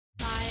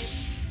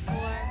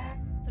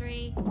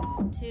3,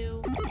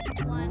 2,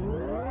 1.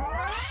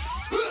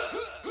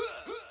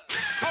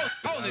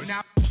 Hold it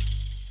now.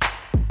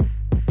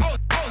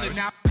 Hold it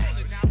now. Hold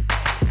it now.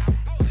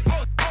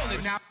 Hold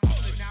it now.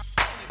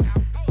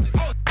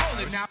 Hold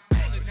it now.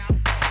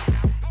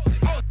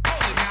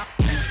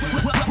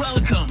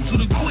 Welcome to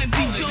the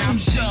Kwency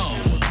Jones Show.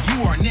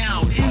 You are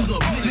now in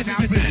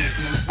the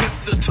mix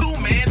with the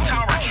two-man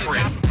tower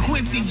trip,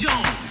 Kwency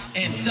Jones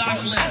and Doc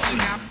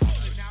Lesnar.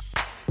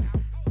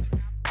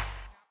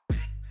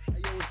 Hey,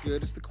 yo, what's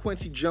good? It's the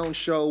Kwency Jones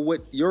Show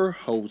with your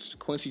host,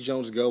 Kwency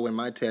Jones Go, and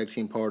my tag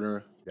team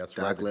partner, That's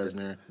Doc right.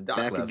 Lesnar. Doc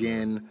Back Lesnar.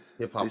 again.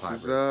 Hip-hop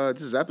This hybrid.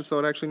 is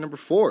episode actually number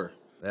 4.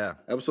 Yeah.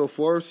 Episode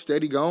 4,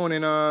 steady going,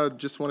 and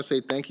just want to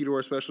say thank you to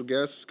our special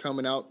guests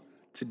coming out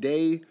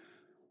today.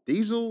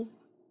 Diesel,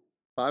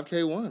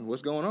 5K1.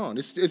 What's going on?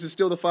 Is it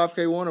still the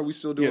 5K1? Or are we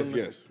still doing?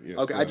 Yes.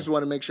 Okay, I just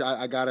want to make sure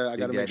I gotta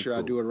make sure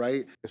I do it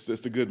right. It's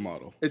the good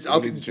model. It's We don't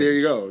okay. need to There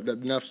you change. go.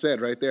 Enough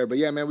said right there. But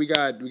yeah, man, we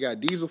got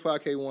Diesel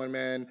 5K1,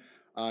 man.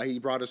 He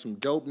brought us some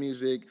dope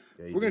music.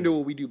 Yeah, We're gonna do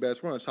what we do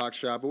best. We're gonna talk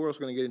shop, but we're also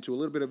gonna get into a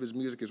little bit of his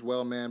music as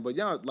well, man. But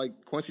yeah, like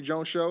Kwency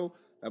Jones Show,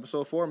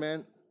 episode 4,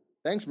 man.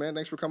 Thanks, man.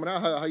 Thanks for coming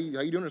out. How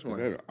you doing this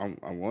morning? Man,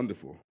 I'm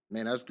wonderful.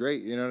 Man, that's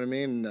great. You know what I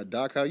mean?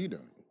 Doc, how you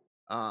doing?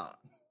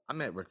 I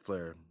met Ric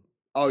Flair.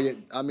 Oh yeah,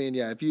 I mean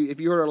yeah. If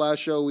you heard our last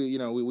show, we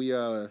actually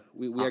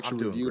I'm doing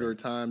reviewed great. our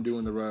time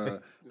doing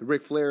the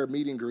Ric Flair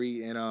meet and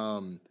greet,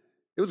 and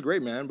it was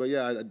great, man. But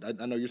yeah,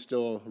 I know you're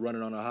still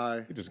running on a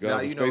high. You just got Nah,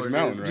 off you the know Space what it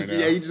Mountain is. right Just- now.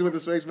 yeah, you just went to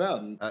Space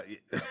Mountain.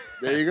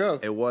 There you go.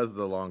 It was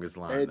the longest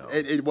line, though.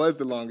 It was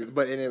the longest,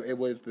 but it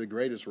was the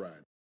greatest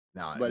ride.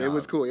 But it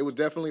was cool. It was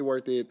definitely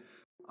worth it.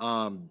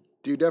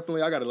 Dude,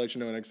 definitely, I got to let you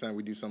know next time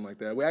we do something like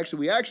that.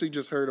 We actually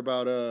just heard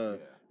about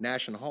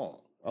Nash and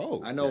Hall.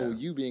 Oh, I know yeah.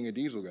 you being a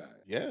Diesel guy.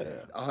 yeah.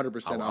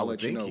 100%. I I'll would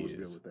let you think know he what's is.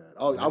 good with that.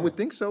 Oh, I would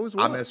think so as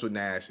well. I mess with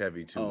Nash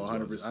heavy, too. Oh, as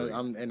well, just so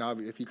 100%.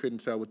 you- If you couldn't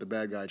tell with the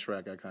bad guy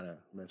track, I kind of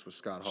messed with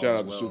Scott Hall. Shout as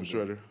out to well,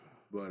 Super Shredder.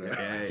 But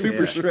Yeah,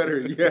 Super yeah.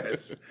 Shredder,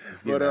 yes. Get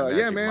But that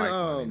yeah, Magic man. Mike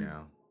money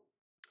now.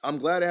 I'm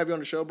glad to have you on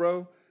the show,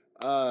 bro.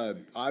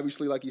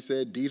 Obviously, like you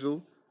said,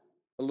 Diesel,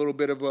 a little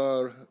bit of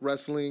a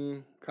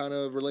wrestling kind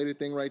of related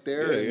thing right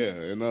there.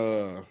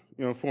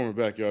 And former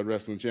backyard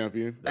wrestling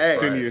champion. Hey.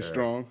 10 Right, years yeah.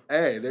 strong,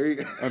 Hey, there you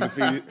go.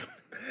 undefeated.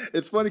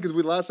 It's funny because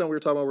last time we were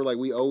talking about, we're like,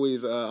 we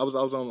always, I was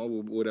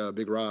on with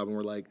Big Rob, and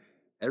we're like,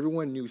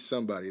 everyone knew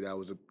somebody that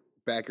was a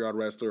backyard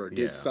wrestler or did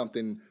Yeah.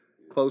 something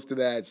close to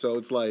that. So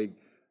it's like,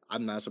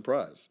 I'm not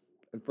surprised.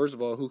 And first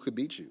of all, who could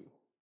beat you?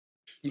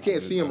 You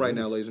can't see him right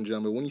now, ladies and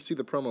gentlemen. When you see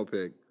the promo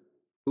pic,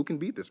 who can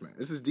beat this man?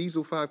 This is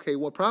Diesel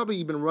 5K1.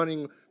 Probably been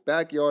running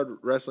backyard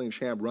wrestling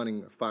champ,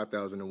 running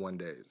 5,001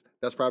 days.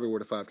 That's probably where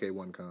the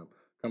 5K1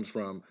 comes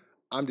from.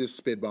 I'm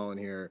just spitballing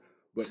here,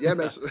 but yeah,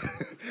 man.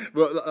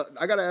 But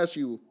I gotta ask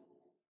you,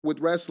 with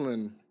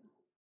wrestling,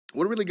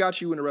 what really got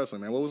you into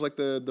wrestling, man? What was like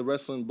the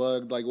wrestling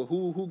bug? Like, well,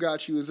 who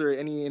got you? Is there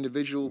any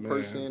individual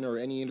person or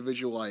any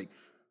individual like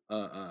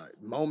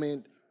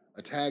moment,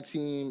 a tag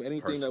team,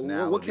 anything that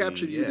what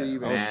captured you to Personality,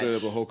 even? I was Match. straight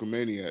up a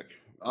Hulkamaniac.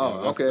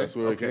 Oh, that's, okay. That's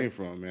where Okay. it came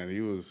from, man. He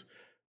was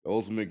the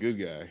ultimate good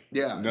guy.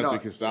 Yeah, Nothing no,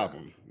 can stop yeah.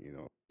 him, you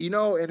know. You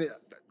know, and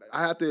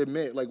I have to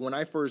admit, like when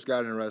I first got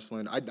into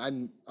wrestling,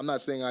 I'm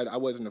not saying I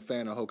wasn't a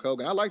fan of Hulk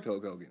Hogan. I liked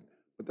Hulk Hogan,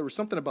 but there was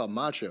something about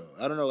Macho.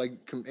 I don't know, like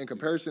in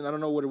comparison, I don't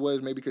know what it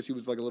was. Maybe because he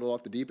was like a little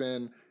off the deep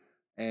end,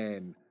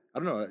 and I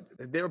don't know.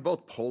 They were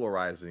both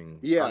polarizing.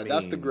 Yeah, I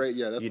that's the mean, great.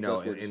 Yeah, that's you the know,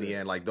 best word to in say. the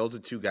end, like those are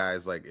two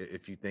guys. Like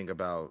if you think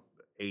about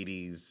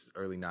 80s,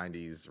 early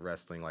 90s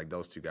wrestling, like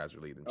those two guys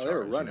were leading Oh, they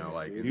were charge. running You know, it,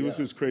 like dude. He was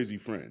his crazy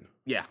friend.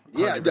 yeah,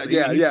 Yeah, 100%.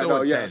 yeah, He's yeah, so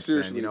no, yeah, intense,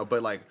 seriously. man, you know.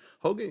 But like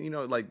Hogan, you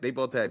know, like they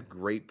both had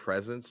great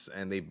presence,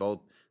 and they both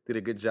did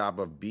a good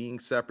job of being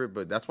separate.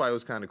 But that's why it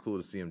was kind of cool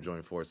to see him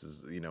join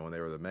forces, you know, when they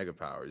were the Mega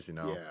Powers, you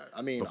know. Yeah,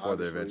 I mean, before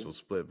the obviously. eventual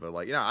split. But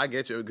like, you know, I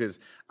get you because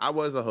I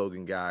was a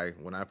Hogan guy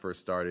when I first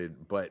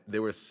started, but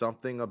there was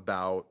something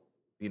about,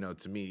 you know,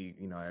 to me,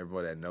 you know,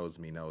 everybody that knows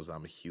me knows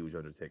I'm a huge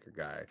Undertaker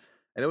guy.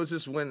 And it was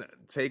just when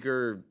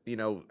Taker, you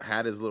know,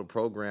 had his little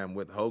program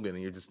with Hogan,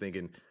 and you're just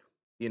thinking,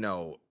 you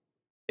know,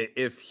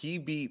 if he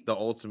beat the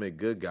ultimate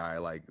good guy,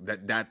 like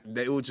that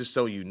it was just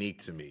so unique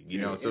to me, you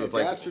know. So in it's a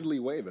like dastardly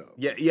way, though.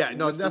 yeah,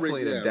 no, What's the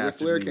definitely Ric- in a yeah, Ric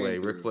Flair dastardly came way.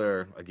 through. Ric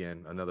Flair,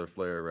 again, another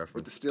Flair reference.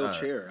 With the steel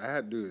chair,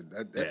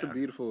 that's a yeah.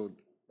 beautiful.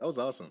 That was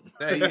awesome.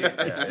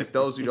 Yeah. If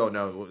those who don't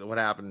know, what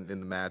happened in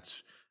the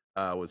match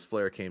was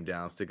Flair came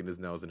down, sticking his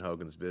nose in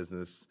Hogan's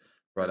business,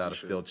 brought As out he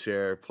a steel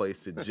chair,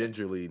 placed it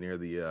gingerly near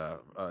the,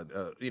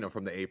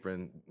 from the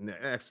apron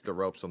next to the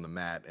ropes on the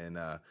mat, and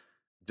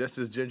just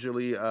as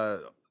gingerly,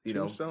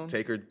 Tombstone?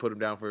 Taker put him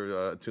down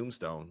for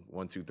Tombstone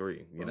 1, 2,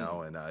 3. You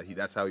know, and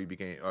that's how he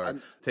became. Or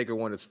Taker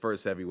won his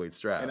first heavyweight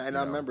strap. And you I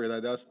know? remember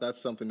that that's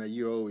something that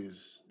you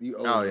always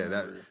Oh yeah,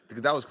 remember.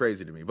 that was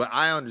crazy to me. But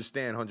I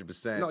understand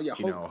 100%. No, yeah,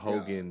 you know,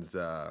 Hogan,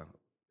 yeah.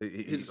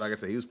 Hogan's. Like I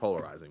said, he was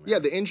polarizing. Man. Yeah,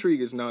 the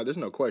intrigue is not. There's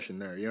no question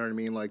there. You know what I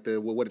mean? Like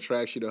what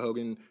attracts you to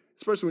Hogan,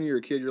 especially when you're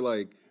a kid. You're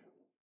like,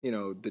 you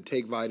know, the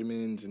take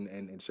vitamins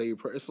and say your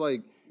prayer. It's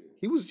like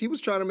he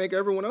was trying to make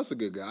everyone else a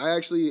good guy. I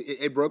actually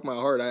it broke my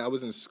heart. I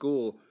was in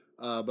school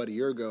about a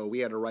year ago, we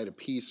had to write a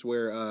piece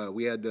where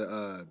we had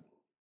to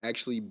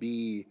actually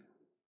be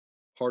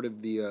part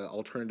of the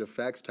alternative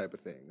facts type of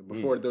thing.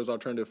 Before there was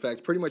alternative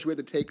facts, pretty much we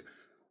had to take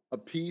a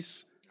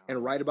piece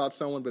and write about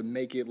someone, but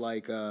make it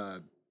like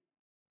kind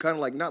of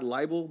like not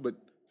libel, but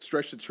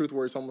stretch the truth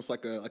where it's almost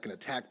like an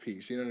attack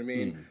piece. You know what I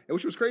mean? And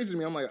which was crazy to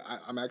me. I'm like,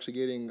 I'm actually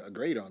getting a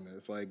grade on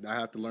this. Like, I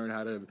have to learn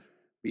how to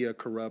be a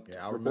corrupt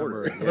Yeah, I reporter.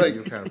 remember. Yeah, Like,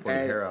 you were kind of pulling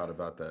your hair out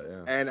about that.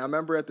 Yeah. and I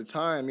remember at the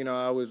time, you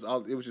know, it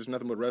was just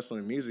nothing but wrestling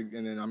and music.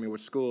 And then, I mean,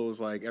 with school, it was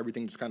like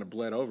everything just kind of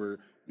bled over.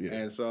 Yeah.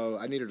 And so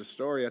I needed a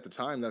story at the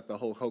time that the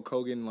whole Hulk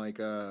Hogan, like,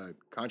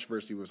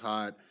 controversy was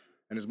hot.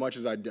 And as much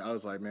as I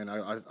was like, man,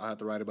 I have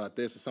to write about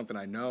this. It's something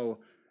I know.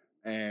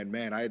 And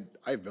man, I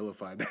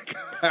vilified that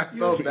guy. I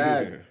felt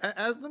bad.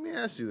 Let me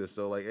ask you this: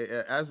 so, like,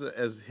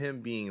 as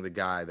him being the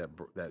guy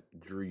that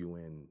drew you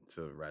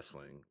into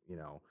wrestling, you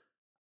know,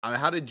 I mean,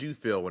 how did you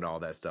feel when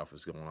all that stuff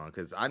was going on?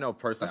 Because I know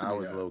personally, I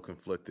was a little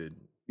conflicted.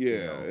 Yeah, you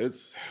know.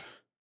 it's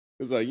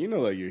like, you know,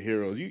 like your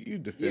heroes, you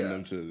defend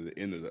them to the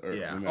end of the earth,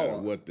 Yeah. no matter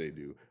what they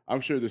do. I'm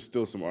sure there's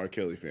still some R.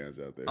 Kelly fans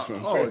out there.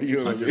 Oh, you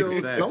know what I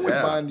mean? someone's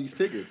buying these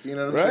tickets. You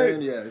know what I'm Right?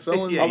 saying? Yeah,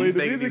 someone's. Yeah, I mean, he's the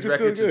making music these is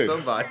still records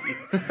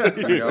for good.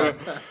 somebody. You know?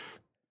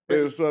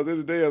 And so the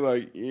other day, I'm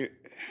like,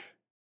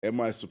 am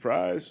I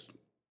surprised?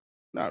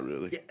 Not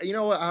really. Yeah, you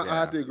know what? I Yeah.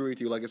 have to agree with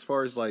you. Like, as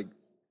far as like,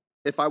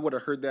 if I would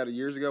have heard that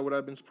years ago, would I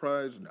have been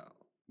surprised? No.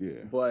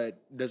 Yeah. But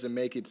does it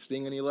make it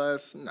sting any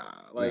less? Nah.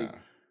 Like, Nah.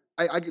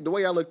 I the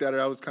way I looked at it,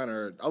 I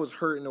was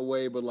hurt in a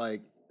way, but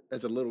like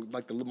as a little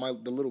like the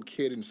little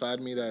kid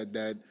inside me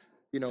that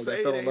you know Say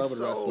that fell it in love ain't with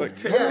so.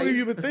 wrestling. Like, how long have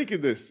you been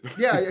thinking this?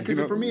 Yeah, because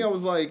You know? for me, I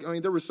was like, I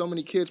mean, there were so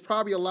many kids,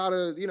 probably a lot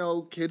of, you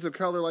know, kids of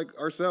color like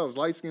ourselves,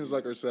 light skins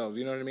like ourselves,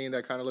 you know what I mean?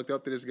 That kind of looked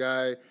up to this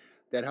guy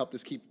that helped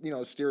us keep, you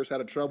know, steer us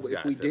out of trouble. This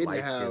If guy we said didn't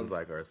light skins have,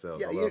 like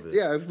ourselves. yeah, I love it.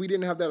 yeah, if we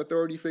didn't have that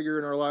authority figure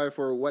in our life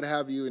or what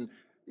have you, and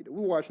we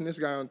were watching this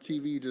guy on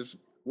TV just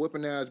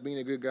whooping ass, being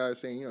a good guy,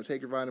 saying, you know, take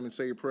your vitamins,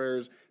 say your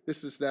prayers,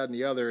 this, that, and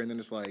the other, and then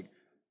it's like,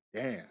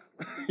 damn,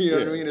 you know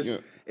what I mean?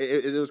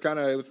 It was kind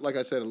of, it was like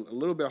I said, a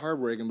little bit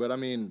heartbreaking, but I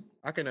mean,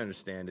 I can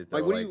understand it though.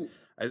 like, what do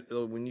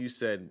you? When you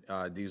said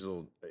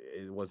Diesel,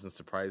 it wasn't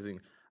surprising.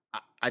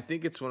 I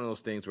think it's one of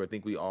those things where I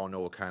think we all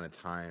know what kind of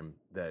time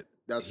that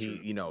That's he,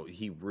 true. you know,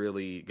 he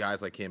really,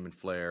 guys like him and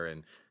Flair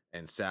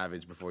and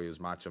Savage before he was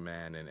Macho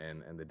Man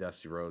and the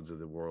Dusty Rhodes of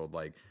the world,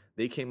 like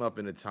they came up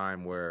in a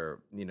time where,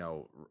 you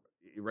know,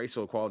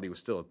 racial equality was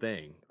still a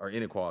thing, or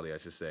inequality, I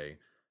should say.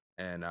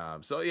 And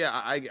so yeah,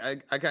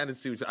 I kind of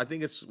see. I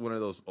think it's one of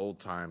those old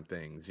time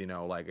things, you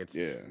know, like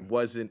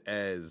wasn't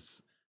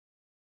as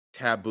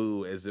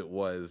taboo as it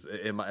was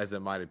as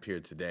it might appear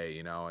today,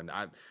 you know.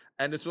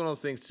 And it's one of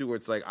those things too where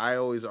it's like I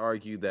always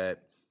argue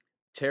that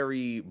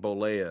Terry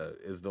Bollea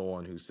is the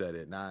one who said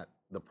it, not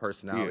the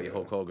personality of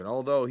Hulk Hogan.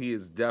 Although he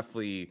is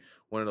definitely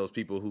one of those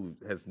people who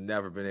has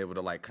never been able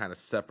to like kind of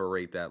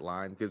separate that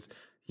line, because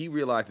he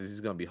realizes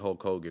he's going to be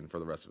Hulk Hogan for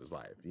the rest of his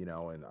life, you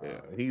know, and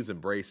he's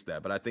embraced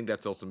that. But I think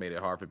that's also made it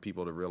hard for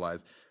people to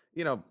realize,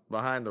 you know,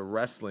 behind the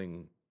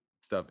wrestling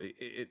stuff,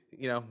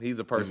 you know, he's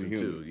a person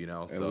too, you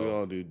know. And so we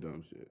all do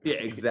dumb shit. yeah,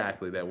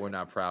 exactly, that we're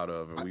not proud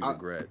of and we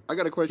regret. I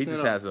got a question. He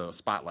just has a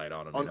spotlight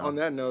on him. You know? On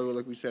that note,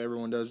 like we said,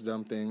 everyone does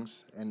dumb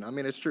things, and I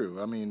mean it's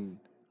true. I mean,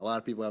 a lot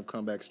of people have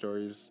comeback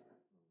stories,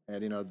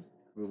 and you know,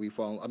 we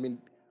fall. I mean,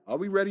 are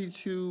we ready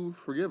to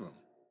forgive him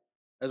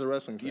as a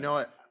wrestling fan? You know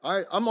what?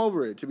 I'm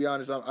over it, to be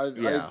honest.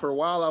 I for a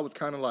while I was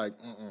kind of like,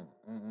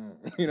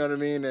 you know what I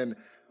mean,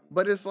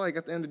 but it's like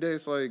at the end of the day,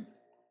 it's like,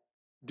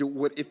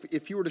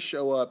 if you were to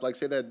show up, like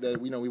say that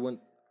you know we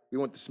went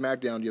to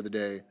SmackDown the other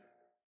day,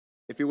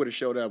 if he would have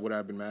showed up, would I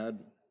have been mad?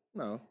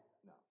 No.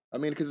 I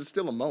mean, because it's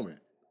still a moment.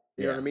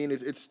 You know what I mean?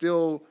 It's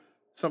still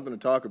something to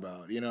talk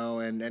about, you know,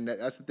 and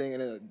that's the thing.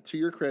 And to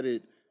your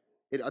credit,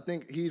 I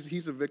think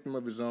he's a victim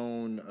of his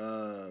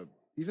own.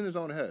 He's in his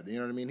own head. You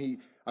know what I mean?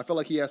 I feel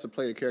like he has to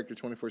play the character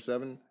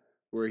 24/7,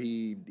 where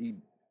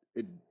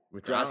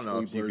which I don't know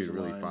if you blurs could the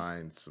really lines.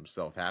 find some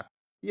self-happiness.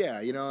 Yeah,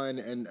 you know,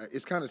 and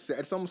it's kind of sad.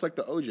 It's almost like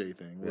the OJ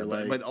thing,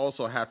 where but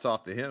also hats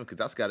off to him, because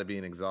that's got to be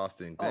an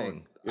exhausting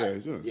thing.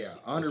 He's 100%.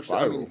 I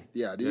spiral. mean,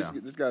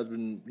 this guy's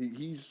been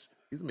he's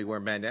gonna be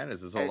wearing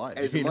bandanas his whole life.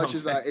 As you know much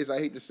what I'm as I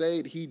hate to say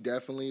it, he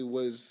definitely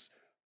was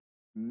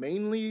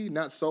mainly,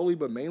 not solely,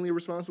 but mainly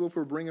responsible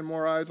for bringing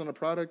more eyes on the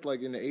product,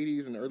 like in the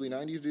 80s and early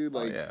 90s, dude.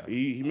 Like,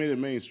 He made it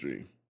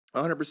mainstream.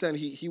 100%.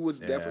 He was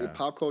definitely a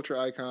pop culture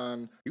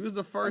icon. He was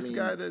the first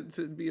guy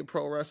to be a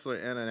pro wrestler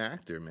and an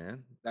actor,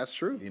 man. That's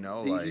true. You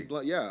know,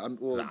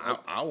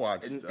 I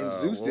watched. And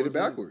Zeus did it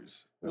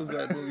backwards. What was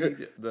that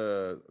movie?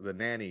 the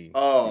Nanny.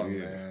 Oh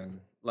man.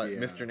 Like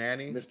Mr.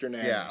 Nanny? Mr.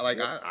 Nanny. Yeah, like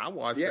I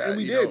watched that. And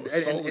we did.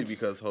 did. Solely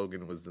because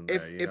Hogan was in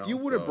there. If you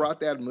would have brought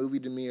that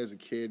movie to me as a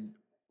kid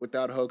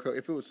without Hulk Hogan,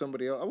 if it was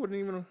somebody else, I wouldn't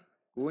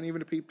even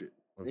have peeped it.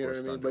 You know what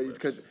I mean? But it's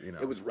because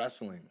it was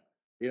wrestling.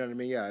 You know what I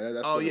mean? Yeah.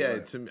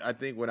 That's to me, I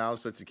think when I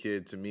was such a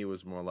kid, to me it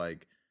was more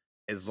like,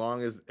 as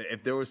long as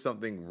if there was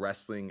something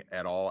wrestling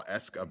at all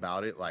esque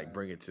about it, like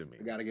bring it to me.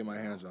 I got to get my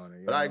hands on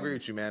it. But I agree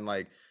with you, man.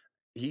 Like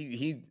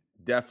he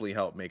definitely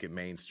helped make it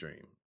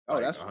mainstream. Oh,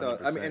 Like, that's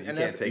 100%. I mean, you and can't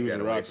that's take He was that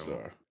a away rock from him.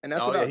 star. and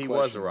that's Oh what yeah, I he was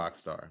a question. rock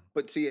star.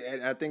 But see,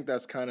 and I think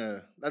that's kind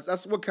of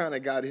that's what kind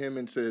of got him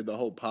into the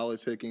whole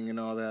politicking and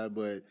all that.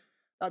 But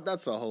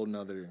that's a whole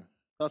nother.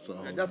 That's a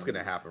whole. And that's nother-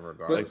 gonna happen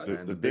regardless, Like, man.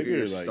 the The bigger your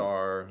bigger, like-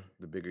 star,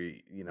 the bigger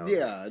you know.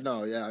 Yeah,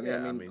 no, yeah. I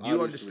Yeah, mean, you obviously,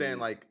 understand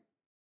like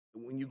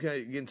when you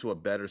get into a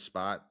better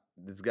spot,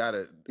 it's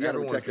gotta You gotta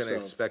everyone's protect gonna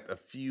yourself. expect a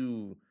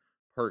few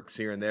perks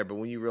here and there, but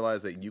when you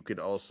realize that you could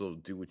also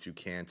do what you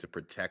can to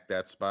protect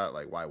that spot,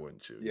 like why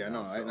wouldn't you? Yeah, You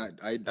know, no, so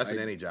I that's in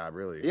any job,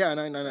 really. Yeah, and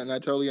I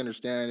totally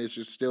understand. It's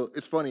just still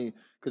it's funny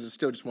because it's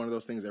still just one of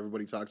those things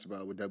everybody talks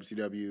about with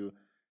WCW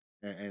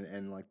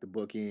and like the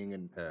booking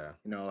and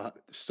Yeah.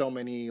 so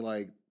many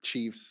like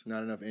Chiefs,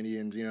 not enough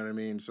Indians. You know what I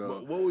mean?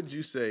 So What would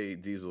you say,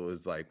 Diesel,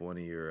 is like one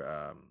of your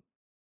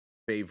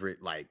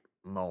favorite like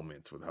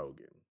moments with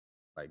Hogan?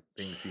 Like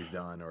things he's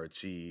done or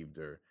achieved,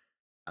 or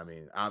I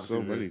mean, So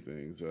obviously, many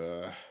things.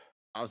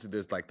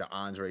 there's like the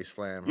Andre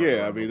Slam. Yeah, I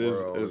around the mean,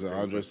 there's world, an things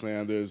Andre like-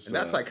 Slam. There's and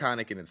that's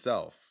iconic in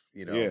itself.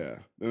 You know. Yeah.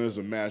 Then there's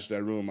a match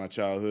that ruined my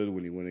childhood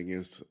when he went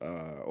against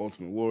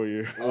Ultimate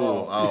Warrior.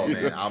 Oh You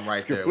man, know, I'm right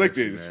it's there. with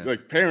conflicted. you, It's man.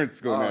 like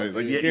parents going at it.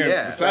 Like you yeah, can't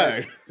yeah.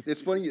 decide.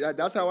 it's funny.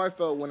 That's how I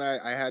felt when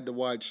I had to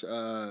watch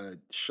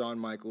Shawn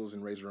Michaels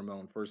and Razor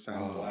Ramon first time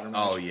in the ladder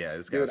match. Oh yeah,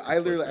 this Dude, guy's I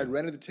literally I conflicted.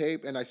 rented the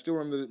tape and I still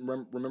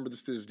remember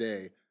this to this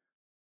day.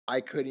 I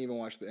couldn't even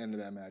watch the end of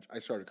that match. I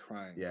started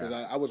crying because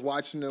Yeah. I was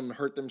watching them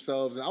hurt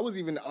themselves, and I was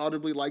even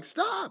audibly like,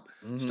 "Stop,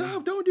 Mhm.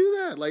 stop, don't do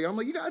that!" Like I'm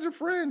like, "You guys are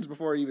friends,"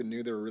 before I even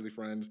knew they were really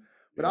friends.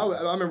 But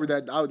I remember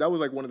that that was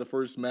like one of the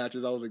first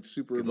matches I was like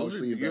super Those are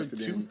emotionally your invested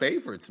two in.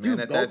 favorites, man. Dude,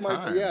 at both that my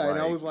time, yeah, and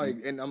I was like,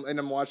 and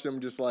I'm watching them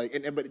just like,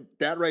 but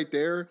that right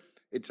there,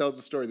 it tells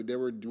the story that they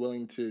were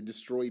willing to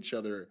destroy each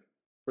other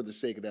for the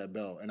sake of that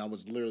belt, and I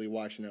was literally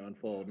watching it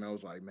unfold, and I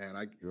was like, man,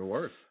 your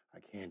worth. I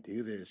can't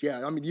do this.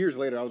 Yeah, I mean, years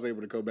later, I was able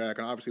to go back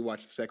and obviously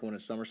watch the second one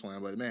at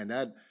SummerSlam, but man,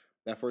 that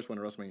first one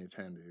at WrestleMania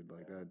 10, dude,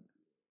 like that.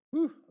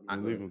 Whew, I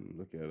even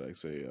look at like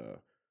say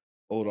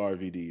old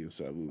RVD and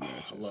Sabu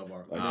matches. love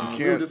our- Like we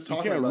you were can't just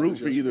talking you can't about root this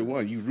for either yesterday.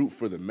 one. You root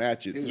for the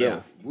match Yeah,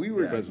 itself. we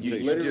were- the You presentation.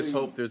 just literally-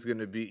 hope there's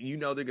gonna be,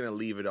 they're gonna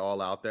leave it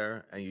all out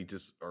there, and you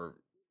just are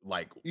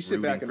like you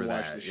sit back rooting and for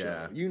watch that. the show.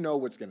 Yeah. You know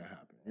what's gonna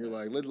happen. You're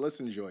like, let's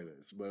enjoy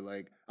this. But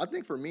like, I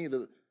think for me,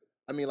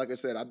 I mean, like I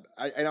said,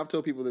 and I've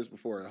told people this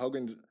before.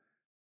 Hogan's,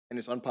 and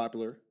it's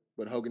unpopular,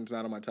 but Hogan's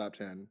not on my top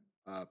 10,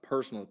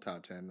 personal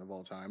top 10 of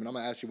all time. And I'm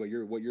gonna ask you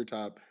what your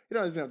top. It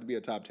doesn't have to be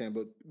a top 10,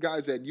 but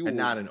guys that you And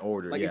will- not in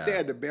order. like yeah. if they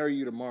had to bury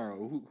you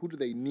tomorrow, who do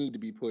they need to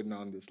be putting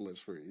on this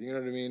list for you? You know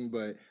what I mean?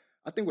 But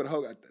I think with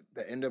Hogan,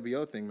 the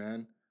NWO thing,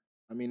 man.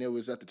 I mean, it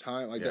was at the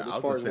time like yeah, that. I As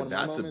was far gonna as say, one of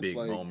my that's a moments, big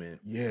like,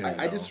 moment. Yeah.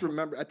 I just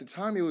remember at the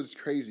time it was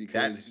crazy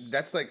because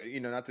That's like,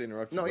 not to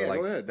interrupt you, No, but yeah, like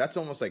go ahead. that's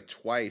almost like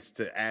twice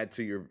to add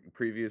to your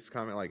previous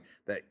comment, like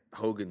that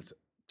Hogan's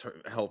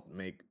helped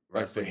make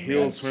Like the wrestling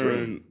heel mainstream.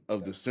 turn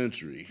of the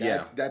century.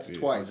 that's Yeah,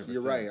 twice.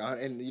 You're 100%. right.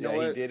 And you Yeah, know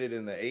what? he did it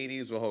in the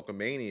 '80s with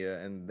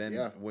Hulkamania, and then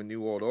Yeah. when New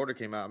World Order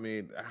came out, I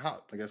mean,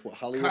 how I guess what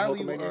Hollywood Kylie,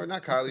 Hulkamania? or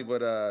not Kylie,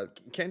 but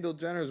Kendall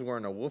Jenner's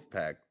wearing a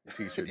Wolfpack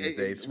T-shirt these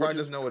days. She probably which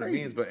is doesn't know what it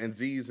crazy. means, but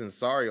Aziz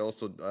Ansari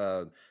also,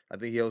 I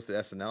think he hosted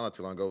SNL not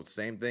too long ago.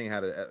 Same thing,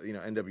 had a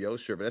NWO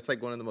shirt, but that's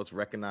like one of the most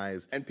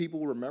recognized. And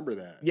people remember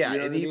that. Yeah, You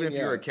know and what I even mean? if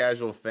you're a Yeah.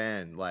 casual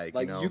fan, like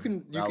Like you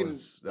can that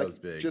was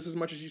big. just as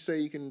much as you say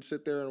you can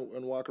sit there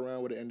and walk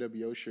around with an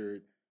NWO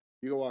shirt,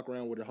 you can walk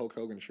around with a Hulk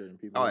Hogan shirt and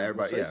people will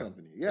everybody, say yeah.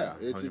 something to you. Yeah,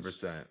 it's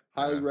 100%.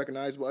 highly yeah.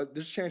 recognizable.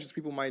 There's chances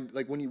people might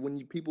like when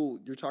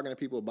you're talking to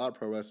people about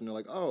pro wrestling, they're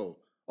like, oh,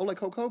 like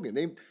Hulk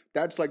Hogan.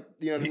 That's like,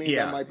 you know what I mean?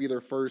 Yeah. That might be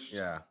their first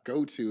Yeah.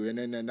 go to, and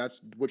then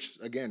that's which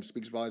again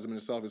speaks volumes in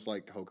itself. It's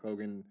like Hulk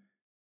Hogan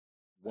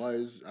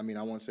was. I mean,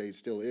 I won't say it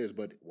still is,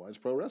 but it was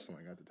pro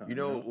wrestling at the time. You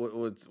know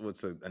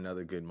what's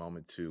another good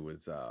moment too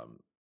was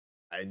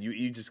and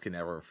you just can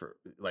never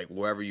like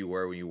wherever you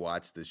were when you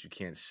watched this, you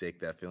can't shake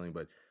that feeling.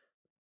 But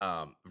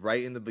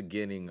right in the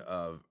beginning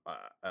of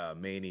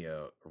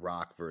Mania,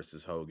 Rock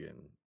versus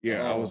Hogan.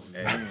 Yeah, I Oh, was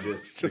and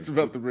just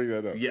about to bring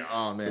that up. Yeah,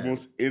 oh man, The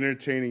most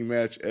entertaining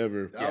match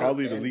ever. Yeah.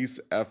 Probably the And- least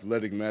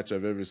athletic match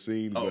I've ever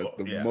seen, but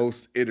the yeah.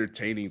 most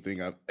entertaining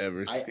thing I've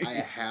ever seen. I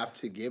have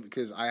to give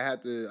because I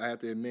have to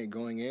admit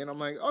going in, I'm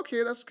like,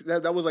 okay,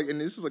 that was like,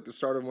 and this is like the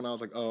start of when I was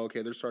like, oh,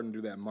 okay, they're starting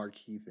to do that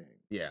marquee thing,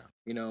 yeah.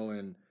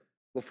 and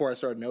before I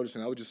started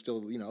noticing, I was just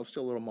still, I was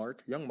still a little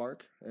young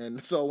Mark,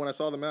 and so when I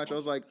saw the match, I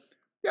was like,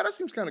 yeah, that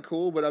seems kind of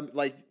cool, but I'm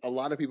like, a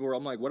lot of people were,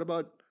 I'm like, what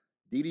about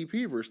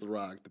DDP versus The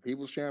Rock, the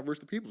People's Champ versus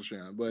the People's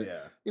Champ? But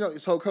Yeah.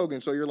 it's Hulk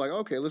Hogan, so you're like,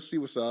 okay, let's see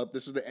what's up.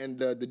 This is the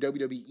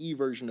WWE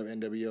version of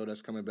NWO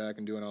that's coming back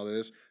and doing all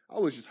this. I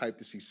was just hyped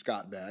to see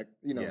Scott back,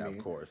 Yeah, me.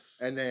 of course.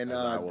 And then, As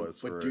I was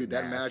but for dude,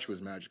 that Nash. match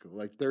was magical.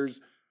 Like,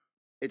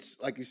 it's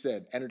like you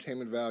said,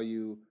 entertainment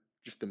value,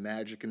 just the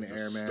magic in the It's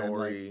air, a man.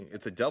 story. Like,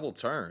 It's a double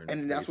turn,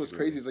 and that's what's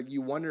basically. crazy is like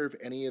you wonder if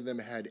any of them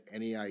had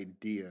any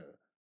idea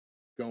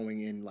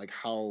going in, like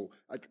how,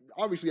 like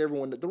obviously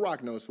everyone, The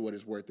Rock knows what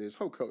his worth is.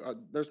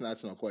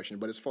 That's no question.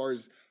 But as far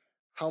as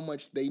how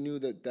much they knew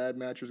that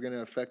match was going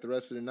to affect the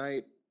rest of the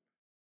night,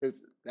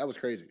 That was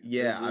crazy.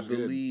 Yeah, It was I good.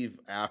 believe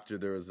after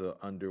there was an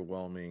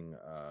underwhelming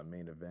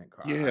main event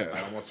card. Yeah.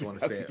 I almost want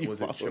to I say think it you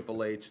was it followed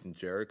Triple H and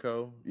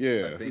Jericho.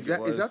 Yeah. I think Is that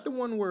it was. the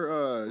one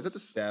where is that the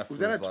Steph was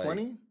that was at like,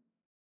 20?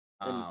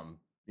 I'm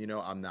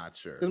not Because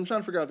sure. I'm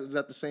trying to figure out, is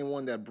that the same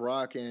one that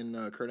Brock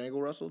and Kurt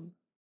Angle wrestled?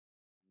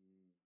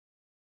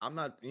 I'm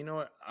not. You know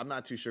what? I'm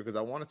not too sure because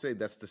I want to say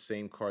that's the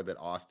same card that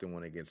Austin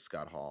won against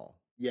Scott Hall.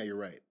 Yeah, you're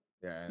right.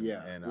 Yeah,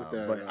 Yeah, and with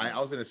that, but I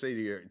was going to say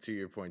to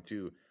your point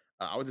too.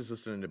 I was just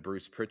listening to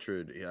Bruce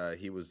Pritchard.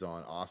 He was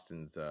on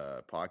Austin's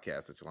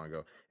podcast not too long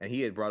ago, and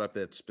he had brought up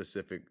that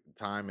specific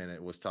time, and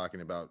it was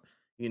talking about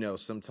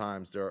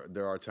sometimes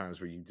there are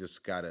times where you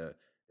just gotta,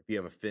 if you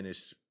have a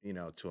finish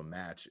to a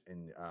match,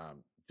 and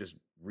just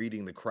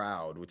reading the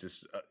crowd, which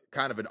is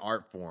kind of an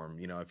art form,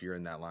 if you're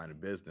in that line of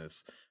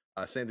business.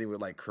 Same thing with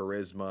like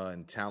charisma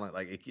and talent.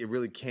 Like it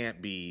really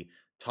can't be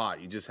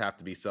taught. You just have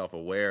to be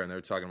self-aware. And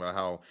they're talking about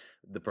how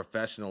the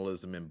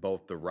professionalism in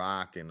both The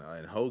Rock and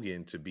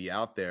Hogan to be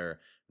out there,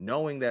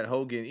 knowing that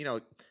Hogan,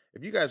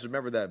 if you guys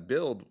remember that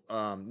build,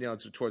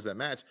 towards that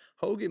match,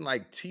 Hogan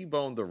like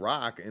T-boned The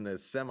Rock in a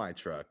semi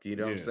truck. You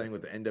know what I'm saying,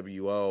 with the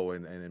NWO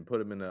and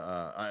put him in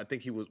I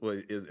think he was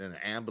in an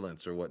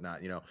ambulance or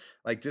whatnot.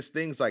 Like just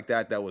things like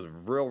that. That was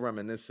real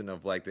reminiscent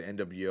of like the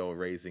NWO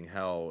raising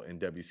hell in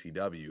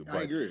WCW. But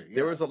I agree.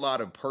 There was a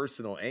lot of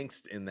personal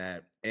angst in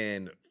that,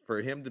 and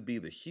for him to be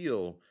the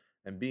heel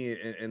and being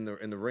in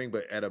the ring,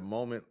 but at a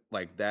moment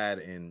like that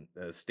in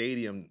a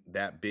stadium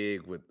that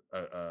big with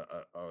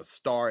a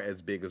star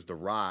as big as The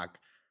Rock,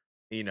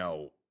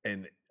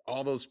 and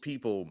all those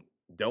people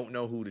don't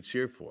know who to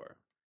cheer for.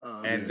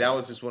 And that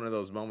was just one of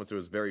those moments that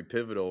was very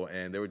pivotal.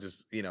 And they were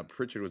just,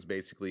 Pritchard was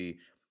basically,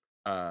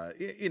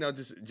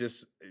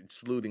 just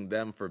saluting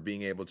them for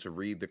being able to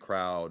read the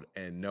crowd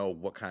and know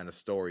what kind of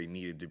story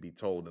needed to be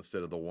told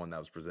instead of the one that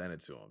was presented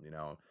to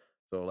them,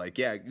 So like,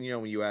 yeah,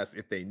 when you ask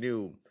if they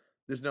knew,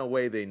 there's no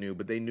way they knew,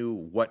 but they knew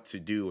what to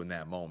do in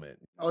that moment.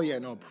 Oh yeah,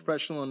 no,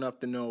 professional enough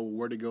to know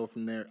where to go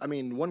from there. I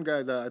mean, one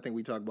guy that I think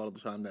we talk about all the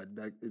time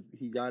that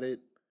he got it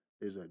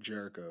is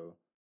Jericho.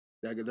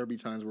 There'll be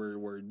times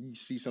where you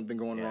see something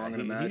going wrong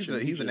in a match.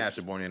 He's a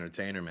natural born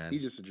entertainer, man. He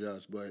just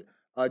adjusts. But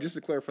just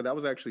to clarify, that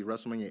was actually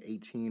WrestleMania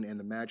 18, and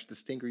the match, the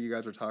stinker you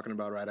guys were talking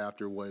about right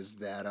after was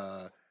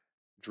that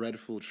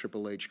dreadful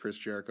Triple H Chris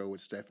Jericho with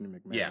Stephanie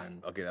McMahon. Yeah,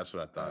 okay, that's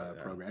what I thought.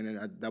 Program, and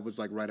then that was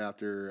like right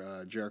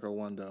after Jericho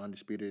won the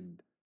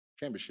Undisputed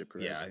Championship.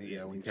 Correct?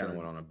 Yeah, when he kind of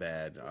went on a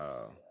bad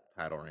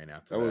title reign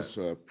after that. That was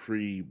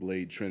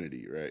pre-Blade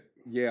Trinity, right?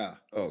 Yeah.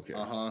 Oh, okay.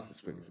 Let's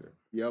finish it.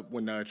 Yep.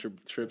 When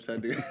Trips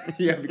had to,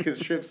 yeah, because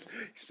Trips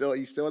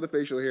he still had the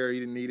facial hair.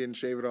 He didn't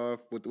shave it off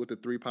with the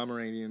 3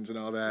 Pomeranians and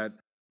all that.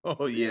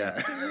 Oh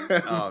yeah.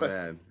 Oh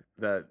man.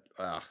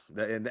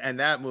 And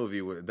that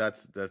movie,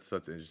 that's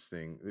such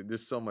interesting.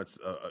 There's so much.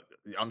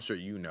 I'm sure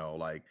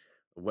like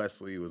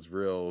Wesley was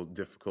real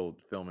difficult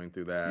filming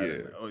through that.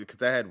 Yeah, because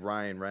that had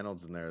Ryan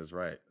Reynolds in there as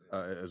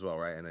well,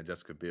 right? And then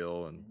Jessica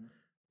Biel and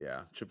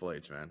yeah, Triple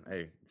H, man.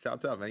 Hey,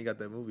 shouts out, man. You got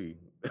that movie.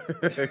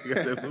 You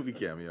got that movie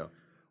cameo.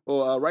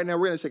 Well, right now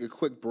we're gonna take a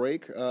quick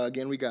break.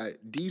 Again, we got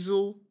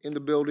Diesel in the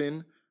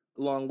building,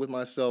 along with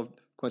myself,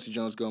 Kwency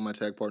Jones, my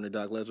tag partner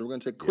Doc Lesnar. We're gonna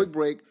take a quick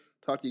break.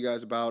 Talk to you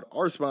guys about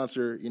our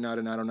sponsor,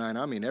 United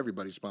 909. I mean,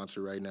 everybody's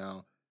sponsor right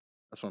now.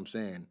 That's what I'm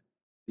saying.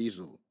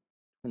 Diesel,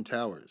 Twin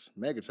Towers,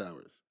 Mega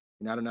Towers,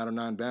 United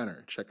 909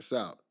 banner. Check us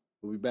out.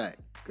 We'll be back.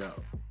 Go.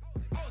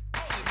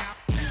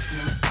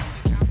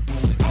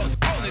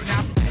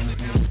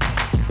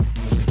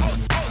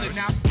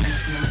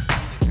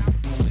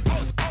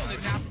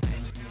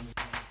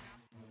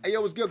 Hey,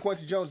 yo, what's good?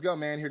 Kwency Jones,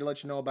 man. Here to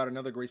let you know about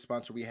another great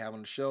sponsor we have on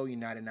the show,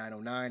 United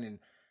 909. And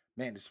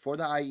man, it's for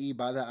the IE,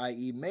 by the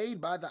IE,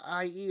 made by the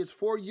IE. It's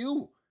for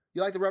you.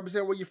 You like to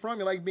represent where you're from.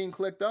 You like being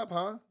clicked up,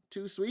 huh?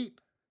 Too sweet.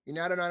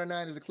 United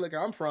 909 is the clicker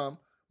I'm from.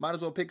 Might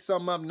as well pick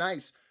something up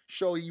nice.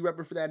 Show you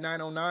repping for that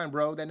 909,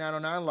 bro. That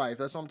 909 life.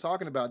 That's what I'm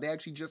talking about. They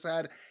actually just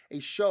had a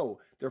show.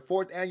 Their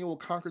 4th annual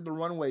Conquer the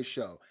Runway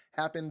show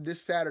happened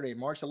this Saturday,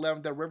 March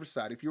 11th at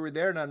Riverside. If you were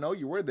there, and I know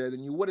you were there,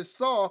 then you would have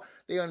saw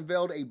they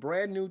unveiled a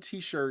brand new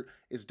t-shirt.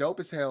 It's dope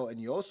as hell. And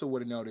you also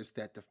would have noticed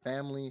that the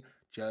family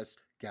just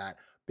got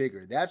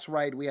bigger. That's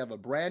right. We have a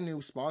brand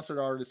new sponsored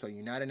artist on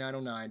United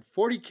 909,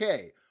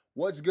 40K.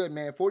 What's good,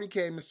 man?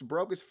 40K, Mr.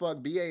 Broke as Fuck,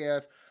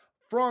 BAF,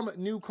 from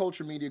New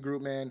Culture Media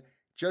Group, man.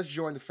 Just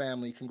joined the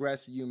family.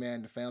 Congrats to you,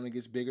 man. The family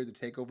gets bigger. The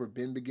takeover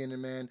been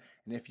beginning, man.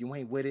 And if you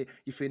ain't with it,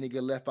 you finna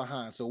get left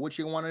behind. So what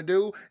you want to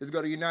do is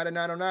go to United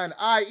 909,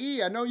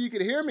 IE. I know you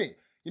can hear me.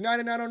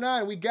 United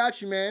 909, we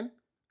got you, man.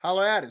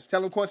 Holla at us.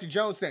 Tell them Kwency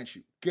Jones sent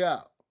you. Go.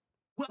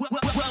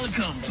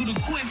 Welcome to the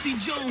Kwency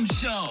Jones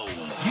Show.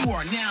 You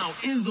are now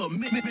in the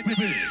mix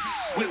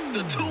with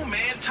the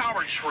 2-man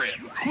tower trip,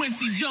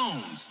 Kwency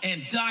Jones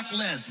and Doc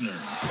Lesnar.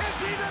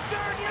 Is he the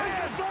third man?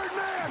 He's the third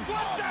man.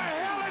 What the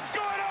hell is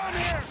going on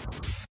here?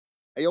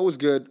 Hey, yo, what's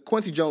good?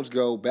 Kwency Jones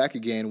back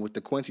again with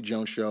the Kwency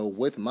Jones Show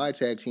with my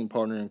tag team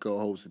partner and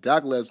co-host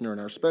Doc Lesnar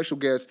and our special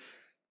guest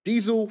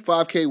Diesel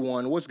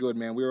 5K1. What's good,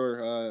 man? We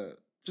were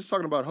just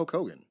talking about Hulk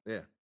Hogan.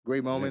 Yeah,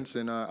 great moments,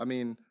 and I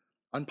mean,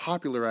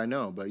 unpopular, I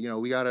know, but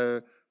we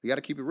gotta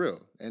keep it real,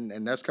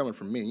 and that's coming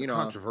from me.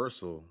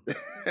 Controversial.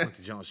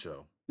 Quincy Jones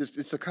show.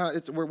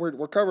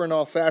 We're covering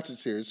all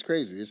facets here. It's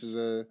crazy. This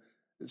is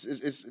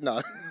it's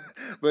no,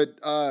 but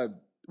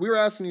we were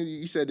asking you.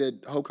 You said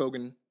that Hulk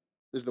Hogan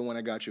is the one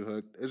that got you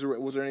hooked.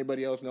 Was there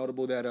anybody else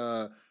notable that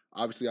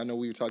obviously I know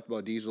we talked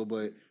about Diesel,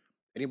 but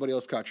anybody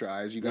else caught your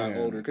eyes? You got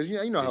older because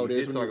you know how it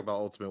is. You did talk about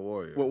Ultimate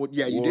Warrior. Well,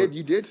 yeah,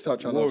 you did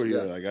touch on Warrior.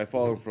 those. Yeah. Like I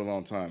followed him for a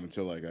long time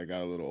until like I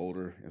got a little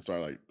older and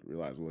started like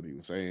realizing what he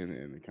was saying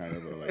and kind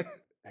of like,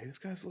 hey, this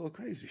guy's a little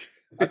crazy.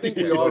 I think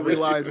we all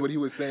realized what he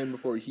was saying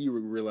before he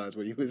realized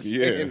what he was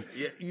saying.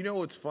 Yeah, you know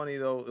what's funny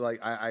though? Like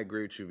I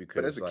agree with you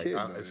because as a like kid,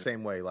 the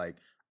same way. Like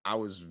I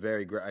was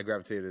I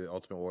gravitated to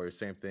Ultimate Warrior.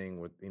 Same thing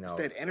with It's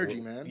that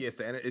energy, man. Yes,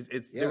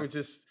 there were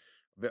just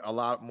a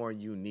lot more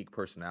unique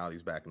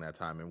personalities back in that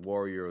time, and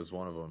Warrior was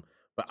one of them.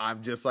 But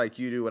I'm just like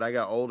you do. When I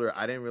got older,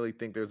 I didn't really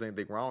think there was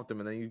anything wrong with them.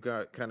 And then you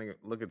got kind of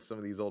look at some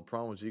of these old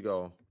promos, you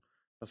go,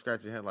 I'll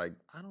scratch your head like,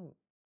 I don't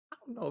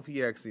know if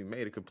he actually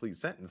made a complete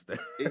sentence there.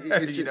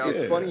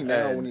 It's funny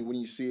now when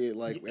you see it,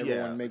 like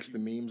everyone makes the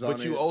memes on it.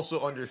 But you also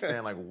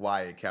understand like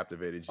why it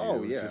captivated you.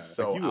 Oh, It's just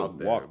so like, you out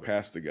there. walk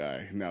past the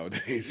guy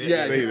nowadays.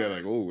 Yeah, say that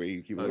like, oh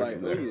wait, keep like,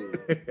 looking.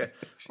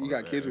 You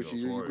got kids with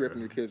you, you're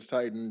gripping your kids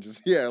tight and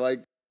just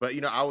like. But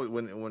I was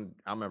when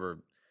I remember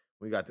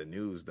we got the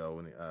news though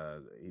when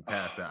he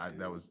passed.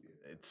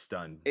 It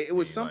stunned. It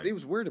was something. It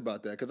was weird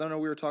about that because I know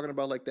we were talking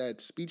about like that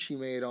speech he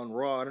made on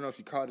Raw. I don't know if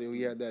you caught it.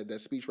 He had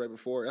that speech right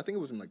before. I think it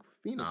was in like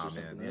Phoenix or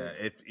something. Man,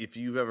 right? yeah. If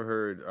you've ever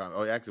heard,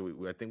 actually,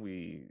 I think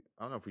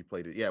I don't know if we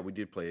played it. Yeah, we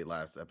did play it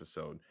last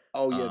episode.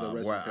 Oh yeah, the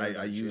Rest where in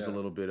Paradise. I used a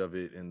little bit of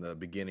it in the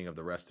beginning of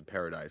the Rest in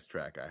Paradise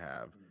track I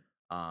have.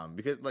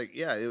 Because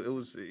it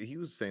was he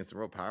was saying some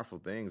real powerful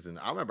things, and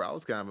I remember I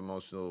was kind of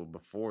emotional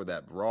before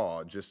that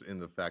Raw, just in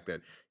the fact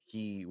that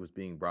he was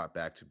being brought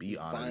back to be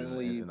honored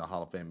in the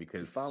Hall of Fame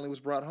because he finally was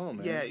brought home.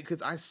 Man. Yeah,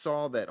 because I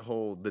saw that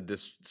whole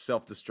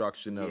self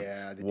destruction of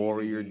the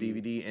Warrior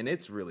DVD, and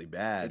it's really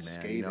bad, it's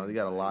man. Scathing, They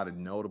got a lot of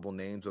notable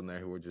names on there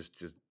who were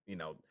just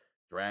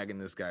dragging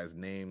this guy's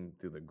name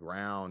through the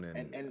ground,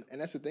 and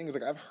that's the thing is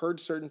like I've heard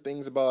certain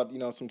things about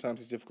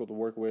sometimes it's difficult to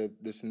work with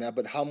this and that,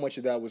 but how much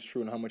of that was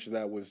true and how much of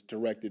that was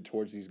directed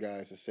towards these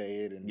guys to say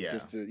it and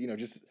just to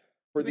just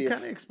for they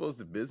kind of exposed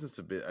the business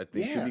a bit, I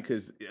think, too,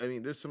 because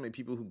there's so many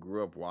people who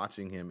grew up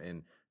watching him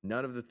and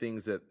none of the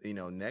things that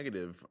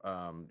negative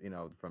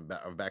from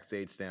a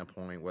backstage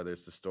standpoint, whether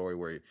it's the story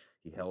where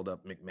he held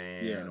up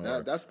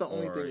McMahon, that's the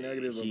only thing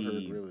negative I've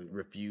heard, really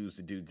refused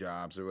to do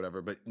jobs or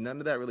whatever, but none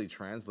of that really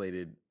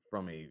translated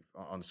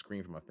on the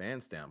screen from a fan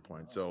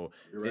standpoint. So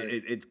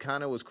it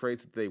kind of was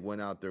crazy that they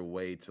went out their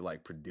way to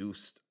like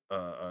produce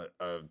a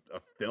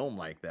film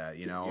like that,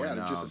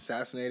 and just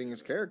assassinating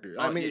his character.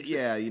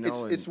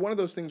 It's one of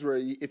those things where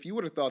if you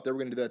would have thought they were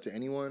going to do that to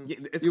anyone,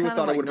 it's you would have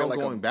thought it would have been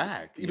going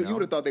back. You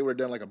would have thought they would have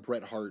done like a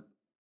Bret Hart.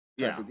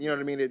 You know what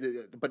I mean?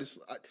 But it's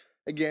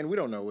again, we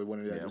don't know what one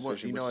of that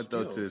decision. What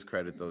though, to his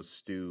credit, though,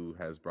 Stu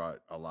has brought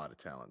a lot of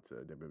talent to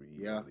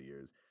WWE over the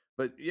years.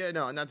 But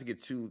not to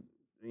get too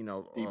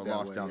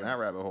lost down that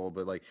rabbit hole,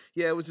 but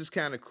it was just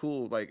kind of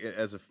cool, like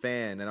as a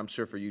fan, and I'm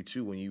sure for you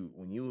too, when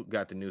you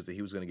got the news that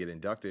he was going to get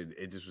inducted,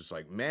 it just was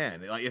like,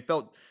 man, like it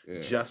felt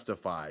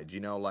justified,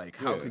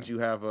 how could you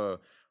have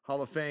a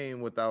Hall of Fame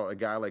without a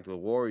guy like the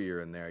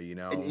Warrior in there,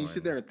 And you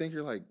sit there and think,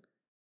 you're like,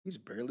 he's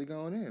barely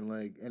going in,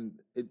 and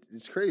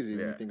it's crazy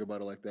when you think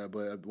about it like that,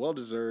 but well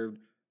deserved.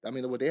 I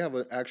mean, they have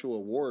an actual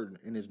award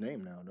in his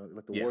name now,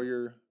 like the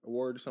Warrior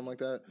Award or something like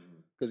that,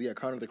 because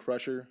Connor the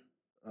Crusher.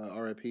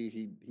 R.I.P.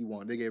 He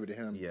won. They gave it to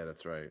him. Yeah,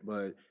 that's right.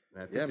 But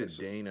I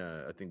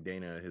think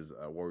Dana, his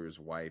Warrior's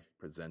wife,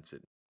 presents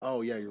it. Oh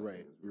yeah, you're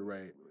right.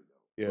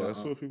 Yeah,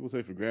 that's what people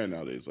take for granted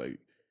nowadays. Like,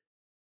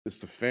 it's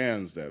the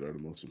fans that are the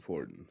most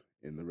important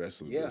in the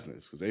wrestling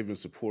business because they've been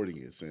supporting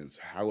it since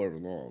however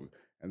long,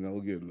 and they'll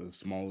get the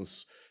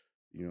smallest,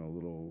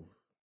 little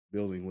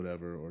building,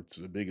 whatever, or to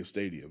the biggest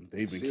stadium.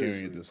 They've been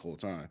carrying it this whole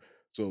time.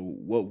 So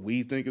what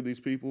we think of these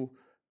people,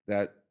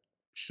 that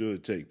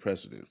should take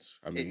precedence.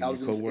 I mean,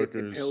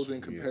 coworkers. It pales in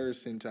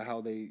comparison to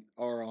how they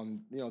are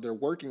on, their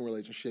working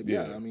relationship.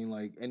 Yeah, I mean,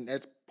 and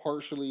that's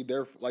partially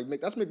that's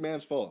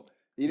McMahon's fault.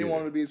 He didn't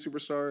want him to be a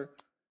superstar.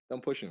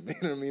 Don't push him. You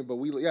know what I mean? But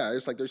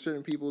it's like there's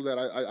certain people that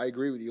I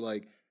agree with you.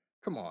 Like,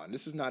 come on,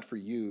 this is not for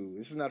you.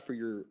 This is not for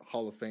your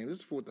Hall of Fame. This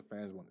is for what the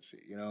fans want to see.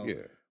 Yeah.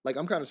 Like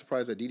I'm kind of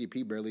surprised that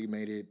DDP barely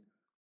made it.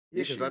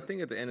 Yeah, because I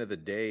think at the end of the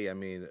day, I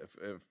mean,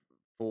 if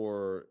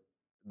for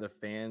the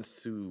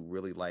fans to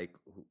really like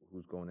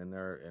who's going in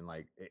there, and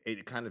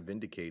it kind of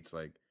vindicates,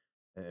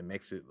 it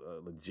makes it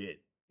legit,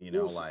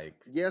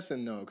 yes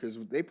and no, because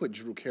they put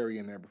Drew Carey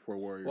in there before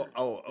Warrior.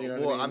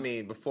 I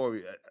mean,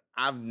 before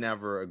I've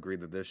never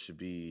agreed that there should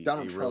be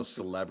a real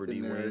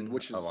celebrity wing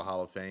of a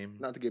Hall of Fame.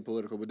 Not to get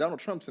political, but Donald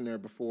Trump's in there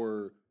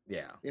before.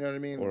 Yeah, you know what I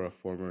mean. Or a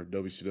former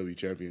WCW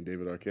champion,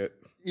 David Arquette.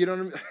 You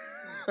know what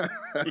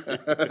I mean.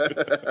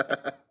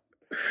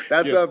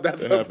 That's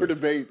up for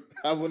debate.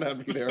 I will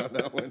not be there on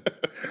that one.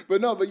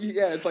 But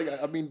it's like,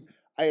 I mean,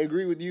 I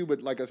agree with you,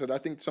 but like I said, I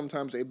think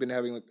sometimes they've been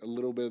having like a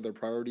little bit of their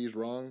priorities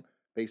wrong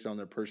based on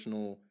their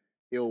personal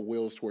ill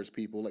wills towards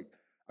people. Like,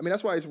 I mean,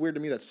 that's why it's weird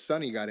to me that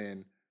Sunny got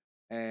in,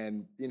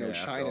 and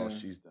after all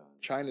she's done.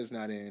 China's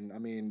not in. I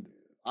mean,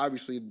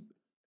 obviously,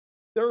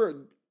 their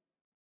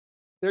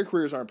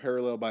careers aren't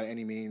parallel by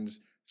any means.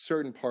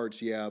 Certain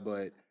parts, yeah,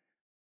 but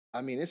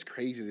I mean, it's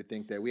crazy to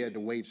think that we had to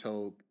wait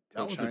till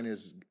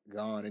China's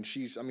gone, and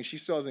she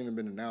still hasn't even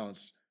been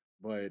announced.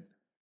 But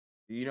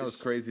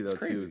it's crazy though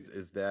too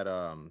is that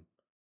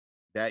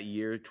that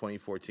year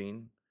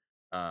 2014,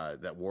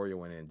 that Warrior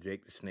went in,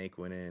 Jake the Snake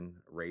went in,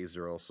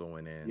 Razor also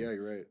went in. Yeah,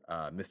 you're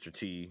right. Mr.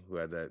 T, who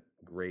had that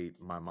great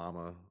 "My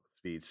Mama"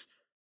 speech.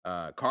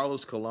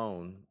 Carlos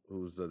Colon,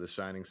 who's the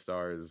Shining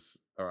Stars,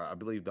 or I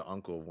believe the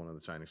uncle of one of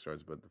the Shining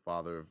Stars, but the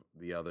father of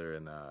the other,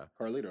 and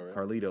Carlito, right?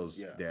 Carlito's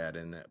dad,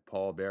 and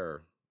Paul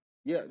Bearer.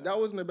 Yeah, that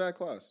wasn't a bad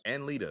class.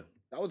 And Lita.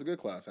 That was a good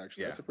class,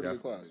 actually. That's a pretty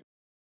good class.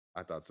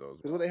 I thought so as well.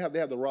 Because what they have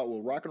the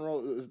Rock and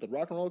Roll. Is it the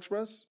Rock and Roll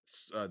Express?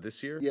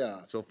 This year?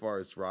 Yeah. So far,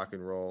 it's Rock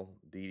and Roll,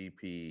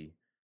 DDP,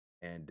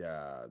 and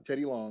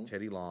Teddy Long,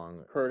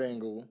 Kurt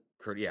Angle.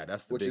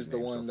 That's the which is the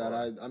one that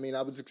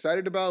I was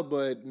excited about,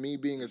 but me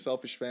being a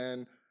selfish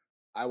fan,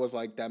 I was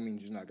like, that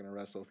means he's not going to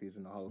wrestle if he's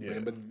in the Hall of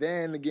Fame. But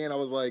then again, I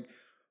was like,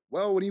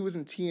 well, when he was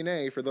in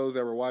TNA, for those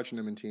that were watching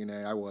him in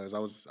TNA, I was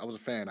a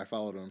fan. I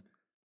followed him.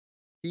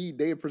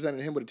 They had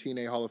presented him with a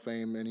TNA Hall of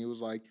Fame, and he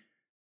was like,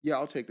 yeah,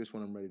 I'll take this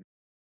when I'm ready.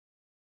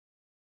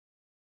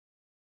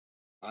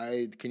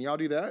 Can y'all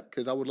do that?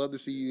 Because I would love to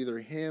see either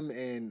him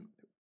and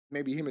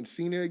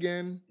Cena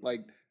again,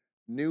 like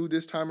new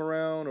this time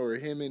around, or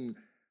him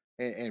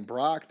and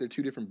Brock. They're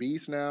two different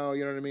beasts now.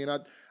 You know what I mean? I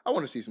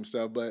want to see some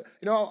stuff, but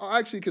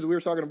actually, because we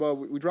were talking about,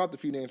 we dropped a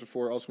few names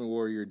before: Ultimate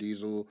Warrior,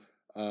 Diesel,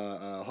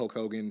 Hulk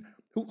Hogan.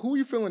 Who are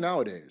you feeling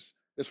nowadays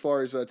as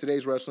far as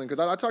today's wrestling?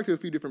 Because I talked to a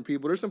few different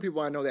people. There's some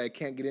people I know that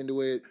can't get into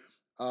it.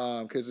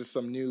 Because there's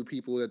some new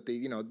people that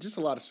they, just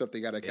a lot of stuff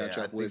they got to catch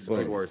up with.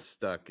 People are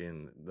stuck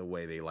in the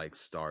way they like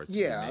stars.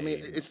 Yeah, I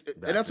mean, and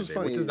that's what's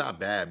funny, which is not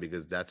bad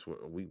because that's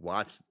what we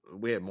watched.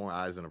 We had more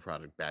eyes on the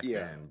product back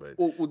then.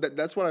 But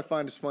that's what I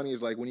find is funny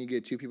is like when you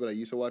get two people that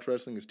used to watch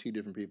wrestling, it's two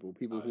different people.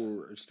 People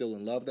who are still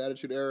in love with the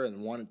Attitude Era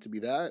and want it to be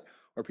that,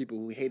 or people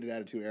who hated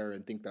Attitude Era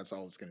and think that's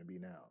all it's going to be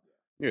now.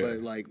 Yeah.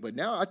 But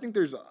now I think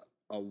there's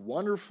a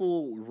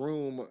wonderful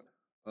room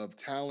of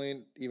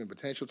talent, even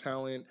potential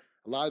talent.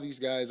 A lot of these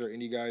guys are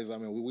indie guys. I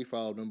mean, we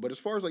followed them. But as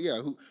far as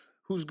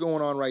who's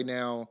going on right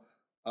now?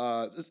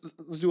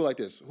 Let's do it like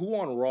this. Who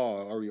on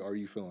Raw are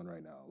you feeling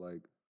right now?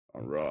 Like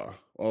on Raw,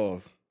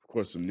 of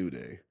course, the New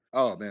Day.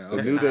 Oh man, okay.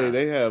 The New Day,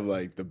 they have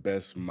like the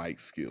best mic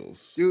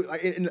skills, dude.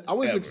 And I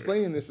was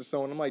explaining this to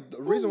someone. I'm like,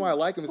 the reason why I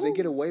like them is they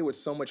get away with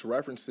so much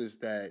references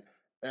that,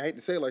 and I hate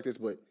to say it like this,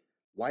 but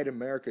white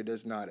America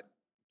does not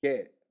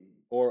get.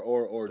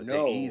 Or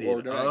know,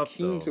 or they're not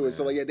keen to it.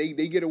 So they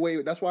get away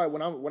with. That's why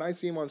when I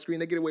see them on screen,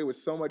 they get away with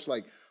so much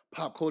like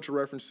pop culture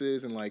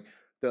references and like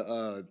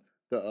the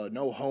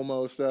no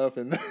homo stuff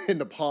and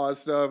the pause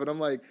stuff. And I'm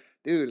like,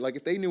 dude, like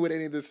if they knew what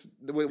any of this,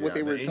 what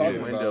they were talking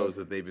about, windows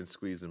that they've been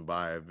squeezing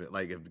by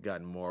have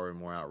gotten more and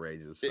more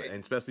outrageous, and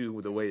especially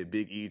with the way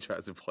Big E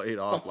tries to play it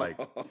off, like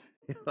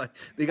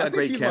they got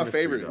great chemistry. My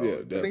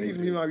favorite. I think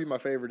he might be my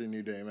favorite in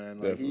New Day,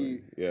 man.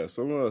 Like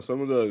some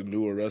of the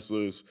newer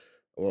wrestlers.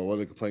 Well, one of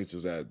the complaints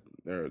is that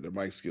their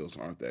mic skills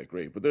aren't that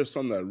great, but there's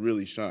some that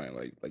really shine,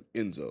 like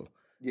Enzo.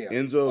 Yeah,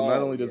 Enzo.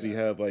 Not only does he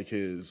have like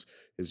his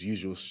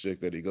usual shtick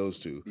that he goes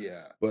to,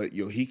 but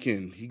he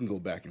can go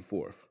back and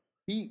forth.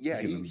 He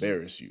can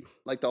embarrass you.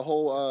 Like the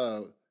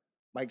whole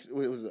Mike. It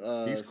was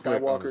he's Skywalker.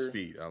 Quick on his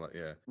feet.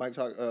 Mike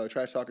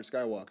Trash Talker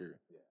Skywalker.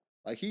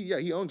 Like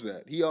he owns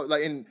that.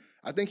 And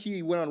I think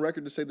he went on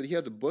record to say that he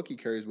has a book he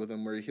carries with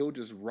him where he'll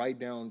just write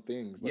down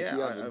things. Like, he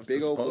has a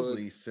big old book.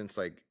 Since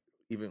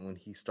even when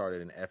he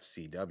started in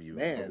FCW,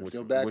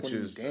 which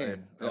is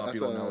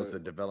people know is the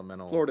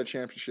developmental Florida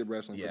Championship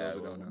Wrestling. For those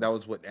that don't know. That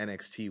was what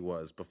NXT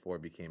was before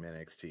it became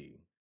NXT.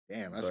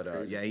 Damn, that's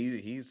crazy.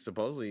 He's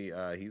supposedly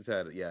he's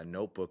had a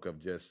notebook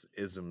of just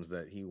isms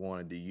that he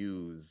wanted to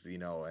use,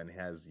 and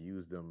has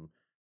used them.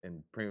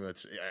 And pretty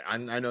much, I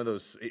know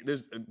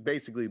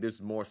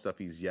there's more stuff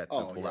he's yet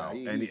to pull out,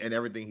 and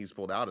everything he's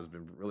pulled out has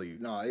been really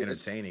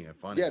entertaining and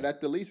funny. Yeah,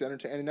 that's the least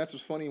entertaining, and that's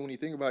what's funny when you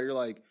think about it. You're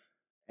like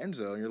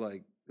Enzo, and you're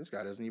like, this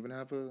guy doesn't even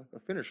have a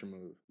finisher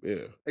move.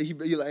 Yeah. And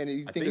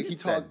you think he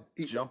talked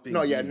jumping.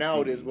 No, yeah,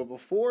 now it is. But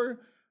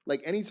before,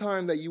 like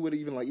anytime that you would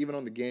even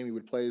on the game you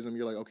would play as him,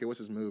 you're like, okay, what's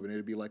his move? And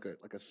it'd be like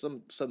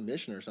some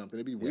submission or something.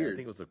 It'd be weird. I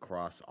think it was a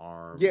cross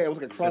arm. Yeah, it was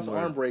like a cross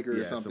arm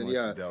breaker or something.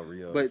 Yeah.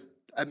 But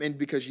I mean,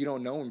 because you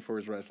don't know him for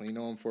his wrestling, you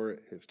know him for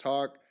his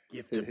talk,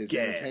 his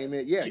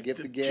entertainment. Yeah,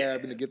 gift the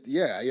gab and the gift.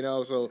 Yeah,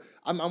 So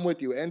I'm with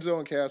you. Enzo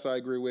and Cass, I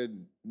agree with.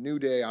 New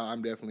Day,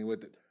 I'm definitely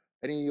with it.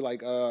 Any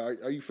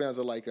are you fans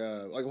of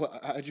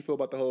how'd you feel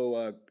about the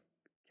whole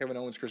Kevin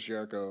Owens, Chris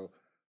Jericho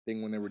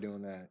thing when they were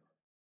doing that?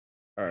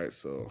 All right,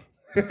 so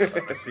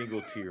a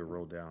single tear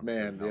rolled down.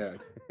 Man,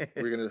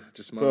 we're gonna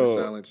just moan in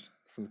silence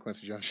from the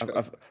Kwency Jones show.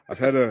 I've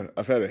had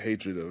a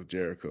hatred of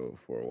Jericho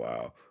for a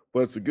while,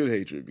 But it's a good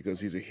hatred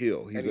because he's a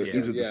heel. He's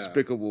And a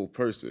despicable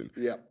person.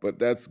 Yep. But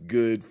that's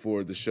good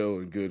for the show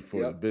and good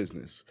for the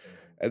business.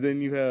 And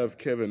then you have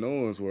Kevin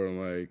Owens where I'm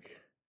like,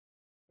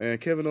 man,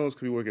 Kevin Owens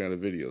could be working at a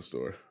video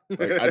store.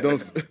 Like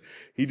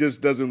he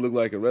just doesn't look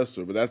like a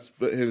wrestler, but that's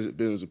been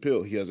his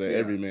appeal. He has an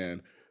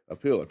everyman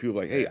appeal. Like people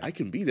are like, hey, I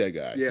can be that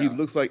guy. Yeah. He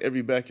looks like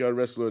every backyard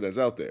wrestler that's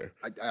out there.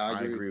 I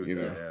agree with you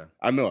that. know. Yeah.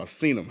 I know, I've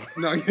seen him.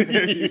 No,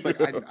 he's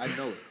like, I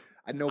know it.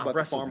 I know about the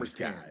wrestled farmer's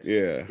these guys. guys.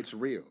 Yeah. It's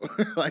real.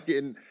 Like,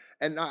 and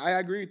I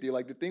agree with you.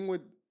 Like,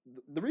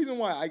 the reason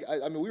why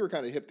I mean, we were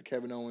kind of hip to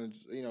Kevin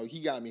Owens. You know,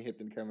 he got me hip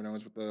to Kevin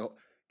Owens with the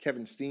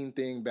Kevin Steen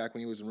thing back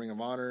when he was in Ring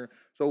of Honor.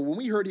 So when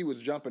we heard he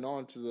was jumping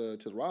on to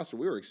the roster,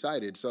 we were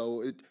excited.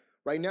 So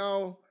right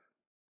now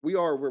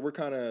we're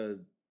kind of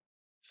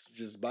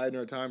just biding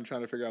our time,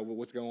 trying to figure out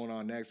what's going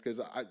on next. Because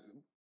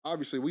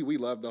obviously we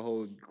love the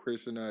whole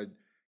Chris and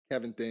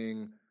Kevin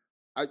thing.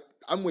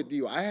 I'm with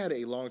you. I had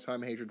a long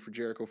time hatred for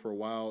Jericho for a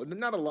while.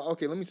 Not a long.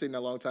 Okay, let me say not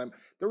a long time.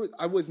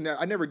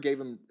 I never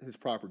gave him his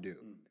proper due,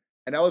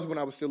 and that was when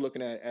I was still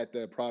looking at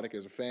the product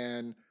as a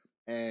fan.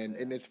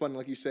 And it's funny,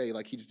 like you say,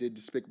 like he just did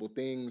despicable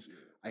things.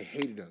 I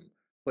hated him,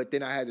 but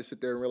then I had to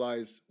sit there and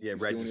realize he's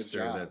doing his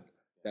job.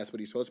 That's what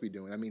he's supposed to be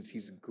doing. That means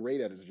he's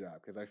great at his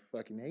job because I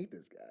fucking hate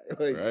this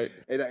guy. Like, right?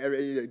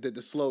 And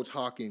the slow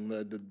talking,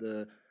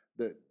 the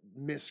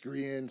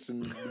miscreants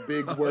and the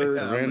big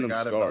words, random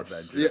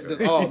scarves.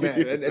 Oh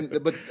man!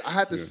 But I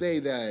have to say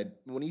that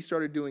when he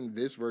started doing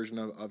this version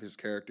of his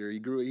character, he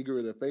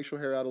grew the facial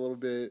hair out a little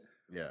bit.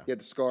 Yeah, he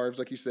had the scarves,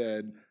 like you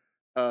said.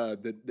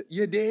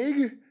 You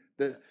dig?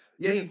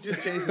 He's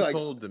just changed his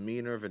whole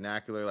demeanor,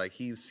 vernacular. Like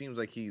he seems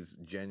like he's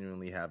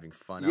genuinely having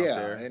fun out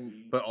there,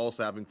 but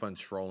also having fun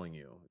trolling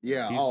you.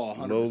 Yeah, he's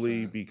 100%.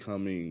 slowly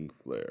becoming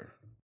Flair.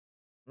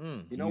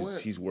 You know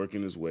what? He's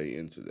working his way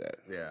into that.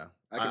 Yeah,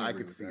 I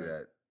could see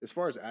that. As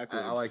far as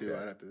accolades, I like too, that.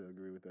 I'd have to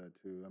agree with that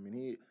too. I mean,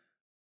 he.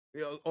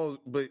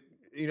 But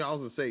I was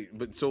gonna say,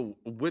 but so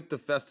with the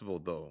festival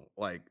though,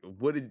 like,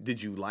 what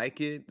did you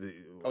like it?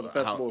 The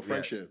Festival of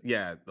Friendship.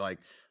 Yeah, like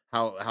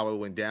how it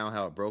went down,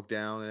 how it broke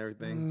down, and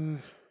everything.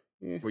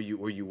 Were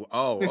you?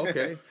 Oh,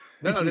 okay.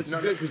 No, this is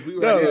good because we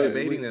were actually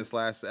debating this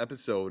last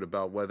episode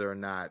about whether or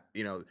not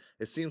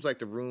it seems like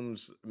the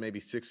room's maybe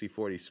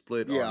 60-40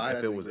 split on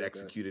if it was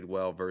executed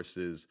well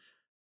versus.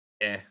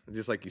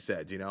 Just like you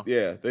said,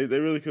 Yeah, they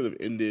really could have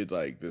ended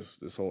like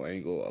this whole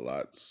angle a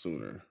lot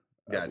sooner.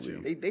 Got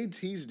you. They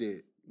teased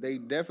it. They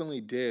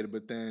definitely did,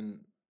 but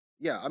then,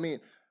 I mean,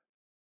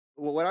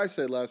 well, what I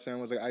said last time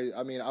was like,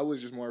 I was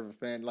just more of a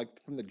fan.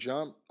 Like from the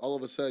jump, all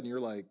of a sudden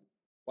you're like,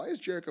 why is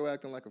Jericho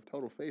acting like a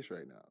total face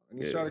right now? And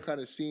you started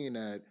kind of seeing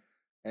that.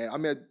 And I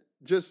mean,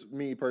 just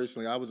me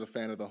personally, I was a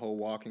fan of the whole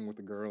walking with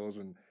the girls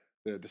and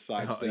the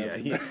side steps.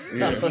 He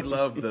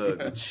loved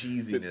the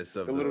cheesiness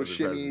of the little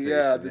shimmy.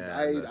 I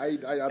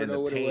don't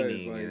know what it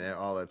was. Like, and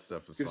all that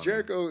stuff was because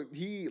Jericho,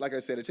 like I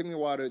said, it took me a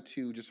while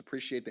to just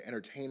appreciate the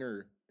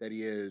entertainer that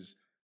he is,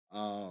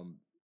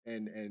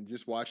 and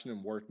just watching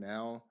him work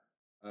now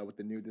with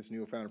this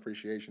newfound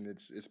appreciation.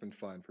 It's been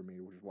fun for me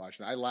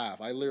watching. I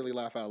laugh. I literally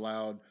laugh out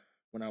loud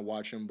when I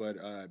watch him. But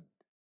I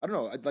don't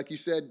know. Like you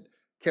said,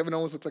 Kevin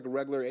Owens looks like a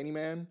regular any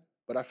man,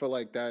 but I feel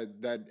like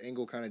that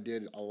angle kind of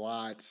did a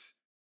lot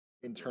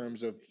in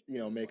terms of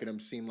making him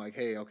seem like,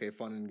 hey, okay,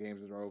 fun and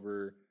games are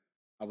over.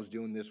 I was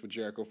doing this with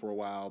Jericho for a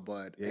while,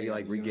 but he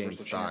regained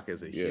stock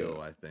as a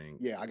heel. I think.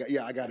 I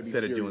got to be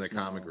instead of doing the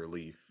comic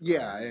relief.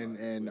 Yeah,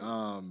 and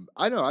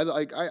I know I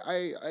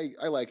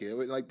like it.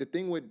 Like the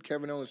thing with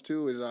Kevin Owens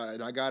too is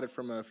and I got it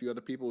from a few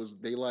other people is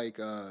they like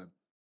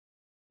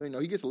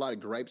he gets a lot of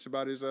gripes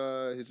about his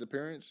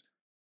appearance,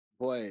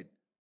 but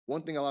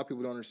one thing a lot of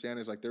people don't understand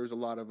is like there's a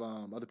lot of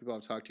other people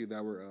I've talked to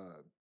that were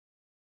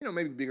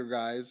maybe bigger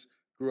guys,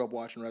 grew up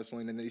watching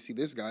wrestling, and then they see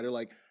this guy, they're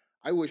like,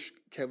 I wish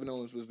Kevin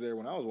Owens was there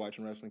when I was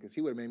watching wrestling because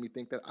he would have made me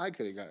think that I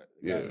could have got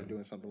into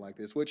doing something like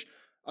this. Which,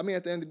 I mean,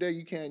 at the end of the day,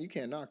 you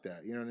can't knock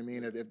that. You know what I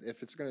mean?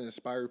 If it's going to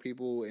inspire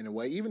people in a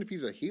way, even if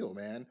he's a heel,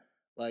 man,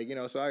 like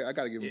so I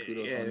got to give him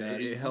kudos on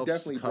that. It helps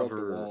definitely cover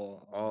broke the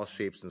wall. All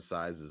shapes and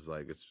sizes.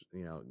 Like it's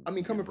I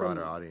mean, coming from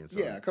broader audience.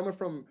 Coming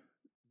from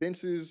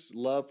Vince's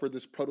love for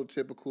this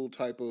prototypical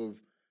type of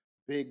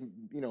big,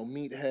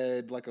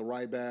 meathead like a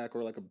Ryback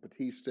or like a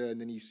Batista, and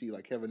then you see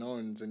like Kevin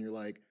Owens, and you're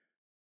like,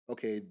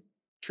 okay,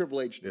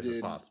 Triple H this did.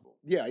 is possible.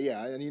 Yeah,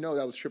 and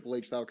that was Triple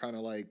H that kind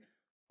of like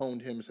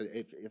honed him and said,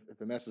 if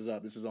it messes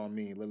up, this is on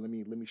me. Let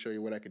me show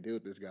you what I could do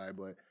with this guy.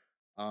 But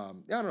I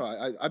don't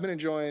know. I've been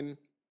enjoying.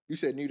 You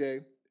said New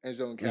Day,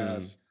 Enzo and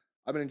Cass.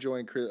 I've been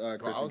enjoying Chris. I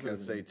was gonna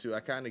say too. I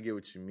kind of get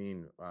what you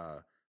mean.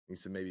 You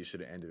said maybe you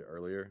should have ended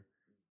earlier.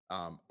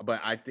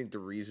 But I think the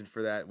reason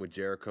for that with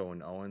Jericho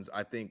and Owens,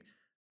 I think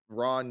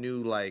Raw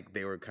knew like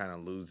they were kind of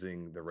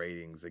losing the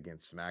ratings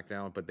against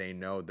SmackDown, but they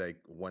know that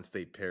once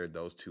they paired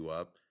those two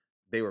up,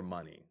 they were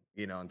money.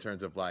 In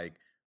terms of like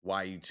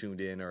why you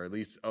tuned in, or at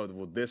least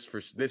this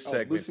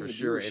segment for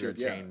sure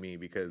entertained me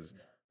because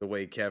the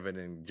way Kevin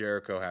and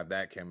Jericho have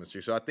that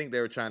chemistry. So I think they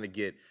were trying to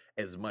get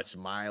as much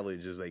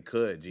mileage as they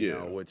could, you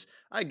know, which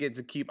I get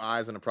to keep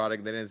eyes on the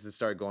product. Then as it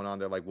started going on,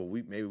 they're like, well,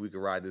 maybe we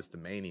could ride this to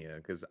Mania,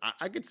 because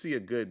I could see a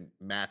good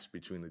match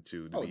between the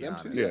two, to be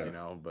honest, you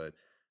know, but.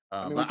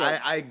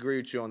 I agree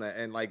with you on that,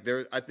 and like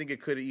I think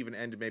it could have even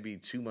ended maybe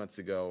 2 months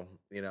ago,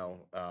 you know.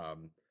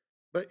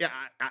 But yeah,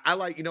 I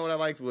like, you know, what I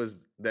liked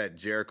was that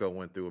Jericho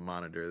went through a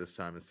monitor this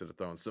time instead of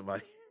throwing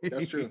somebody.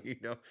 That's true. You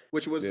know,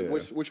 which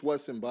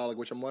was symbolic.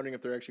 Which I'm wondering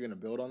if they're actually going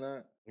to build on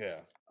that. Yeah,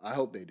 I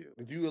hope they do.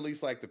 Would you at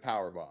least like the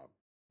power bomb?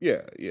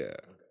 Yeah.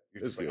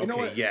 You're just like, you know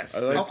what? Yes,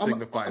 that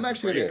signifies. I'm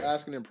actually going to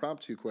ask an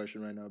impromptu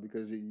question right now,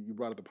 because you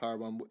brought up the power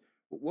bomb.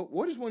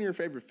 What is one of your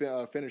favorite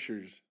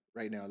finishers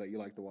right now that you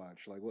like to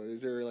watch? Like,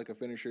 is there like a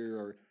finisher,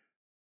 or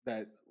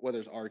that, whether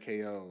it's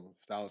RKO,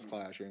 Styles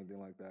Clash, or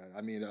anything like that?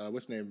 I mean,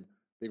 what's his name?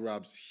 Big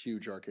Rob's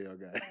huge RKO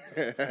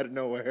guy out of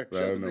nowhere.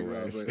 Shout out to Big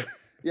Rob, but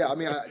yeah, I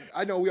mean,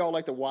 I know we all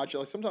like to watch it.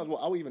 Like, sometimes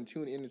I'll even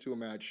tune into a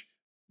match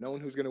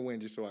knowing who's going to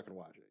win just so I can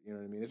watch it. You know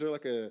what I mean? Is there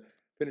like a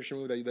finisher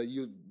move that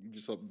you're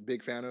just a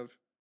big fan of?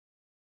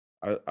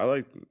 I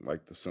like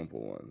the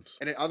simple ones.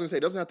 And I was going to say,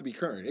 it doesn't have to be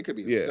current. It could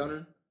be a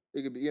stunner.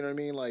 It could be, you know what I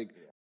mean? Like,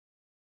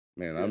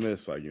 man, I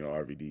miss, like, you know,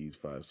 RVD's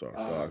 5-star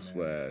frog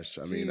splash.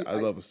 I mean, I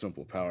love a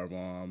simple power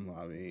bomb.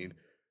 I mean,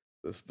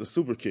 the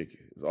super kick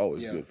is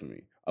always good for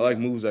me. I like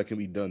moves that can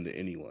be done to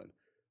anyone.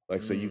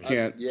 Like, so you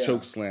can't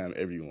choke slam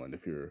everyone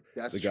if you're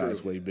the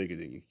guy's way bigger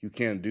than you. You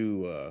can't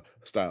do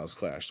Styles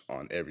Clash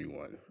on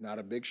everyone. Not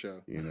a Big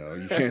Show. You know,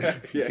 you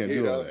can't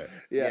do all that.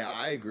 Yeah,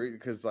 I agree,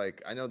 because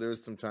like I know there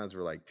was some times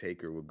where like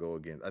Taker would go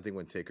against. I think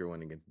when Taker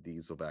went against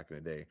Diesel back in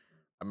the day,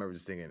 I remember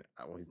just thinking,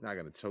 well, he's not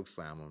going to choke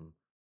slam him.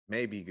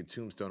 Maybe he could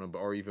tombstone him,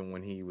 or even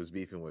when he was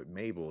beefing with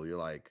Mabel, you're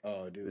like,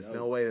 oh, dude, there's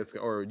no way that's,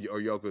 or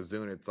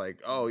Yokozuna, it's like,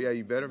 oh, yeah,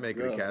 you better make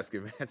it a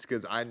casket match,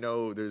 because I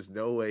know there's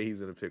no way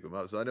he's going to pick him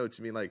up. So I know what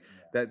you mean. Like,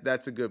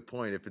 that's a good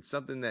point. If it's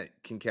something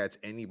that can catch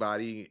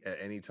anybody at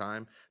any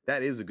time,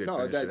 that is a good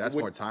finisher. That's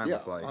more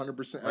timeless. Like,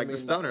 100%. Like the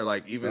stunner.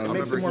 Like, even I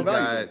remember he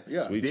got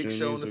Big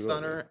Show in the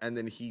stunner, and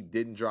then he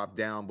didn't drop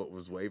down, but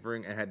was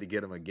wavering and had to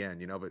get him again,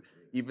 you know. But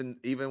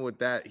even with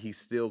that, he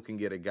still can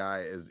get a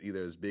guy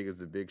either as big as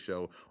the Big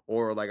Show,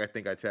 or like I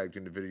think I tagged you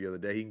in the video the other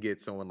day, he can get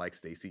someone like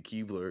Stacy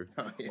Keibler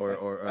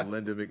or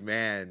Linda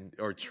McMahon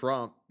or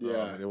Trump.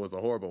 It was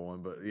a horrible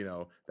one, but you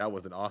know that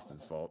wasn't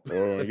Austin's fault.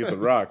 Or you get the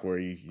Rock, where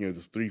he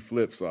just 3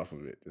 flips off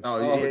of it.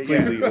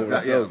 Completely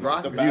oversells.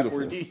 Rock's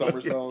beautiful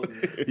somersault.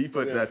 He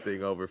put that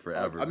thing over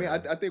forever. I mean,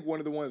 I think one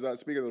of the ones.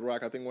 Speaking of the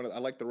Rock, I think I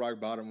like the Rock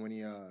bottom when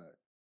he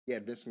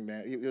had Vince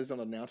McMahon. He was on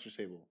the announcer's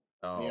table.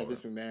 He had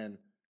Vince McMahon.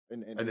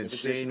 And then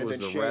Shane was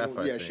the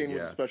ref. Shane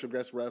was a special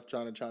guest ref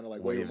trying to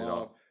like wave him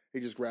off. He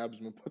just grabs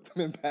him and puts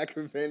him in back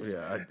of Vince,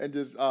 and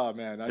just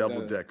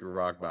double decker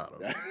rock bottom.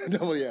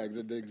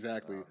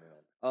 Exactly.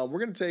 We're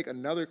gonna take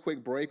another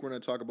quick break. We're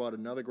gonna talk about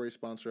another great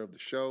sponsor of the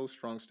show,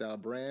 Strong Style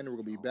Brand. We're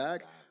gonna be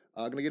back.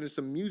 Gonna get into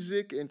some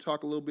music and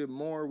talk a little bit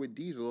more with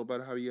Diesel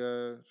about how he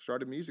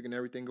started music and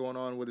everything going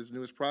on with his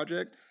newest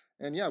project.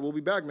 And yeah, we'll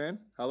be back, man.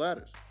 Holla at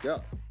us. Yeah.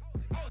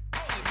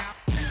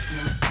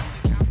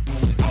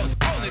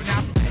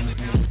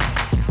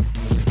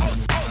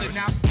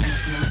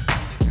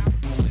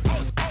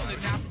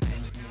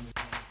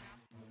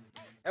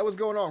 Hey, what's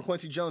going on?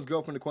 Kwency Jones,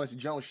 go from the Kwency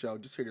Jones Show.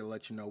 Just here to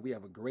let you know we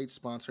have a great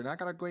sponsor, and I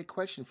got a great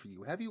question for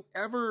you. Have you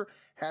ever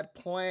had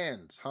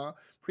plans,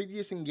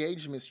 previous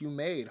engagements you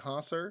made,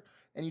 sir,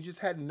 and you just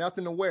had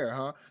nothing to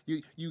wear,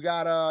 You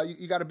got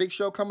a big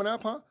show coming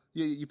up,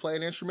 You play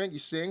an instrument, you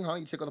sing,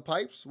 You tickle the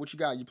pipes. What you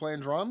got? You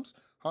playing drums,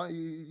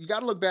 You got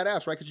to look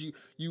badass, right? Because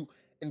you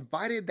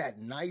invited that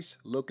nice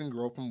looking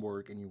girl from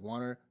work and you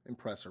want to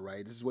impress her,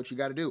 right? This is what you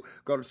got to do.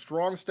 Go to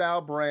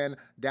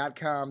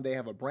strongstylebrand.com. They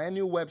have a brand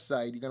new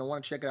website. You're going to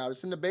want to check it out.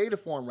 It's in the beta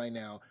form right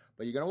now,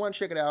 but you're going to want to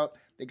check it out.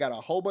 They got a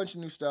whole bunch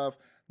of new stuff,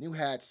 new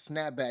hats,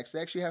 snapbacks.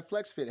 They actually have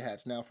flex fit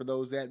hats now for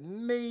those that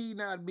may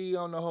not be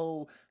on the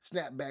whole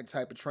snapback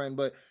type of trend,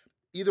 but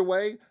either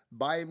way,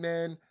 buy it,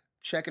 man.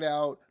 Check it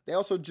out. They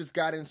also just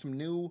got in some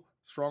new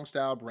Strong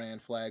Style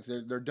brand flags.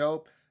 They're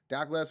dope.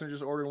 Doc Lesnar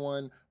just ordered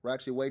one. We're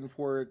actually waiting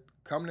for it.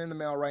 Coming in the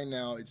mail right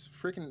now. It's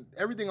freaking,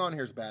 everything on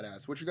here is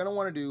badass. What you're going to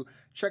want to do,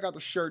 check out the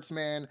shirts,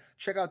 man.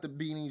 Check out the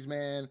beanies,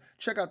 man.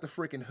 Check out the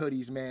freaking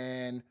hoodies,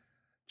 man.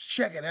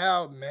 Check it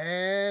out,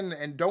 man.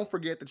 And don't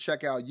forget to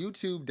check out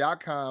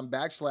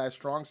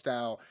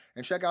youtube.com/strongstyle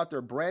and check out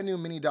their brand new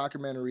mini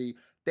documentary,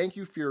 Thank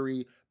You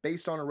Fury,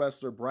 based on a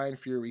wrestler, Brian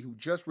Fury, who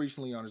just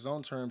recently on his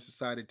own terms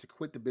decided to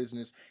quit the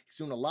business. He's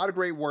doing a lot of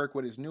great work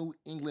with his New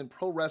England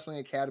Pro Wrestling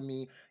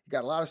Academy. He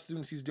got a lot of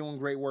students he's doing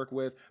great work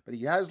with, but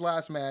he had his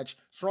last match.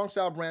 Strong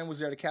Style Brand was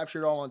there to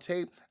capture it all on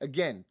tape.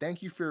 Again,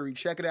 Thank You Fury.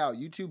 Check it out.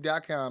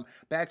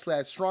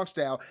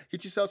 youtube.com/strongstyle.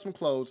 Get yourself some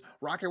clothes.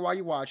 Rock it while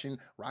you're watching.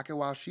 Rock it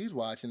while she's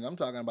watching. I'm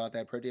talking about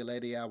that pretty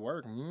lady at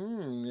work.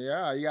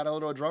 Yeah, you got a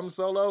little drum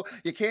solo.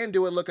 You can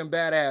do it looking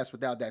badass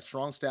without that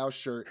Strong Style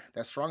shirt,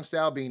 that Strong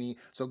Style beanie.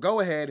 So go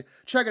ahead,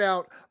 check it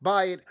out,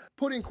 buy it,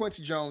 put in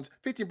Kwency Jones,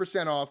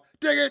 15% off.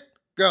 Dig it,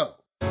 go.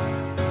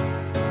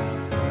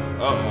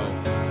 Uh-oh.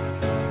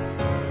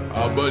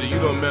 Oh, buddy, you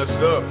done messed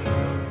up.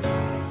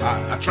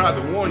 I tried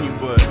to warn you,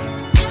 but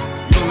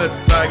you don't let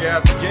the tiger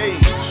out the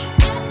cage.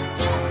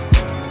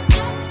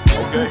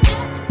 Okay,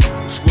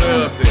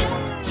 square up there.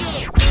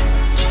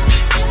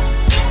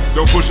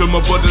 Don't push on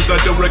my buttons,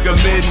 I don't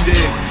recommend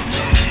it.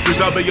 Cause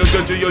I'll be your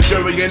judge or your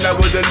jury and I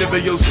will deliver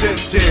your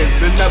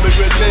sentence. And I'll be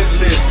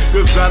relentless,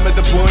 cause I'm at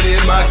the point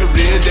in my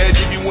career that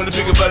if you wanna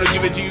pick a fight, I'll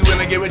give it to you. And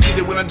I guarantee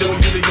that when I'm doing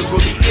you, the use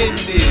will be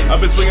ended. I've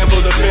been swinging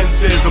for the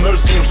fences, the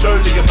mercy I'm sure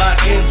to get my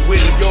ends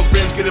with. If your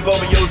friends get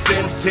involved in your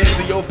sentence,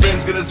 and your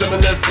friends get a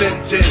similar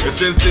sentence, and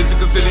since this is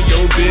considered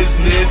your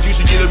business, you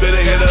should get a better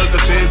head of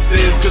the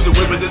fences. Cause the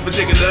whip of this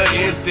particular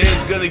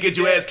instance gonna get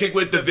your ass kicked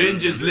with the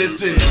vengeance.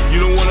 Listen,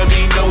 you don't wanna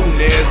be known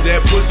as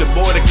that pussy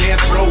boy that can't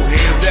throw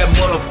hands, that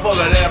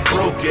motherfucker that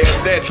broke ass,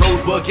 that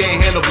trolls but can't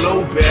handle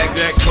blowback,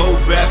 that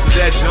cold bastard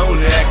that don't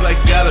act like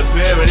got a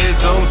pair in his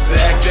own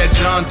sack, that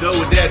John Doe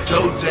with that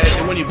toe tag,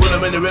 and when you put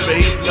him in the river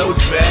he floats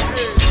back.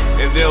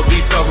 And they'll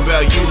be talking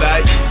about you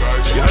like,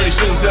 you heard he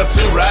shoot himself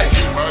too, right?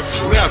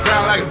 Now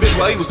crying like a bitch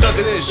while he was stuck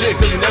in his shit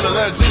cause he never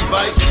learned to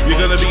fight. You're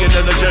gonna be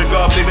another jerk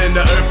off, leaving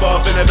the earth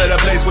off in a better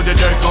place with your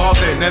jerk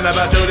coffin. And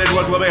about you, this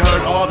ones will be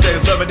heard often,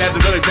 serving as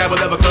a good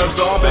example of a curse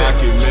stomping. I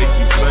can make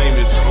you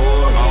famous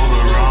for all the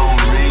wrong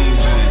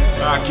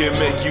reasons. I can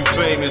make you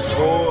famous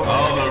for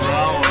all the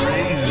wrong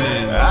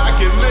reasons. I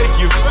can make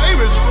you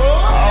famous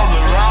for all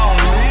the wrong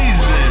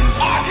reasons.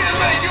 I can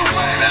make you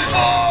famous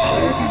for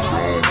all the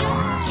wrong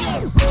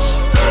reasons.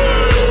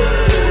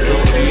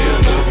 You'll be in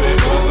the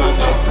papers on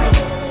the front,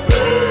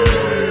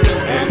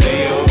 and the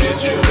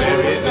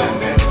obituary done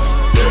that,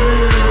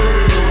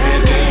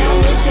 and then you'll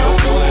look so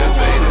cool and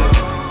faded.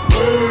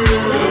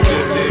 Your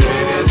 15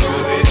 minutes will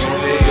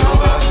eventually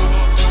over.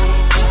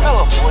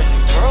 Hello, boys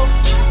and girls.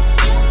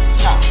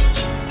 Now,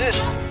 this,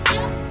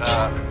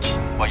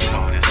 well, you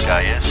know who this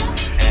guy is.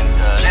 And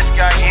this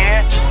guy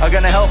here are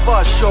gonna help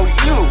us show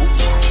you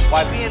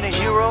why being a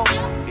hero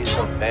is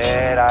a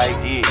bad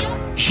idea.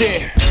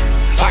 Yeah,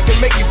 I can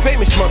make you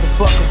famous,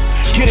 motherfucker.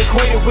 Get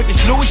acquainted with this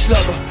Louis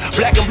slugger.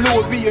 Black and blue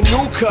will be your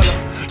new color.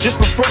 Just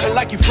for frontin'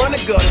 like you front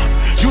of gutter.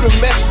 You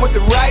done mess with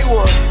the right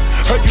one.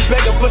 Heard you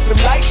begging for some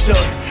light, son.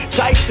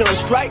 Tight, son,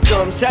 strike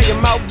gums. Have your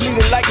mouth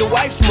bleeding like your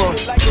wife's mom.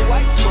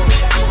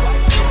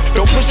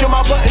 Don't push on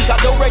my buttons, I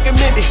don't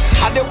recommend it.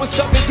 I know what's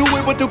up and do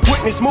it with the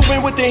quickness. Moving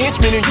with the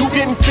henchmen and you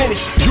getting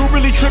finished. You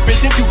really tripping,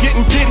 think you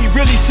getting pity.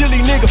 Really silly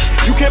nigga,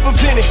 you can't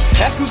prevent it.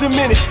 Ask who's a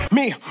menace,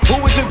 me, who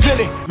is a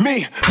villain?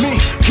 Me,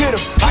 get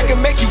him. I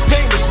can make you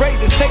famous.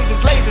 Razors,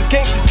 tasers, lasers,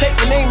 gangsters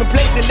taking aim and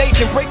blazing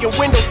agent, breaking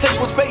windows,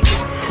 tables,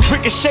 faces.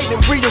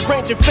 Ricocheting,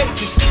 rearranging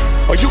faces.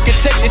 Or you can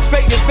take this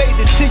fading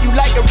phases till you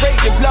like a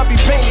raging. Blood be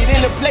painted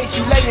in a place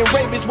you lay in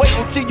ravens. Wait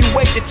until you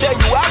wait to tell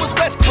you I was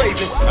West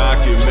Craven. I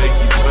can make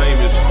you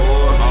famous for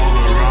all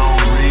the wrong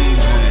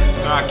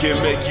reasons. I can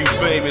make you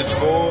famous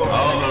for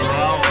all the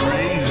wrong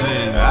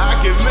reasons. I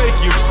can make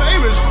you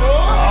famous for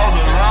all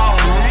the wrong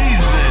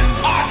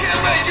reasons. I can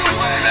make you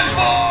famous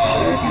for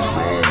all the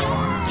wrong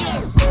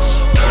reasons.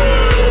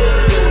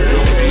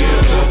 You'll be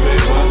in the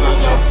papers on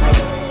the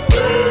front,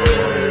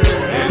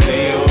 and the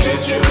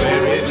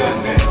obituary done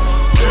that,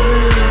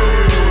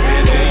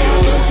 and then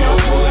you'll look so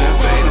cool and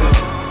faded.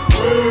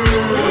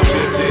 Your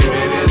 15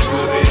 minutes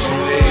will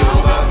eventually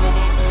over.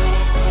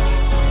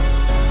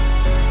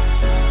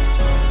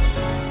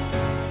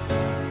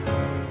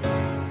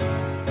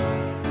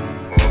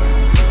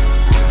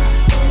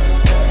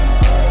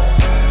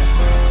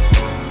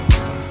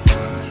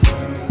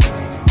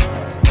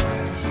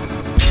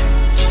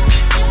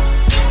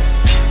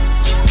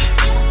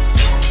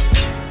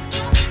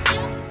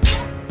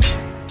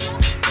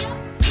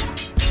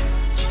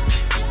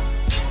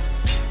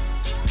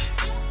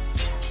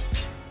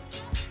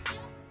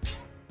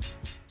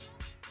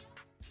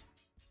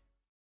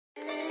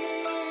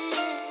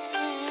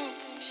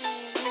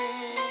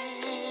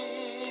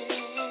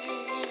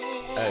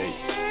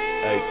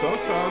 Hey,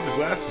 sometimes the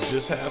glass is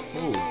just half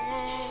full.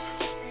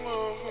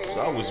 It's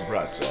always a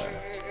bright side.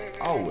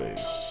 Always.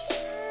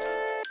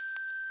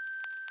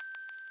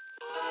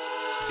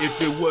 If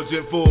it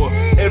wasn't for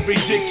every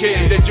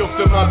dickhead that joked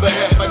on my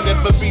behalf, I'd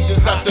never be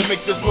this hot to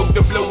make the smoke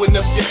to blowing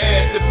up your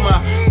ass. If my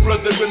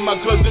brother and my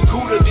cousin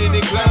Cooler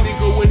didn't clown me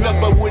growing up,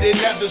 I wouldn't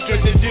have the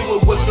strength to deal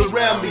with what's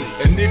around me.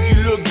 And if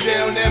you look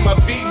down at my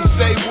feet and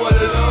say, what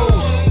are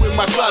those? With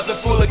my closet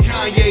full of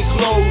Kanye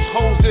clothes,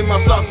 holes in my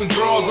socks and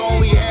drawers, I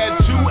only had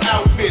 2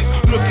 outfits,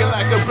 looking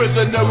like a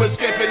prisoner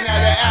escaping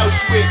out of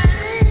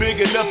Auschwitz. Big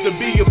enough to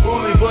be a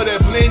bully, but had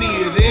plenty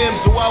of them.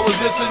 So I was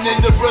listening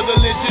to Brother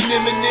Lynch and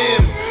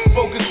Eminem,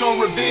 focused on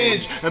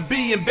revenge and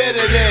being better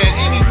than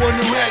anyone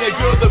who had a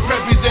girl that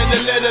represent the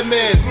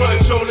Letterman.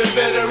 Blood shoulder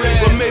veteran,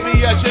 but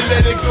maybe I should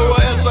let it go, or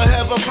else I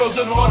have a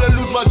frozen heart and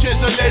lose my chance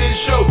to let it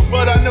show.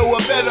 But I know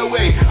a better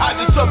way. I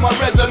just took my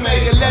resume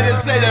and let it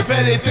say the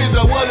better things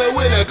I wanna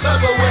win a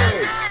clever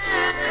way.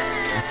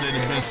 They say the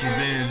best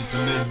revenge is to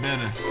live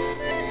better.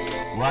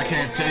 Well, I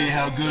can't tell you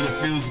how good it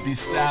feels to be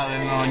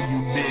styling on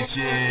you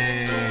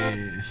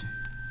bitches.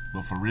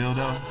 But for real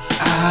though,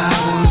 I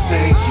wanna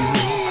thank you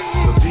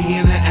for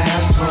being an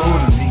asshole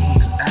to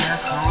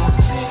me.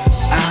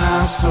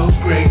 I'm so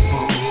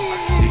grateful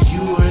that you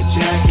were a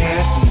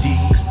jackass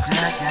indeed.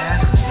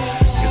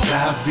 Cause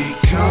I've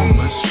become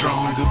a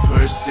stronger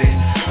person,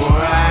 for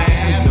I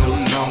am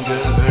no longer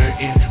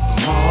hurting from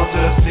all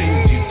the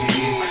things you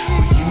did.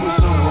 Well, you were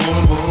so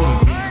horrible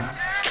to me.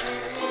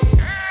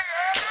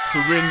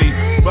 For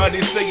anybody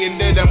saying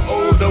that I'm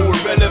old or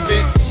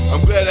irrelevant,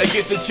 I'm glad I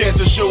get the chance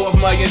to show off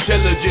my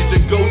intelligence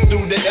and go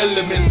through the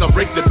elements. I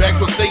break the backs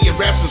while saying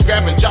raps and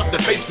scrap and chop the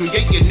face,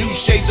 creating new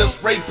shades of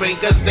spray paint,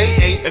 cause they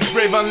ain't as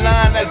brave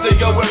online as they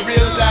are in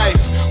real life.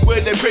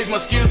 Where they praise my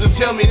skills and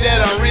tell me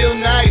that I'm real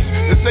nice.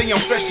 They say I'm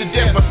fresh to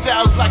death, my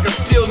style's like a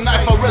steel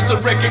knife. I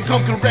resurrect and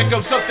come correct,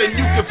 I'm something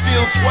you can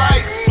feel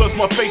twice. Plus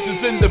my face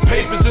is in the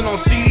papers and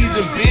on CDs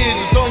and bids.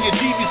 It's on your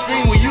TV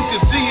screen where you can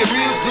see it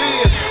real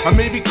clear. I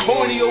may be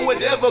corny or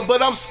whatever,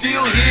 but I'm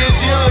still here,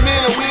 chillin'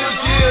 in a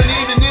wheelchair and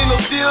even in no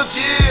still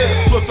chill.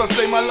 Plus I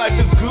say my life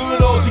is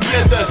good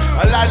altogether.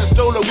 I lied and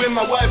stole her with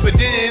my wife, but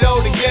did it all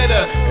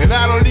together. And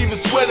I don't even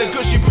sweat her,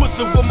 cause she puts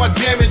up with my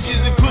damages.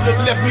 And could've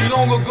left me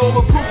long ago,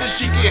 but prove that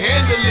she can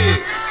handle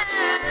it.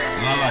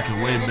 And I like it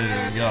way better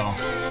than y'all.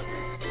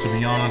 To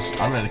be honest,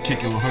 I'd rather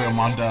kick it with her and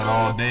my daughter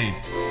all day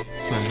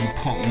instead of you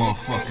punk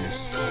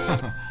motherfuckers.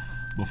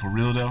 But for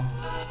real though,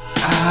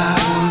 I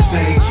wanna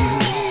thank you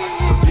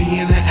for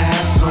being an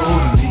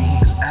asshole to me.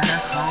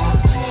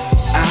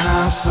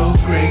 I'm so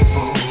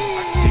grateful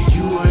that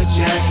you were a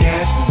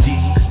jackass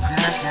indeed.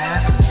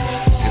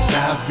 Cause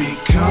I've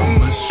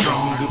become a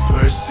stronger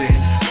person,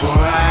 for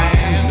I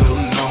am no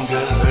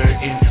longer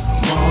hurting from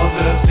all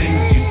the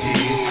things you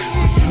did.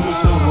 But you were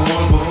so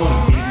horrible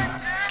to me.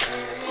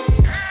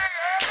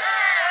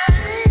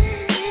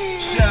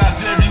 shout out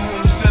to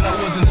everyone who said I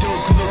wasn't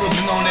dope cause I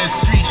wasn't on that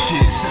street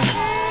shit.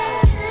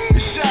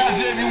 And shout out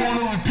to everyone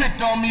who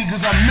picked on me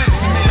cause I mixed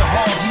and made it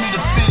hard for me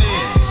to fit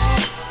in.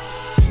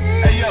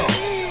 Hey yo,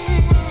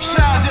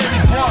 shout out to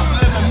every boss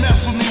that ever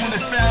messed with me when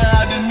they found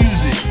out I did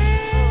music.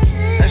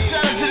 And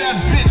shout out to that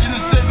bitch in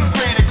the 7th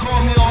grade that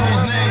called me all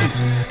those names,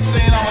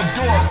 saying I'm a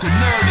dork, a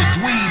nerd, a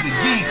dweeb, a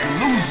geek, a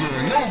loser,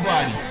 a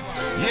nobody.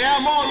 Yeah,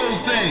 I'm all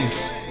those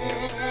things,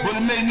 but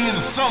it made me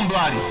into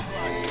somebody.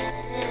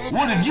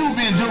 What have you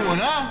been doing,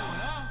 huh?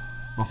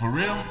 But for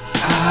real,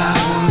 I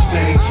wanna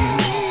thank you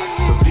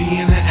for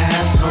being an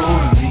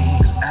asshole to me.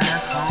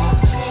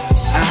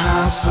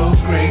 I'm so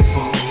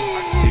grateful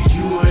that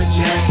you were a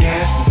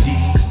jackass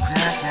indeed.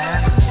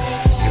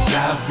 Cause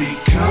I've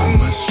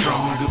become a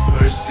stronger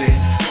person,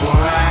 for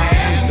I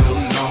am no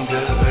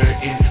longer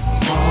hurting from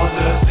all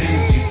the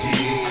things you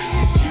did.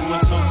 Cause you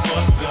were so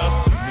fucked up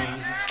to me.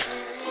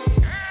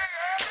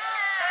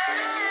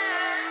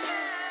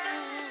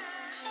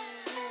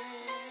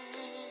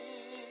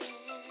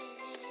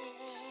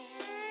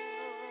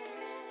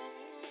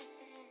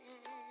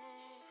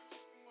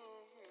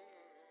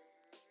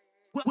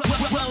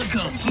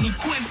 Welcome to the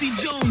Kwency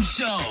Jones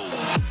Show,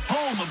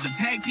 home of the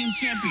tag team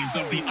champions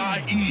of the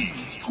IE,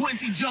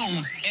 Kwency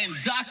Jones and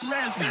Doc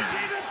Lesnar.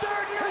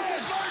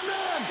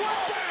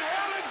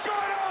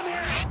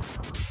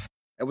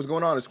 Hey, what's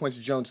going on? It's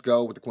Kwency Jones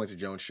Go with the Kwency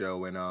Jones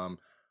Show. And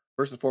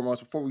first and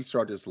foremost, before we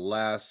start this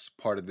last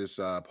part of this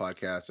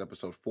podcast,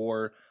 episode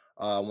 4,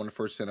 I want to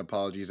first send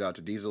apologies out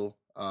to Diesel.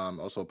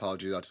 Also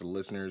apologies out to the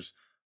listeners.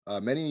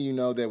 Many of you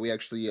know that we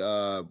actually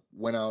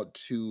went out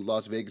to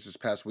Las Vegas this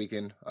past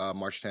weekend,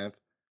 March 10th,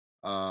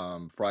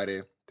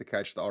 Friday, to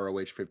catch the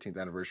ROH 15th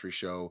anniversary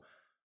show.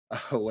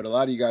 What a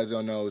lot of you guys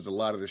don't know is a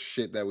lot of the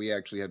shit that we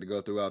actually had to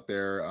go through out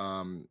there.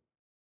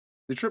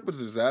 The trip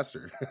was a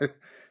disaster.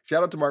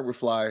 Shout out to Mark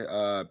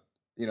McFly,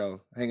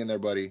 hanging there,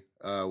 buddy.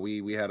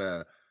 We had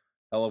a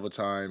hell of a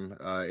time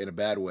in a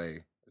bad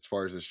way as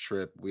far as this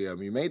trip.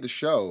 We made the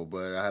show,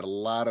 but I had a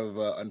lot of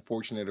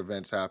unfortunate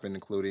events happen,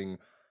 including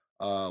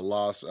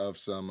loss of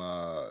some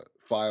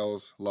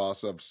files,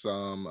 loss of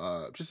some,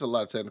 just a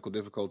lot of technical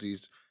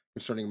difficulties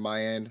concerning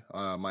my end,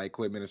 my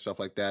equipment and stuff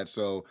like that.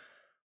 So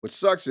what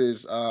sucks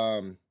is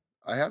I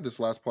have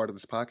this last part of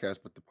this podcast,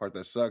 but the part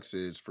that sucks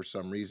is for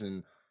some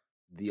reason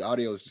the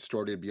audio is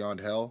distorted beyond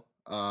hell.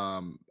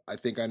 I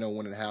think I know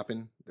when it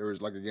happened. There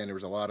was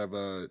a lot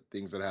of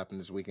things that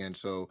happened this weekend.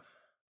 So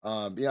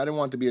I didn't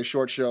want it to be a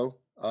short show.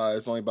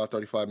 It's only about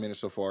 35 minutes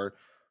so far.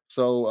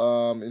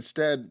 So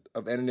instead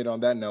of ending it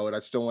on that note, I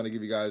still want to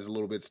give you guys a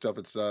little bit of stuff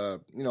that's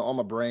on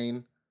my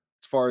brain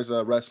as far as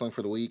wrestling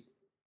for the week.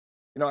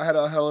 I had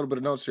a little bit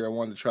of notes here. I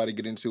wanted to try to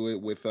get into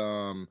it with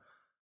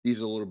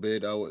Diesel a little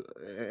bit.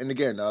 And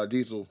again,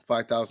 Diesel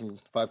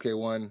 5,000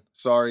 5K1.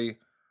 Sorry,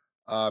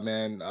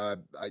 man.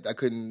 I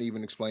couldn't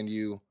even explain to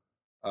you.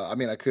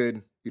 I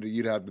could.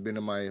 You'd have to been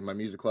in my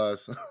music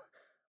class,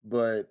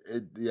 but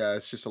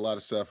it's just a lot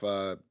of stuff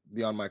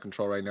beyond my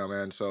control right now,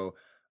 man. So.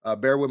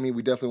 Bear with me.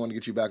 We definitely want to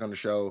get you back on the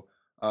show,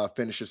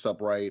 finish this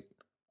up right.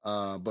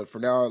 But for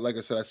now, like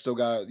I said, I still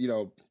got,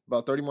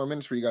 about 30 more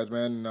minutes for you guys,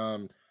 man.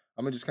 And,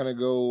 I'm going to just kind of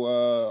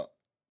go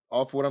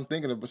off what I'm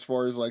thinking of as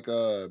far as like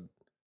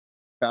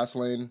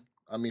Fastlane.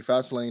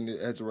 Fastlane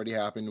has already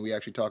happened. We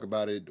actually talk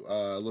about it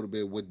a little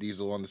bit with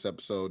Diesel on this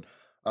episode.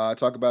 I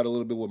talk about it a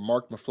little bit with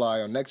Mark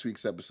McFly on next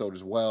week's episode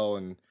as well.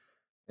 And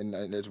and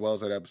as well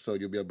as that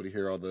episode, you'll be able to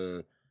hear all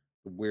the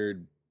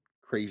weird,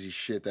 crazy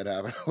shit that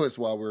happened to us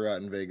while we were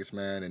out in Vegas,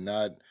 man, and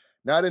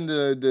not in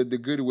the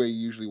good way.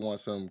 You usually want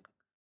some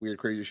weird,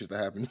 crazy shit to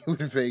happen to you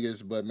in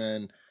Vegas, but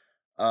man,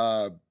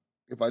 uh,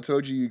 if I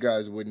told you, you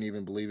guys wouldn't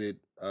even believe it.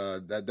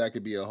 That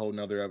could be a whole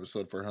nother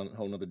episode for a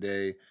whole nother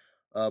day.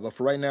 But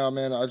for right now,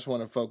 man, I just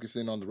want to focus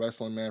in on the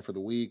wrestling, man, for the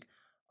week.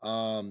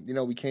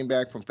 We came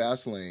back from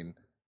Fastlane.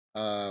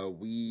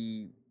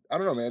 I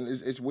don't know, man.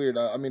 It's weird.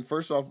 I mean,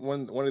 first off,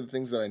 one of the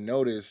things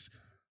that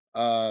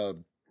uh,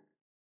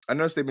 I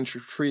noticed they've been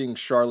treating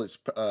Charlotte's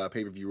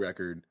pay per view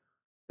record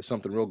as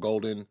something real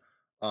golden.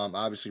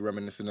 Obviously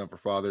reminiscent of her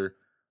father.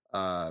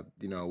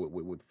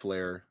 With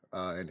Flair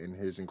and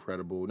his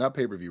incredible not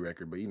pay per view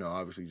record, but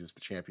obviously just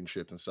the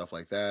championships and stuff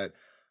like that.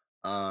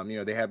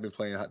 They have been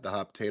playing the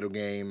hot potato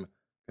game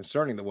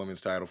concerning the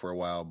women's title for a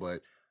while,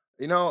 but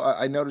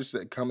I noticed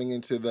that coming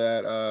into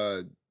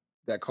that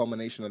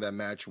culmination of that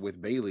match with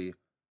Bayley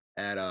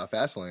at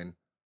Fastlane.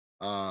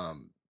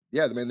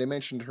 Yeah, man, they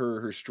mentioned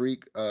her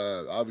streak.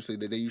 Obviously,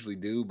 they usually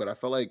do, but I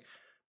felt like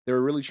they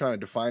were really trying to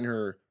define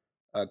her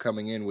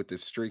coming in with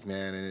this streak,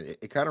 man, and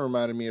it kind of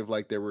reminded me of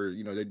like they were,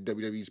 the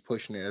WWE's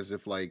pushing it as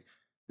if like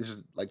this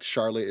is like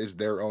Charlotte is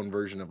their own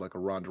version of like a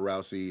Ronda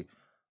Rousey,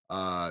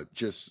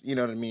 just you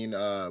know what I mean,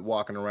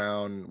 walking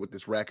around with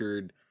this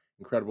record,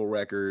 incredible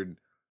record,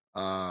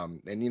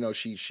 and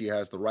she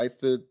has the right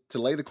to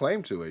lay the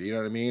claim to it, you know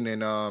what I mean,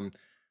 and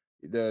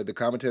the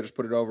commentators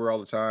put it over all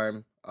the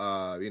time.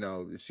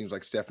 It seems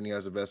like Stephanie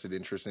has a vested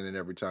interest in it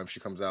every time she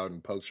comes out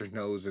and pokes her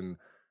nose in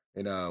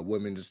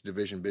women's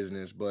division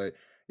business. But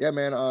yeah,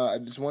 man,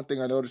 just one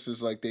thing I noticed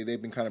is like they've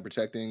been kind of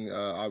protecting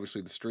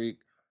obviously the streak,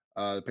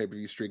 the pay per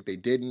view streak. They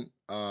didn't,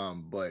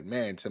 but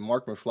man, to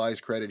Mark McFly's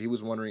credit, he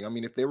was wondering. I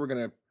mean, if they were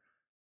gonna,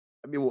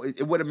 well,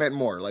 it would have meant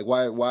more. Like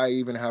why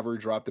even have her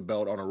drop the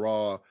belt on a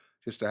Raw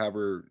just to have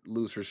her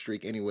lose her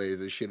streak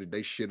anyways? They should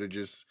have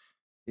just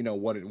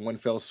one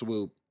fell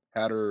swoop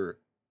had her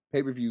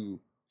pay per view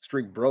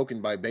streak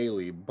broken by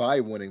Bayley by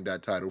winning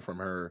that title from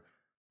her.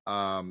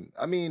 I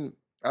mean,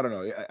 I don't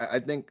know. I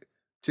think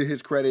to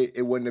his credit,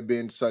 it wouldn't have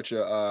been such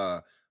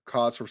a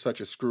cause for such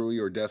a screwy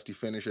or dusty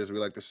finish, as we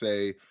like to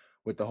say,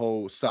 with the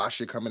whole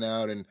Sasha coming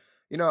out. And,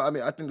 I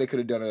mean, I think they could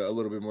have done a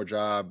little bit more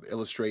job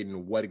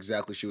illustrating what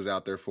exactly she was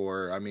out there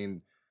for. I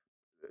mean,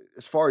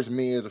 as far as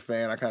me as a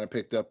fan, I kind of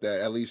picked up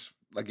that, at least,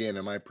 again,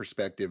 in my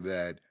perspective,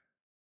 that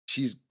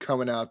she's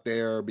coming out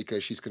there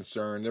because she's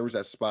concerned. There was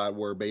that spot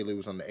where Bayley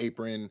was on the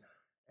apron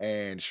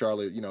and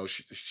Charlotte,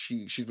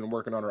 she's been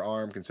working on her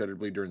arm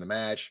considerably during the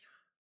match.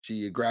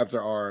 She grabs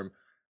her arm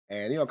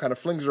and, kind of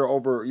flings her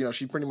over.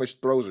 She pretty much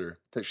throws her.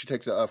 She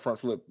takes a front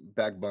flip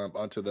back bump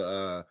onto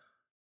the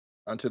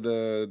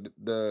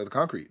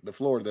concrete, the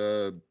floor,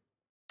 the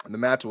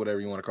mats or whatever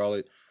you want to call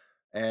it.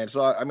 And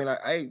so, I mean,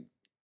 I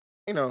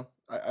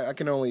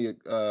can only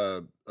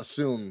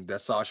assume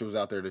that Sasha was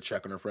out there to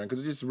check on her friend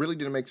because it just really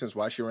didn't make sense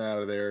why she ran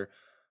out of there.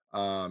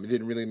 It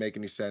didn't really make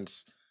any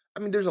sense. I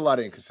mean, there's a lot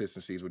of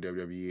inconsistencies with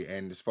WWE,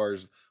 and as far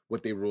as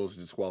what they rule as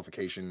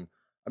disqualification,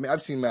 I mean,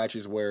 I've seen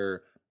matches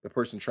where the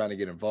person trying to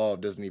get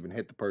involved doesn't even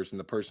hit the person.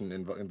 The person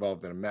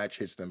involved in a match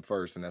hits them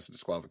first, and that's a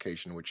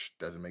disqualification, which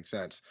doesn't make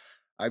sense.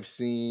 I've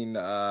seen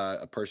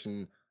a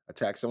person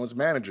attack someone's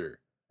manager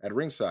at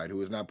ringside who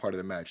was not part of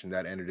the match, and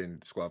that ended in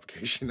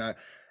disqualification.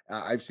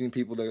 I've seen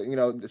people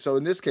that, so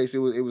in this case, it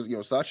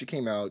was Sasha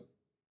came out.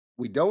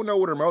 We don't know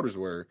what her motives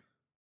were.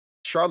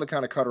 Charlotte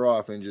kind of cut her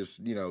off and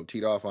just,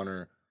 teed off on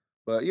her.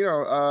 But,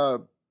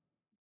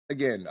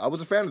 again, I was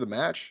a fan of the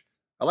match.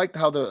 I liked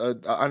how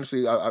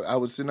honestly, I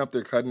was sitting up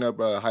there cutting up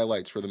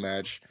highlights for the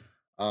match,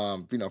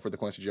 for the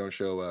Kwency Jones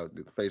show,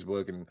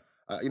 Facebook, and,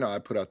 I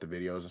put out the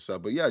videos and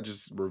stuff. But yeah,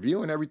 just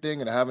reviewing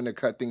everything and having to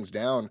cut things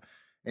down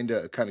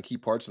into kind of key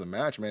parts of the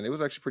match, man, it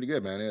was actually pretty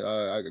good, man.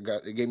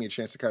 It gave me a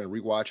chance to kind of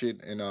rewatch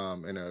it in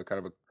a kind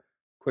of a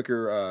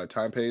quicker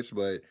time pace,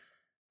 but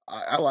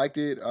I liked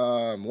it.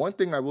 One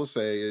thing I will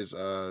say is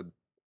I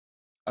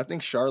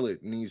think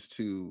Charlotte needs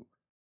to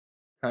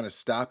kind of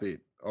stop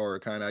it or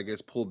kind of, I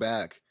guess, pull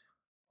back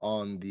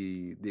on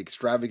the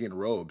extravagant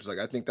robes. Like,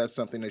 I think that's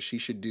something that she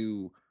should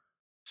do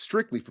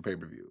strictly for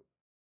pay-per-view.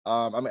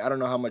 I mean, I don't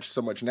know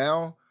so much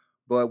now,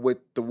 but with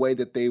the way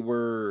that they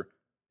were,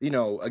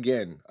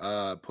 again,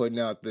 putting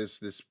out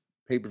this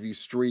pay-per-view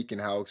streak and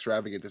how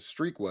extravagant the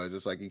streak was,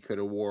 it's like he could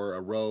have wore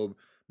a robe,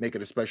 make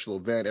it a special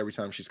event every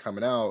time she's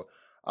coming out.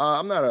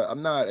 I'm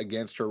not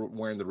against her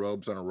wearing the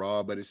robes on a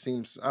Raw, but it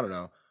seems, I don't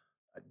know,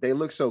 they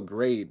look so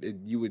great.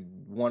 You would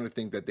want to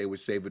think that they would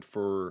save it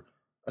for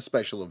a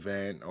special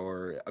event,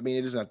 or I mean,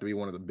 it doesn't have to be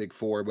one of the big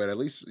four, but at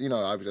least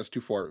obviously that's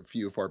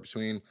few far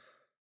between.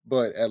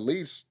 But at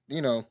least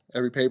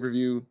every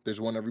pay-per-view,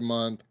 there's one every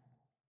month,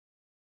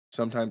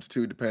 sometimes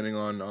two, depending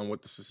on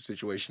what the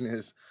situation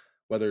is,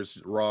 whether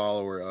it's Raw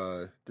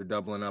or they're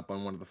doubling up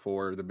on one of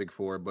the big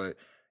four. But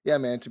yeah,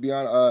 man, to be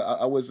honest,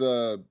 I was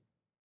a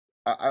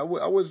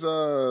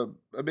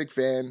big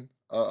fan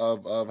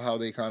of how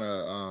they kind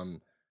of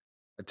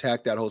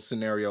attacked that whole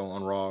scenario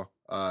on Raw.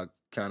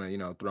 kind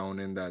of thrown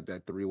in that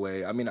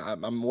 3-way. I mean,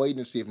 I'm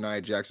waiting to see if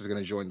Nia Jax is going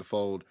to join the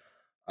fold.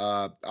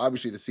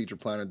 Obviously, the seeds are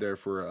planted there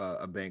for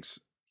a Banks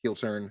heel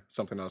turn,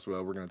 something else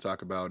we're going to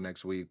talk about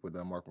next week with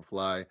Mark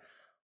McFly.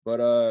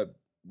 But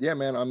yeah,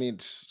 man, I mean,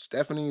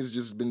 Stephanie's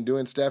just been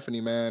doing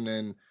Stephanie, man,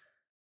 and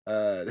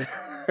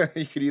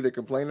you could either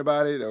complain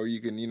about it or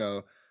you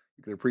can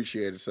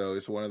appreciate it. So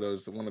it's one of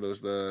those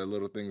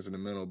little things in the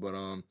middle. But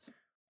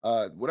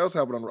what else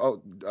happened on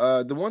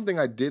Raw? The one thing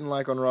I didn't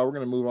like on Raw, we're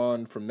gonna move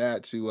on from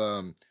that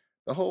to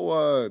the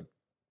whole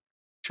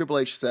Triple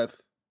H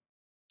Seth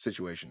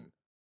situation.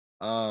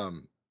 I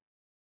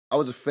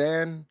was a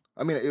fan.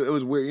 I mean, it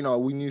was weird.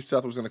 We knew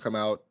Seth was gonna come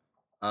out,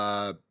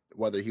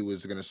 whether he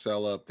was gonna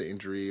sell up the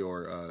injury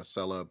or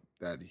sell up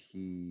that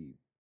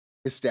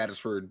his status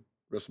for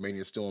WrestleMania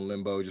is still in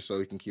limbo, just so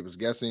he can keep us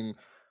guessing.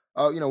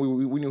 We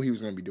knew he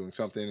was going to be doing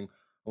something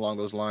along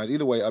those lines.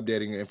 Either way,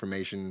 updating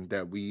information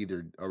that we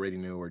either already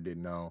knew or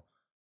didn't know.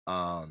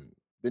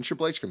 Then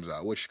Triple H comes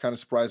out, which kind of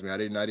surprised me. I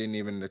didn't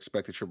even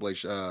expect the Triple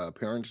H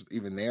appearance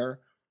even there.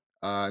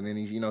 And then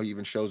he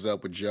even shows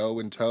up with Joe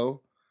in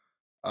tow.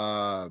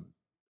 I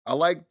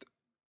liked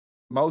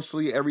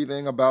mostly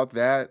everything about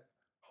that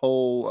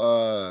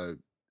whole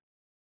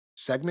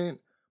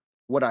segment.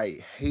 What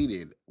I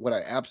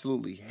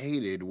absolutely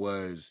hated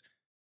was,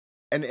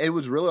 and it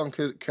was really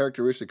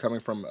uncharacteristic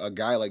coming from a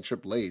guy like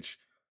Triple H,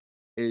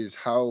 is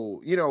how,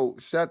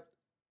 Seth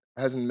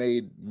hasn't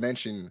made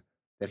mention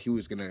that he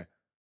was going to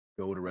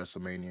go to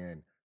WrestleMania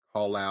and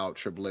call out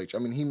Triple H. I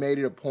mean, he made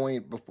it a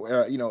point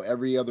before,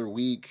 every other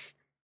week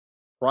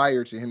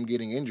prior to him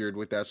getting injured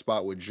with that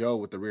spot with Joe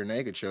with the rear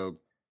naked choke,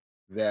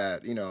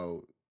 that,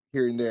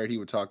 here and there he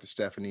would talk to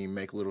Stephanie,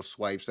 make little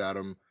swipes at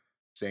him,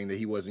 saying that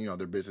he wasn't,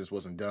 their business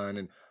wasn't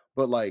done.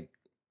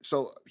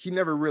 So he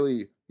never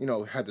really,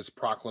 had this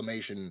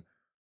proclamation,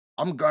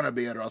 I'm gonna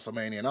be at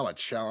WrestleMania and I'm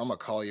gonna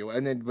call you.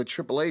 But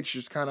Triple H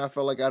just kind of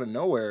felt like out of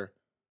nowhere,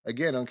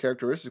 again,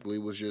 uncharacteristically,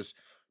 was just,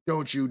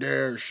 don't you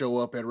dare show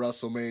up at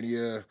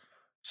WrestleMania,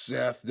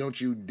 Seth,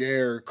 don't you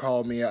dare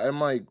call me out. I'm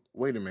like,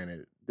 wait a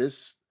minute,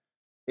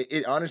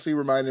 it honestly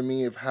reminded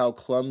me of how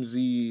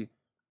clumsy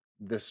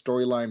the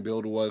storyline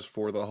build was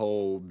for the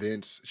whole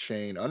Vince,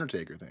 Shane,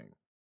 Undertaker thing.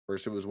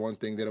 First it was one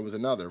thing, then it was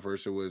another.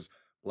 First it was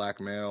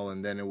blackmail,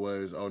 and then it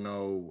was, oh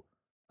no,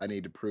 I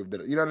need to prove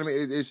that. You know what I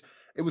mean?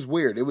 It was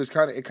weird. It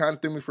kind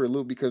of threw me for a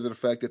loop because of the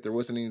fact that there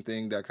wasn't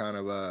anything that kind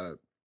of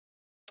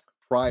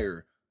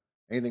prior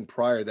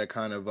that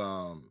kind of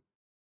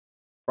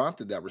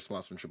prompted that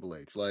response from Triple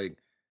H. Like,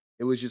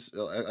 it was just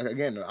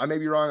again, I may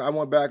be wrong. I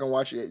went back and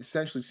watched it. It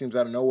essentially seems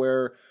out of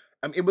nowhere.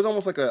 I mean, it was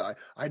almost like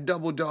I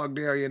double dog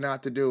dare you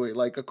not to do it.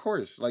 Like, of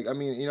course. Like, I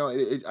mean,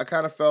 I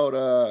kind of felt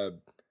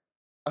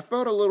I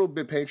felt a little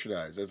bit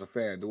patronized as a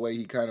fan, the way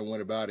he kind of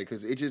went about it,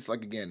 because it just,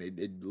 like, again,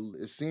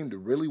 it seemed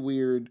really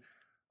weird.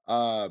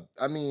 I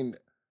mean,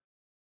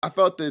 I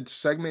felt the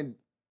segment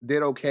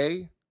did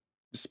okay,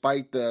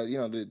 despite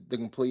the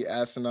complete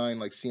asinine,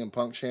 like, CM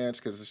Punk chants,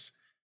 because,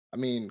 I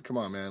mean, come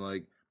on, man.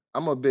 Like,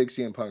 I'm a big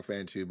CM Punk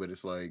fan, too, but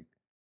it's like,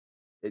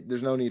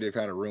 there's no need to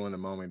kind of ruin the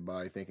moment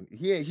by thinking,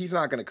 he's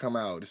not going to come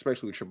out,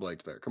 especially with Triple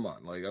H there. Come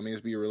on. Like, I mean, let's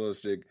be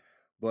realistic.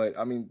 But,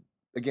 I mean,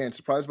 again,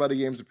 surprised by the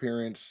game's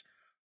appearance.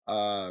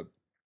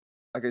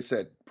 Like I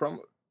said,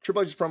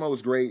 Triple H's promo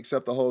was great,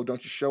 except the whole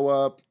 "don't you show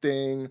up"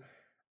 thing.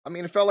 I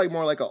mean, it felt like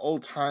more like an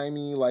old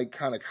timey, like,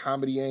 kind of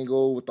comedy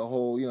angle with the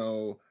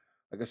whole,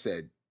 like I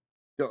said,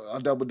 I'll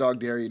double dog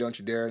dare you, don't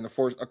you dare. And of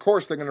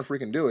course they're gonna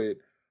freaking do it.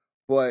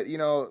 But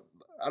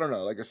I don't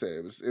know. Like I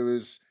said, it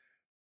was.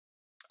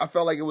 I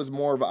felt like it was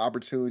more of an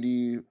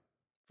opportunity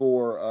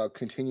for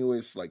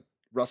continuous, like,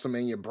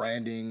 WrestleMania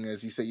branding,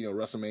 as you say,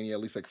 WrestleMania at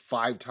least like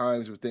 5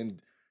 times within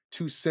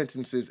 2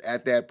 sentences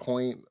at that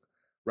point.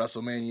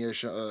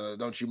 WrestleMania,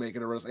 don't you make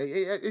it a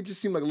WrestleMania? It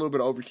just seemed like a little bit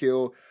of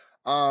overkill.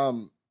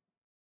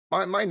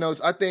 My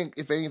notes, I think,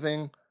 if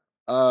anything,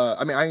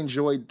 I mean, I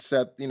enjoyed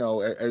Seth,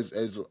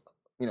 as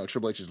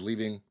Triple H is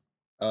leaving,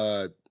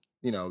 the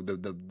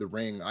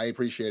ring. I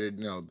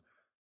appreciated,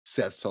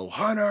 Seth so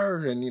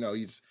Hunter, and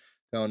he's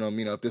telling him,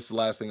 if this is the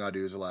last thing I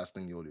do, is the last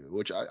thing you'll do,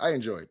 which I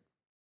enjoyed.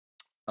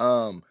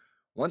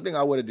 One thing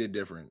I would have did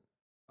different,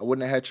 I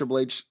wouldn't have had Triple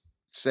H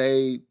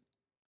say,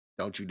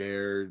 don't you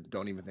dare,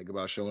 don't even think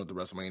about showing up to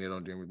WrestleMania,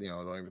 don't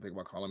even think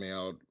about calling me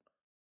out.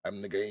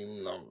 I'm the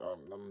game,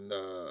 I'm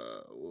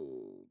the,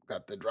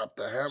 got to drop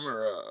the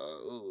hammer.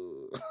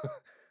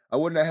 I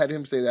wouldn't have had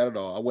him say that at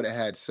all. I would have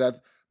had Seth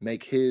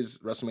make his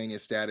WrestleMania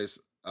status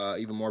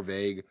even more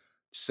vague,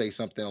 say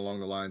something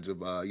along the lines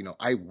of,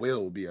 I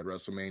will be at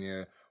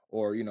WrestleMania,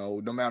 or,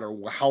 no matter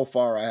how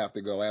far I have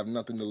to go, I have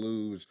nothing to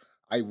lose,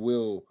 I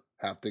will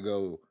have to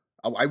go.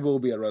 I will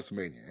be at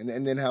WrestleMania.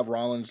 And then have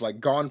Rollins, like,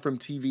 gone from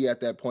TV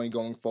at that point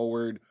going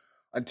forward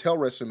until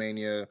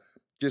WrestleMania.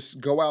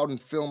 Just go out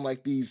and film,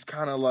 like, these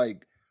kind of,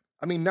 like,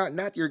 I mean,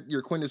 not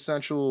your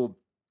quintessential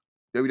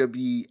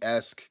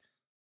WWE-esque,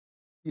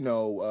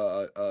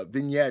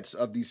 vignettes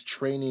of these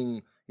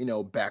training,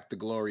 back to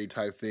glory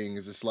type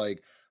things. It's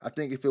like, I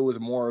think if it was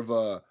more of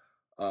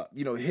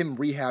him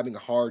rehabbing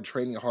hard,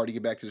 training hard to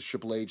get back to this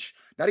Triple H.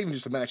 Not even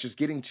just a match, just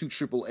getting to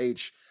Triple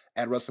H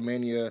at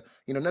WrestleMania.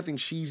 Nothing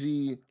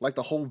cheesy like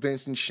the whole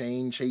Vince and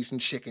Shane chasing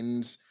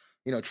chickens.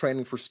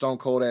 Training for Stone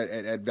Cold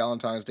at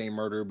Valentine's Day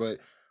Murder. But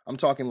I'm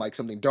talking like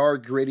something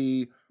dark,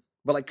 gritty,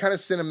 but like kind of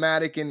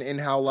cinematic in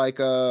how like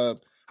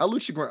how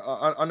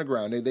Lucha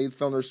Underground they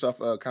film their stuff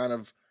kind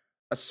of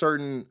a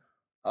certain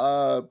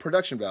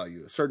production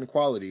value, a certain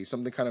quality,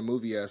 something kind of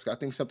movie-esque. I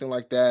think something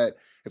like that,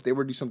 if they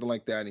were to do something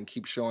like that and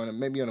keep showing it,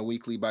 maybe on a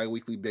weekly,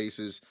 bi-weekly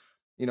basis,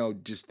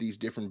 just these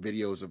different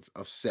videos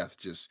of Seth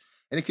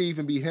and it could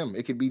even be him.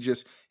 It could be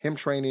just him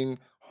training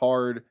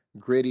hard,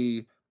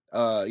 gritty,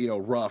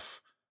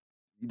 rough,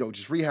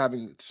 just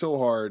rehabbing so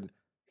hard,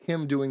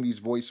 him doing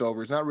these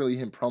voiceovers, not really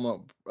him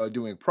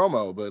doing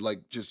promo, but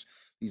like just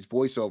these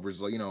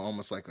voiceovers, like,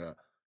 almost like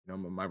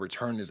my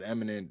return is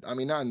imminent. I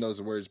mean, not in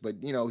those words, but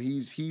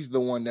he's the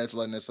one that's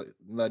letting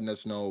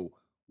us know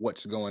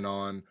what's going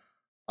on.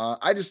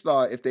 I just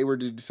thought if they were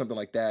to do something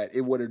like that,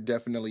 it would have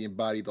definitely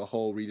embodied the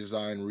whole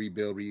redesign,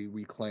 rebuild,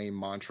 reclaim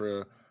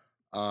mantra.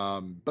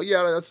 But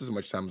yeah, that's as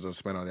much time as I've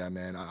spent on that,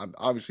 man.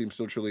 I'm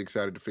still truly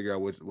excited to figure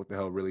out what the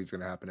hell really is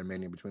going to happen in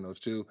Mania between those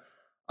two.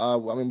 I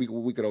mean,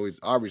 we could always,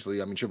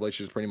 obviously, I mean, Triple H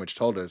has pretty much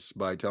told us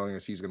by telling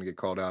us he's going to get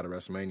called out at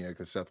WrestleMania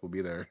because Seth will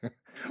be there.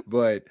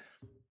 But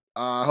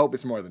I hope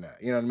it's more than that.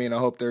 You know what I mean? I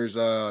hope there's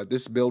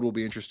this build will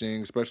be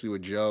interesting, especially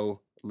with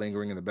Joe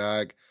lingering in the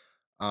back.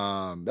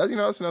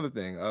 That's another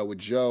thing. With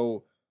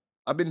Joe,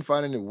 I've been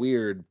finding it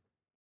weird.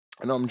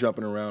 I know I'm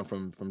jumping around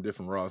from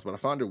different Raws, but I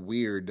found it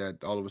weird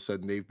that all of a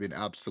sudden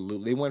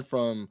they went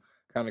from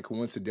kind of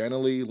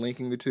coincidentally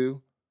linking the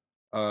two,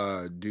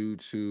 due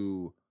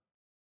to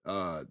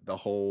the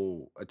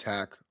whole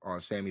attack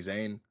on Sami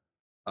Zayn,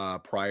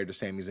 prior to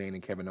Sami Zayn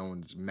and Kevin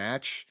Owens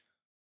match.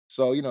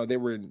 So, they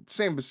were in the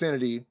same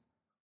vicinity,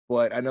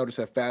 but I noticed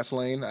at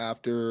Fastlane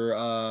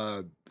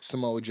after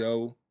Samoa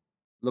Joe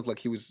looked like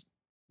he was,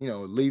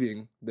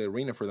 leaving the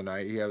arena for the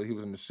night. He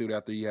was in the suit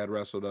after he had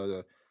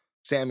wrestled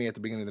Sammy at the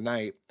beginning of the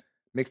night.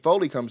 Mick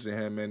Foley comes to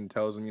him and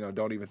tells him,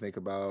 don't even think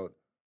about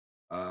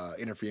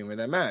interfering with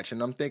that match.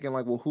 And I'm thinking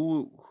like, well,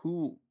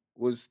 who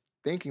was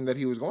thinking that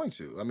he was going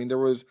to? I mean, there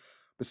was,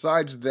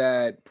 besides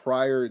that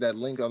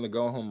link on the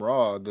Go Home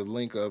Raw, the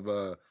link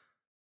of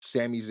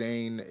Sami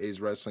Zayn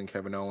is wrestling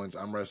Kevin Owens.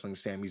 I'm wrestling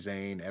Sami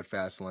Zayn at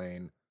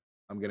Fastlane.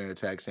 I'm going to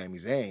attack Sami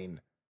Zayn.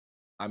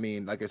 I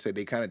mean, like I said,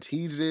 they kind of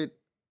teased it.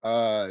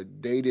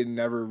 They didn't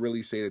ever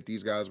really say that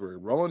these guys were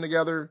rolling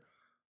together.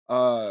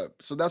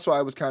 So that's why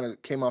it was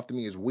came off to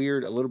me as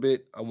weird a little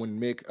bit when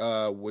Mick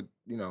would,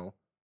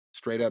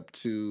 straight up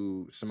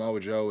to Samoa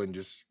Joe and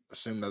just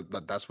assume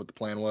that that's what the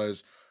plan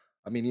was.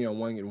 I mean,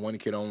 one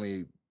could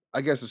only,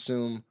 I guess,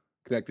 assume,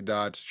 connect the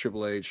dots.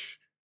 Triple H,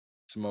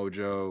 Samoa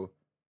Joe,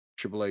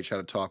 Triple H had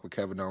a talk with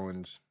Kevin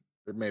Owens.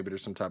 Or maybe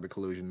there's some type of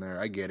collusion there.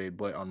 I get it.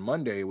 But on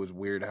Monday, it was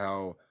weird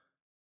how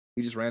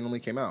he just randomly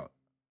came out.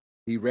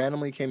 He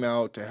randomly came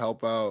out to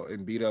help out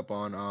and beat up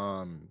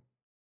on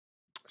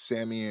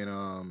Sammy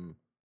and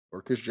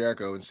or Chris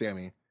Jericho and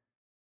Sammy.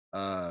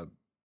 I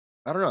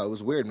don't know. It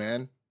was weird,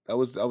 man. That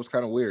was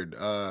kind of weird.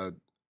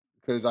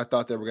 Because I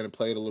thought they were gonna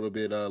play it a little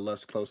bit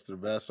less close to the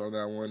vest on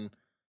that one.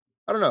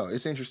 I don't know.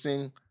 It's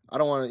interesting. I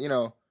don't want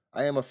to,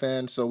 I am a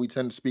fan, so we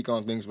tend to speak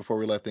on things before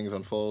we let things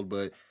unfold.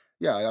 But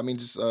yeah, I mean,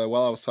 just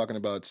while I was talking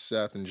about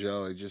Seth and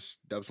Joe,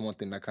 that was one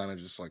thing that kind of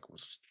just like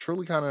was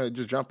truly kind of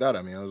just jumped out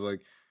at me. I was like,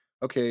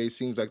 okay, it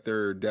seems like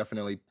they're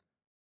definitely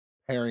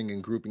pairing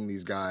and grouping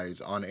these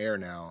guys on air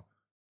now,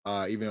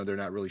 even though they're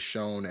not really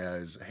shown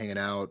as hanging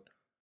out.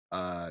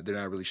 They're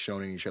not really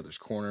shown in each other's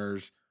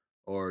corners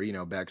or,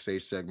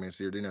 backstage segments.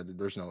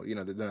 There's no,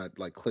 they're not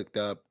like clicked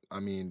up. I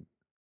mean,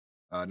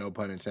 no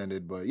pun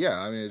intended, but yeah,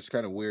 I mean, it's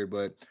kind of weird,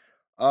 but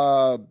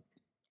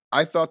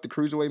I thought the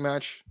Cruiserweight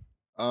match,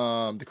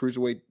 the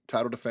Cruiserweight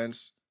title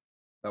defense,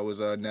 that was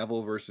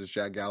Neville versus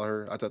Jack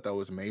Gallagher. I thought that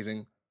was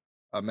amazing.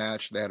 A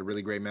match. They had a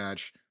really great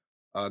match.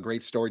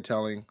 Great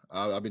storytelling.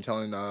 I've been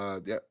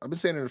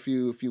saying it a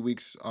few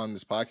weeks on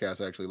this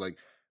podcast, actually. Like,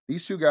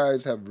 these two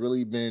guys have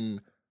really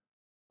been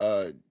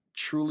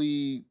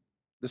truly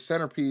the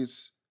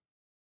centerpiece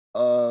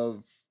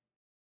of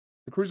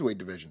the Cruiserweight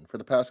division for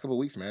the past couple of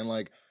weeks, man.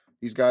 Like,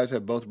 these guys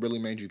have both really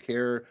made you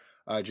care.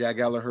 Jack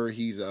Gallagher,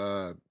 he's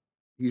an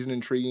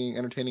intriguing,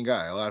 entertaining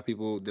guy. A lot of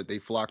people that they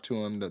flock to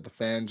him. That the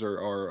fans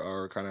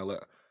are kind of, I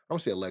don't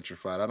say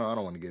electrified. I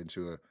don't want to get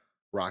into a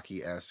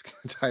Rocky-esque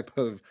type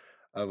of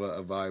a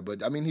vibe,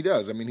 but I mean, he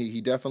does. I mean,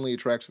 he definitely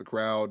attracts the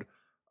crowd.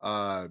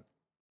 Like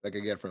I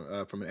get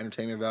from an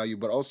entertainment value,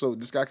 but also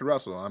this guy could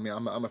wrestle. I mean,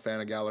 I'm a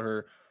fan of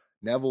Gallagher.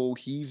 Neville,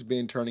 he's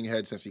been turning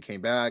heads since he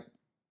came back.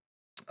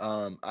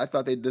 I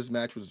thought this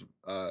match was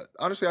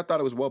honestly, I thought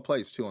it was well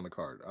placed too on the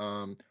card.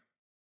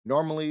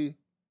 Normally,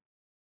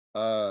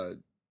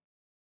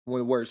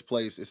 where it's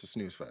placed, it's a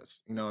snooze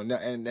fest,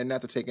 and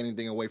not to take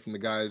anything away from the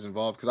guys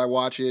involved, because I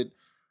watch it.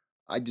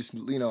 I just,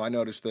 I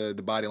noticed the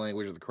body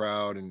language of the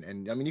crowd,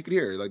 and I mean, you could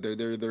hear it. Like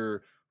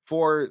they're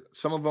for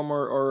some of them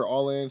are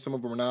all in, some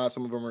of them are not,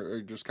 some of them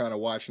are just kind of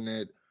watching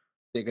it,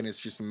 thinking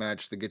it's just a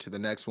match to get to the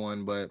next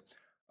one. But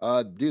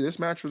Dude, this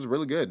match was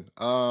really good.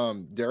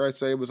 Dare I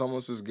say it was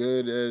almost as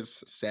good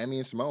as Sammy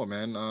and Samoa,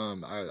 man.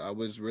 I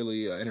was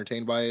really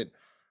entertained by it.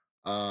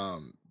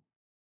 Um,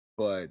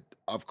 but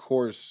of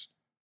course,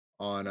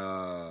 on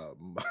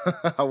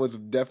I was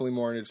definitely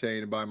more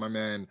entertained by my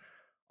man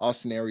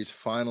Austin Aries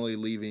finally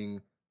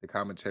leaving the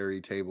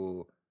commentary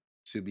table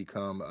to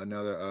become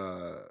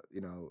another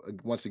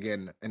once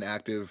again an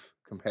active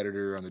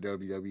competitor on the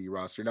WWE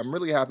roster. And I'm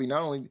really happy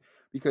not only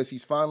because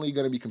he's finally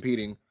going to be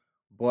competing,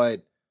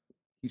 but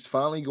he's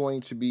finally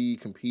going to be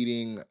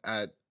competing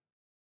at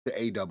the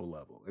A double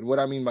level. And what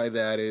I mean by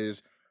that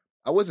is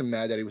I wasn't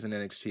mad that he was in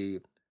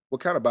NXT.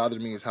 What kind of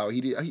bothered me is how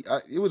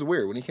it was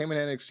weird. When he came in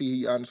NXT,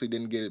 he honestly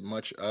didn't get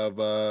much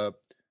of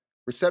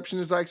reception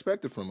as I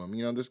expected from him.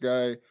 You know, this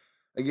guy,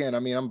 again, I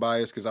mean, I'm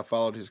biased because I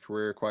followed his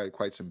career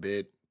quite some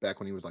bit back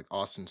when he was like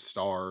Austin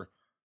Starr,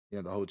 you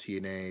know, the whole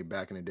TNA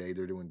back in the day.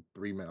 They're doing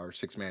 3-man or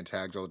 6-man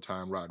tags all the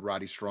time.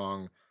 Roddy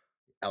Strong,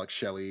 Alex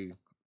Shelley,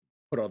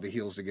 put all the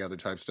heels together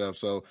type stuff.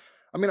 So,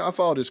 I mean, I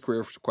followed his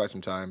career for quite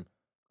some time.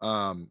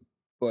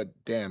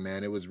 But damn,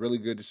 man, it was really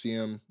good to see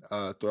him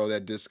throw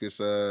that discus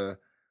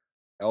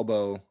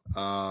elbow.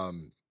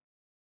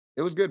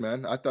 It was good,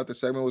 man. I thought the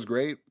segment was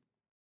great.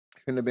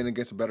 Couldn't have been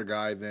against a better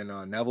guy than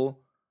Neville.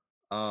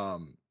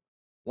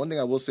 One thing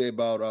I will say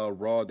about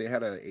Raw, they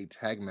had a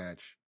tag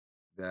match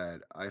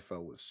that I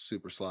felt was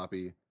super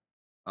sloppy.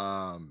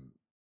 I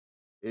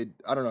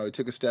don't know, it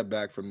took a step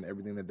back from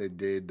everything that they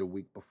did the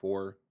week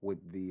before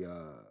with the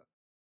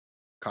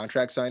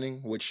contract signing,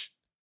 which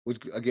was,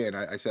 again,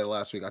 I said it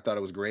last week, I thought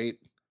it was great.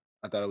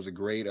 I thought it was a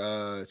great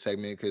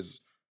segment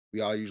because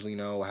we all usually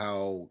know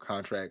how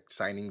contract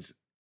signings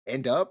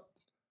end up.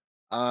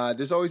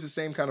 There's always the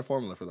same kind of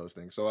formula for those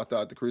things. So I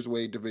thought the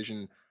cruiserweight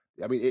division,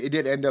 I mean, it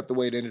did end up the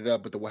way it ended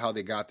up, but how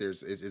they got there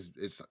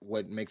is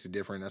what makes it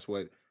different. That's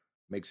what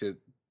makes it,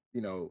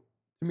 you know,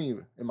 to me,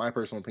 in my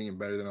personal opinion,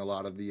 better than a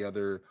lot of the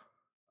other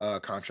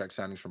contract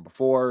signings from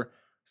before.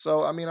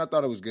 So, I mean, I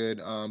thought it was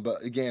good.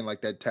 But again, like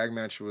that tag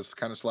match was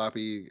kind of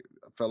sloppy.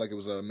 I felt like it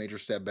was a major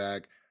step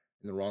back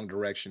in the wrong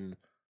direction.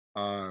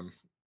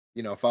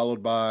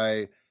 Followed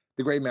by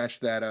the great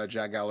match that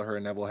Jack Gallagher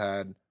and Neville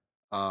had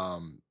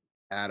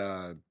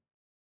at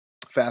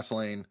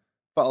Fastlane,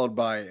 followed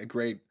by a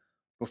great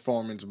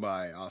performance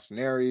by Austin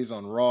Aries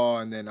on Raw.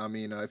 And then, I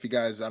mean, I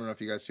don't know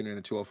if you guys tuned in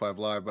to 205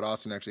 Live, but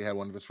Austin actually had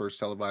one of his first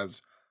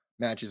televised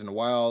matches in a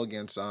while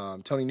against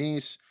Tony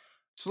Nese.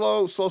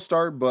 Slow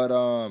start, but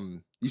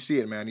you see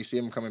it, man. You see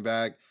him coming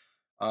back.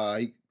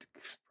 He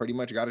pretty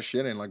much got his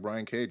shit in like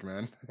Brian Cage,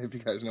 man, if you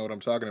guys know what I'm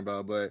talking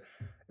about. But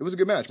it was a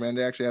good match, man.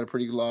 They actually had a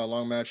pretty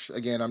long match.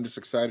 Again, I'm just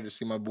excited to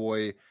see my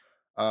boy.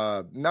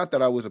 Not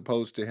that I was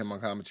opposed to him on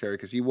commentary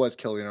because he was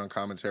killing it on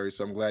commentary,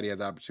 so I'm glad he had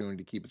the opportunity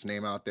to keep his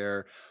name out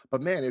there.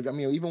 But man,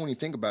 even when you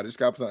think about it, this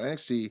guy was on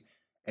NXT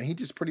and he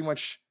just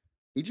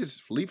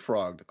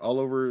leapfrogged all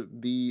over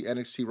the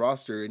NXT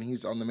roster, and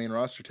he's on the main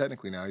roster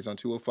technically now. He's on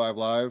 205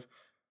 Live,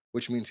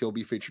 which means he'll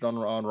be featured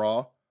on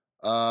Raw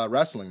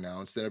wrestling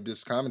now instead of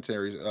just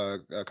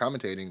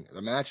commentating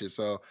the matches.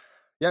 So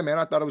yeah, man,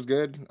 I thought it was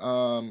good.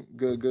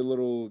 Good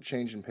little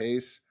change in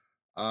pace.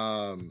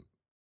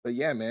 But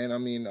yeah, man, I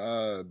mean,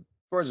 as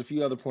far as a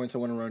few other points I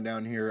want to run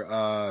down here,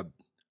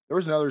 there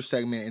was another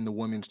segment in the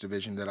women's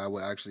division that I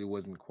actually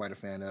wasn't quite a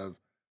fan of.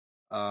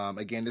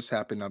 Again, this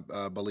happened,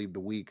 I believe, the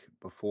week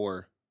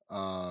before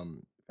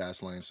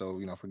Fastlane, so,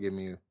 forgive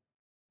me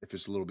if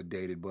it's a little bit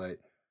dated, but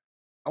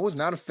I was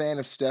not a fan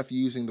of Steph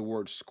using the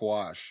word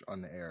squash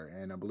on the air,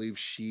 and I believe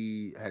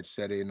she had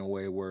said it in a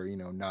way where,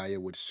 Nia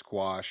would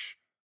squash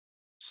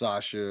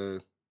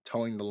Sasha,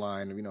 towing the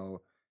line,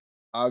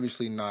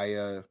 obviously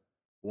Nia,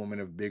 woman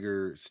of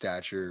bigger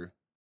stature,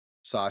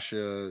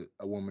 Sasha,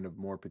 a woman of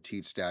more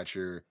petite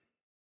stature.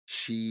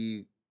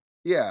 On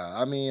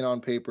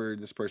paper,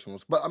 this person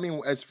was, but I mean,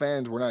 as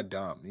fans, we're not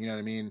dumb. You know what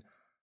I mean?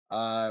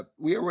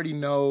 We already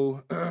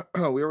know,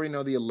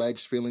 the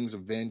alleged feelings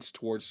of Vince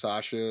towards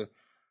Sasha,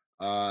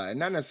 and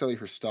not necessarily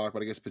her stock,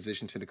 but I guess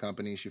position to the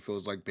company. She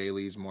feels like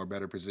Bayley's more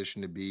better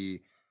positioned to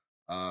be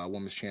a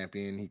women's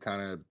champion. He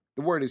kind of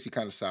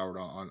soured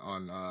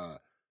on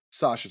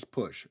Sasha's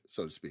push,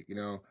 so to speak,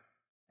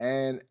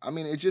 And I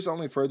mean, it just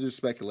only furthers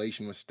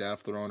speculation with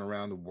Steph throwing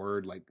around the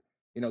word, like,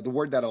 the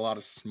word that a lot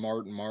of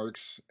smart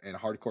marks and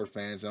hardcore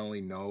fans not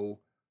only know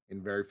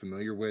and very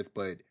familiar with,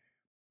 but,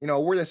 a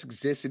word that's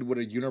existed with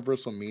a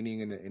universal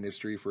meaning in the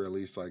industry for at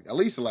least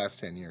the last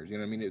 10 years. You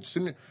know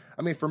what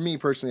I mean? For me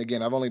personally,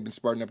 again, I've only been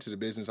sparking up to the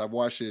business. I've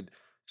watched it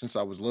since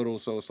I was little.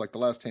 So it's like the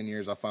last 10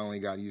 years, I finally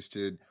got used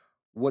to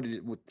what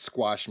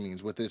squash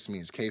means, what this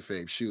means,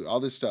 kayfabe, shoot, all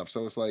this stuff.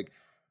 So it's like,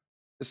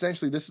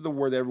 essentially, this is the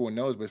word that everyone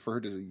knows, but for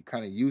her to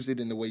kind of use it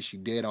in the way she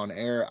did on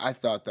air, I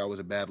thought that was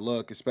a bad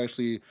look,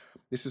 especially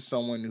this is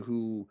someone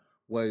who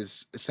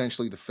was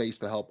essentially the face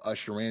to help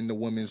usher in the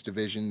women's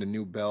division, the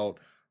new belt,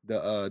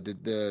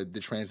 the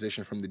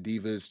transition from the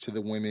divas to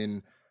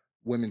the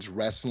women's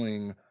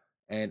wrestling.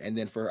 And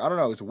then I don't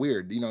know, it's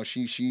weird.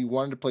 She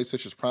wanted to play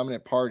such a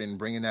prominent part in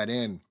bringing that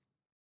in,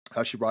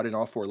 how she brought in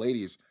all four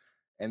ladies.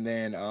 and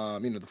then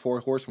the Four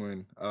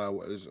Horsemen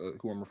is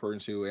who I'm referring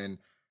to, and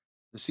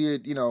to see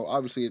it,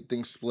 obviously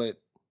things split.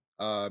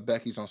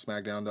 Becky's on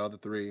SmackDown, the other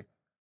three,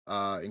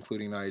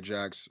 including Nia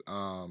Jax.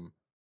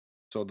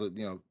 So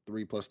the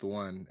 3 plus the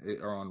 1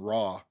 are on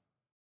Raw.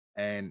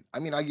 And I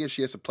mean, I guess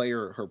she has to play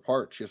her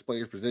part. She has to play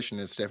her position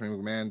as Stephanie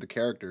McMahon, the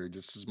character,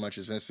 just as much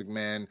as Vince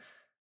McMahon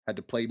had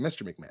to play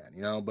Mr.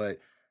 McMahon, But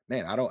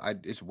man,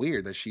 it's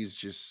weird that she's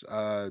just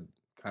kind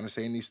of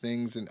saying these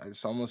things, and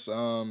it's almost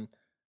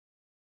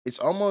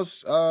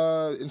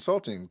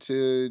insulting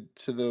to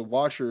the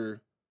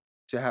watcher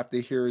to have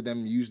to hear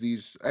them use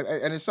these.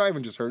 And it's not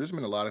even just her. There's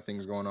been a lot of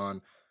things going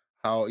on.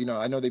 How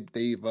I know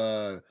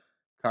they've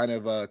kind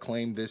of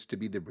claimed this to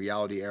be the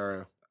reality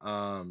era.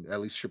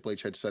 At least Triple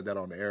H had said that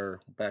on air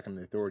back in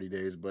the Authority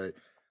days, but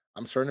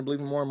I'm starting to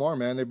believe it more and more,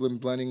 man. They've been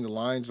blurring the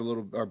lines a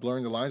little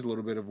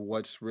bit of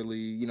what's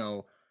really,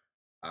 the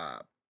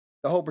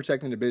whole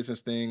protecting the business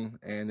thing,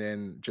 and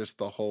then just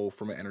the whole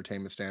from an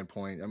entertainment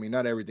standpoint. I mean,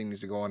 not everything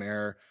needs to go on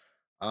air.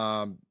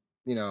 Um,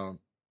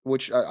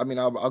 which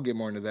I'll get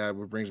more into that.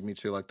 Which brings me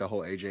to like the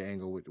whole AJ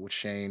angle with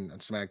Shane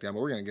and SmackDown,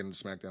 but we're gonna get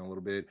into SmackDown a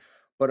little bit.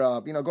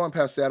 But going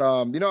past that,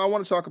 I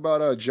want to talk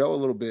about Joe a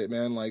little bit,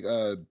 man. Like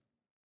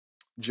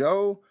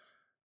Joe,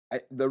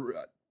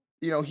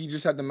 he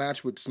just had the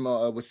match with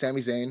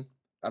Sami Zayn.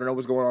 I don't know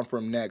what's going on for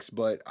him next,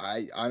 but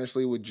I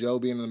honestly, with Joe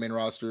being on the main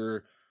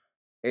roster,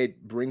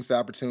 it brings the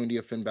opportunity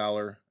of Finn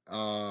Balor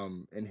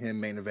and him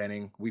main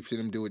eventing. We've seen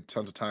him do it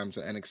tons of times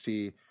at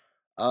NXT.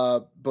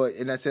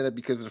 And I say that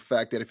because of the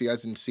fact that if you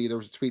guys didn't see, there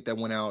was a tweet that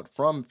went out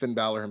from Finn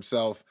Balor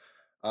himself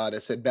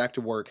that said "Back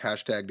to work"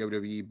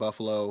 #WWE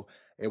Buffalo.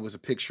 It was a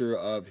picture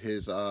of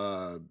his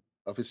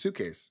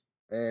suitcase,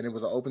 and it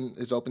was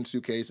his open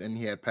suitcase, and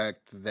he had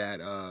packed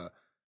that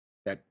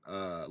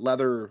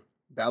leather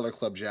Balor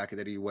Club jacket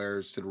that he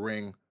wears to the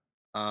ring.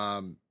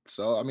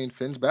 So I mean,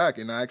 Finn's back,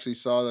 and I actually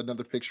saw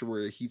another picture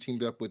where he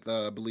teamed up with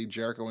I believe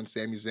Jericho and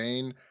Sami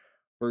Zayn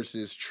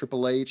versus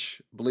Triple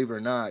H. Believe it or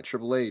not,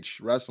 Triple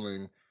H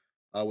wrestling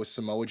with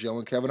Samoa Joe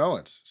and Kevin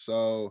Owens.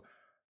 So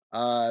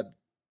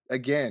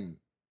again,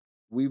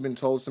 we've been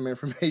told some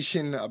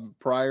information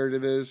prior to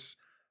this,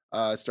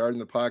 starting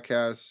the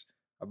podcast,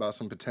 about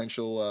some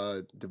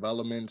potential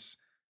developments.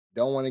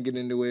 Don't want to get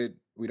into it.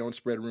 We don't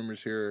spread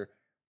rumors here,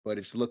 but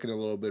it's looking a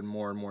little bit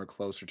more and more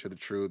closer to the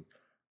truth.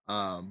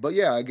 But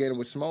yeah, again,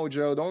 with Samoa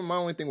Joe, my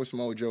only thing with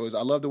Samoa Joe is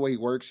I love the way he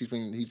works. He's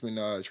been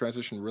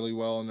transitioned really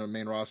well in the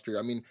main roster.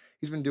 I mean,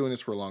 he's been doing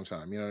this for a long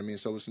time. You know what I mean?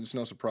 So it's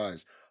no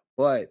surprise.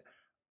 But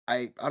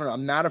I don't know.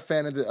 I'm not a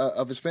fan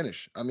of his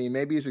finish. I mean,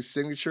 maybe it's his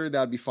signature,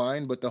 that'd be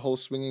fine. But the whole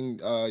swinging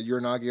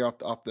Uranagi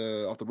off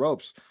the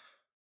ropes,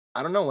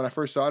 I don't know. When I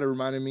first saw it, it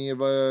reminded me of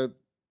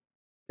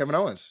Kevin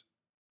Owens.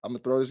 I'm gonna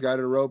throw this guy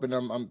to the rope, and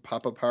I'm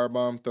pop up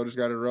powerbomb, throw this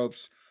guy to the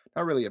ropes.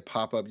 Not really a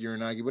pop up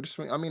Uranagi,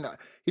 but I mean,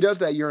 he does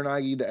that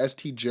Uranagi, the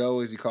ST Joe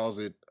as he calls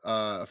it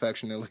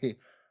affectionately,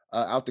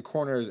 out the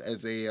corner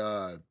as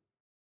a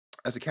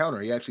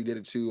counter. He actually did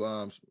it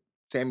to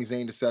Sami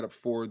Zayn to set up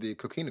for the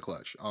Coquina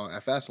Clutch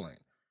at Fastlane.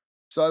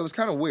 So it was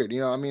kind of weird,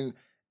 I mean,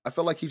 I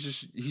felt like he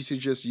should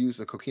just use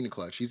the Coquina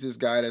Clutch. He's this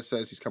guy that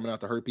says he's coming out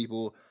to hurt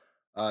people.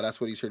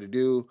 That's what he's here to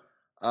do.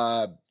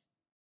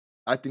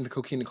 I think the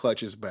Coquina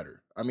Clutch is better.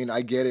 I mean,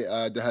 I get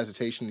it, the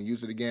hesitation to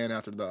use it again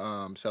after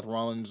the Seth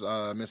Rollins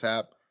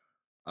mishap,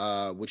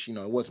 which,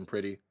 it wasn't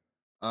pretty.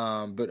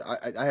 But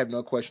I have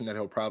no question that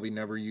he'll probably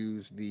never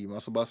use the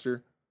Muscle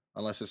Buster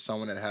unless it's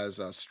someone that has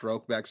a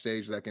stroke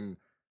backstage that can,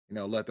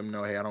 let them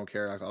know, hey, I don't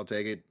care, I'll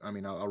take it. I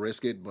mean, I'll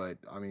risk it, but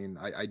I mean,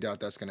 I doubt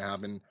that's going to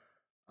happen.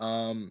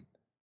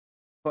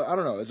 But I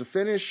don't know. As a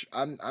finish,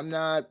 I'm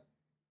not.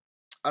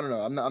 I don't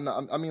know. I'm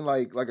not. I mean,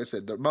 like I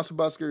said, the Muscle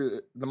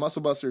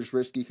Buster is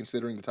risky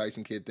considering the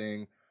Tyson Kidd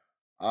thing.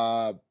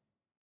 I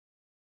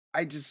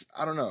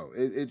don't know.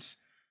 It's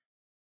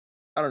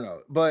I don't know,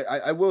 but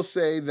I will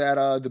say that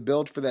the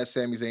build for that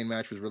Sami Zayn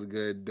match was really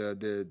good.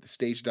 The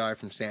stage dive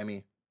from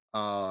Sami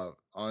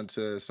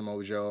onto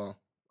Samoa Joe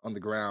on the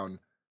ground,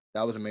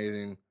 that was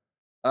amazing.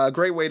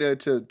 Great way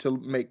to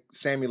make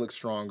Sami look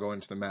strong going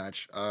into the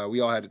match. I'm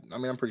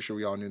pretty sure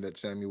we all knew that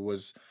Sami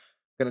was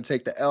going to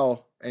take the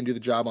L and do the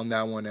job on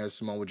that one as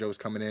Samoa Joe was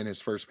coming in, his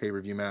first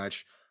pay-per-view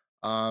match.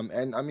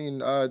 And I mean,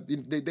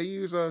 they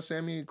use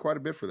Sami quite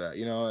a bit for that,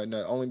 and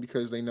only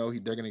because they know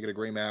they're going to get a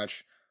great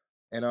match.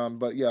 And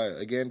but yeah,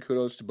 again,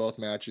 kudos to both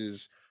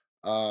matches.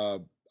 I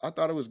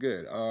thought it was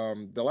good.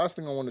 The last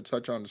thing I want to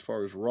touch on as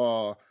far as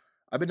Raw,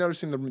 I've been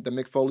noticing the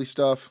Mick Foley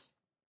stuff.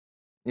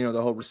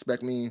 The whole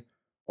respect me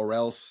or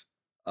else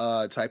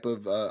type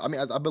of.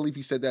 I believe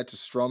he said that to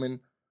Strowman.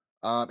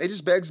 It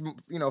just begs,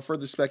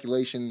 further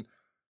speculation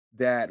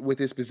that with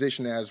his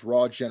position as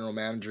Raw general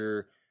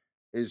manager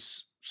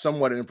is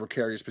somewhat in a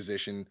precarious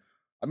position.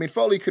 I mean,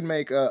 Foley could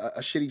make a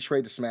shitty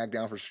trade to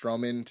SmackDown for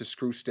Strowman to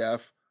screw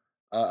Steph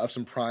of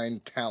some prime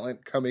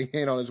talent coming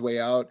in on his way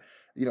out.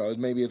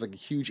 Maybe it's like a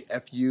huge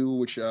FU,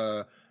 which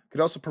could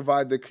also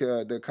provide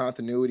the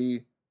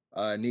continuity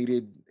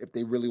needed if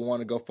they really want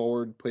to go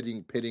forward,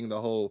 pitting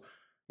the whole,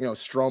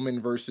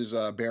 Strowman versus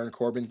Baron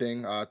Corbin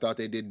thing. I thought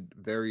they did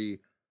very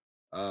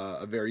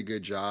a very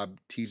good job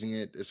teasing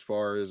it as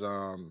far as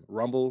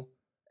Rumble.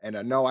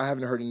 And no, I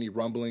haven't heard any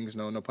rumblings.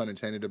 No pun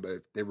intended. But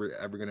if they were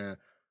ever gonna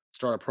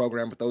start a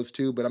program with those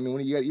two, but I mean,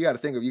 when you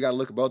got to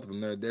look at both of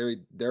them.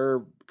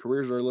 Their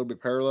careers are a little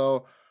bit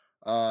parallel,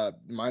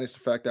 minus the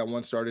fact that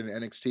one started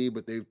in NXT,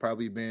 but they've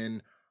probably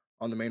been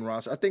on the main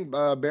roster. I think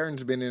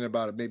Baron's been in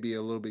about maybe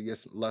a little bit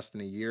less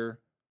than a year,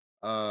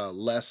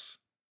 less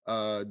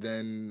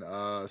than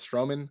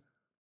Strowman,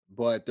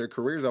 but their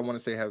careers, I want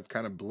to say, have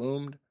kind of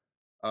bloomed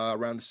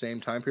around the same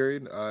time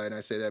period. And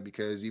I say that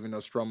because even though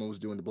Strowman was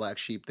doing the black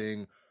sheep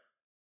thing,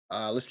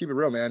 let's keep it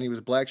real, man. He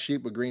was black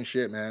sheep with green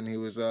shit, man. He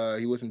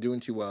wasn't doing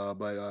too well,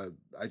 but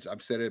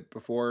I've said it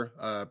before.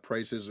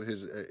 Praises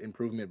his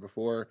improvement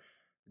before.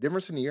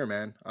 Difference in a year,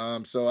 man.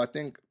 So I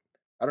think,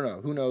 I don't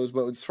know, who knows,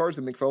 but as far as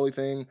the Mick Foley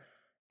thing,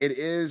 it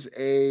is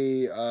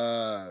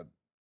a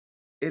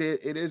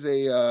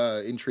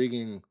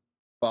intriguing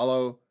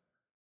follow.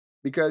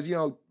 Because,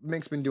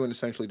 Mick's been doing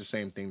essentially the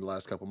same thing the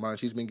last couple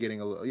months. He's been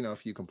getting a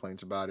few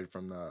complaints about it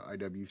from the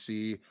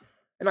IWC.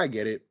 And I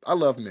get it. I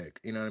love Mick,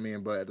 you know what I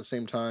mean? But at the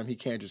same time, he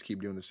can't just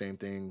keep doing the same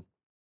thing,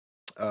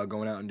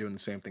 going out and doing the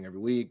same thing every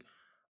week,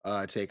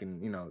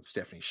 taking,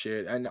 Stephanie's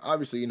shit. And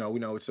obviously, we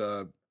know it's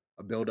a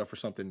build-up for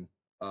something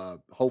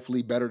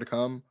hopefully better to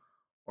come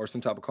or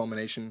some type of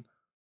culmination.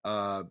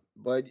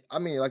 But, I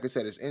mean, like I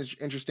said, it's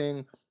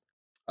interesting.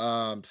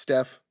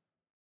 Steph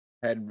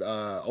had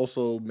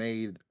also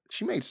made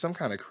some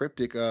kind of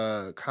cryptic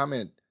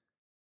comment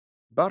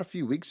about a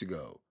few weeks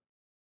ago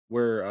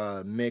where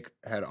Mick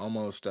had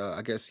almost,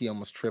 I guess he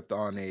almost tripped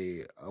on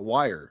a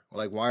wire,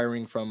 like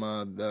wiring from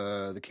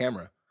the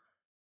camera.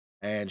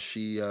 And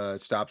she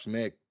stops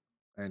Mick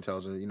and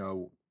tells her,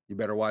 you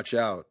better watch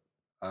out.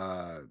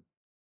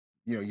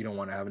 You don't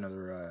want to have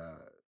another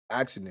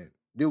accident,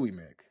 do we,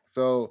 Mick?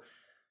 So,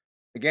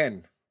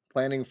 again,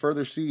 planting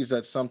further seeds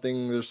that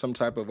there's some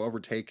type of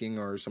overtaking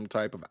or some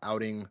type of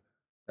outing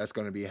that's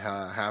going to be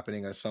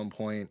happening at some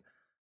point.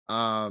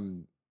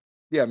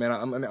 Yeah, man,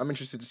 I'm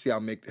interested to see how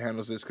Mick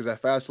handles this, because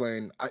at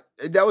Fastlane,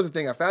 that was the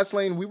thing. At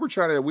Fastlane, me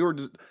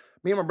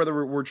and my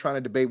brother were trying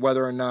to debate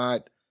whether or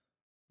not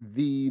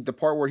the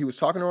part where he was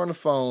talking to her on the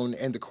phone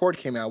and the cord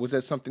came out, was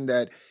that something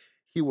that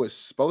he was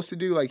supposed to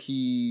do, like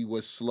he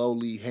was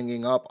slowly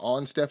hanging up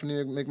on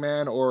Stephanie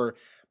McMahon, or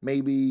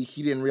maybe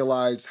he didn't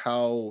realize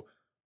how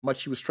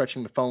much he was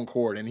stretching the phone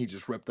cord and he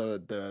just ripped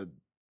the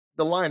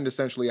line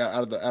essentially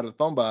out of the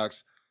phone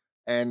box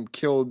and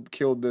killed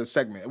the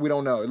segment. We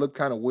don't know. It looked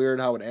kind of weird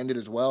how it ended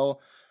as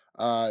well.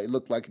 It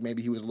looked like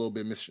maybe he was a little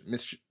bit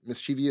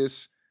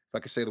mischievous, if I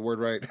could say the word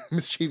right,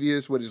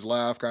 mischievous with his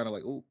laugh, kind of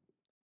like, "Ooh,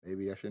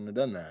 maybe I shouldn't have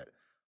done that."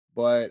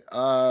 But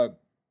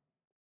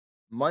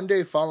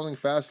Monday following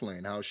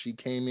Fastlane, how she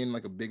came in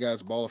like a big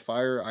ass ball of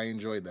fire, I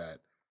enjoyed that.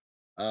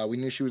 We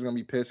knew she was gonna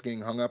be pissed,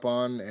 getting hung up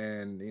on,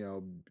 and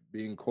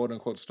being quote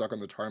unquote stuck on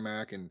the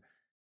tarmac and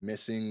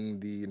missing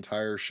the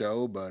entire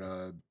show. But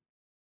I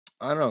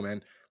don't know,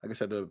 man. Like I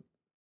said, the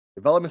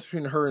developments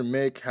between her and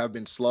Mick have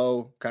been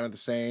slow, kind of the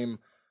same,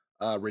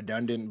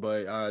 redundant,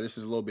 but this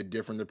is a little bit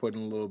different. They're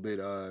putting a little bit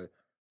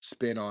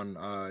spin on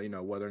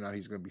whether or not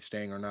he's going to be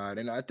staying or not.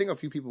 And I think a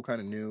few people kind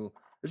of knew.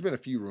 There's been a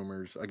few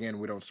rumors. Again,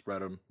 we don't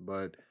spread them,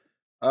 but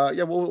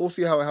yeah, we'll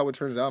see how it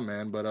turns out,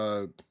 man. But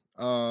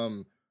let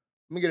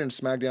me get into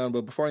SmackDown.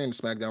 But before I get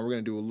into SmackDown, we're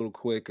gonna do a little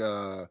quick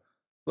ad.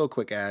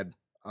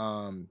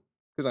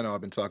 Because I know I've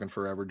been talking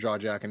forever, jaw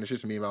jacking. It's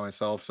just me by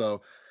myself.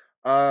 So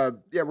yeah,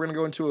 we're gonna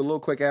go into a little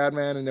quick ad,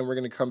 man, and then we're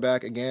gonna come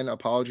back again.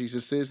 Apologies,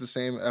 this is the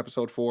same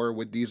episode 4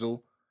 with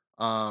Diesel.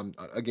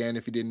 Again,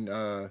 if you didn't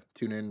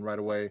tune in right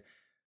away,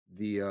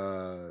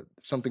 the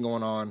something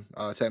going on,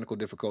 technical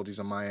difficulties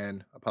on my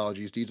end.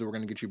 Apologies, Diesel. We're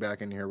gonna get you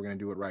back in here. We're gonna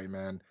do it right,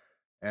 man.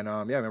 And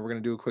yeah, man, we're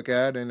gonna do a quick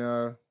ad, and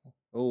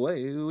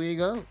away we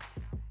go.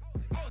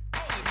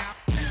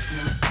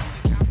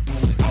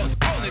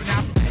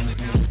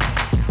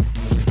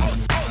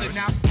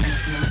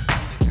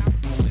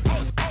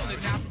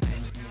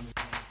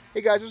 Hey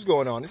guys, what's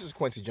going on? This is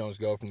Kwency Jones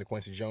Go from The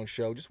Kwency Jones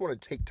Show. Just want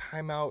to take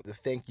time out to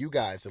thank you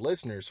guys, the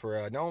listeners,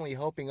 for not only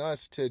helping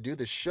us to do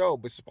the show,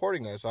 but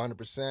supporting us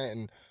 100%.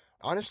 And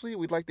honestly,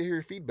 we'd like to hear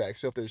your feedback.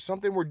 So if there's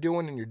something we're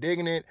doing and you're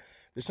digging it,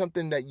 there's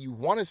something that you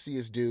want to see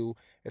us do,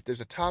 if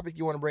there's a topic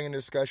you want to bring into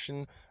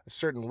discussion, a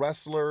certain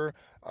wrestler,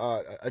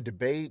 a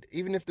debate,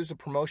 even if there's a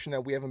promotion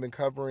that we haven't been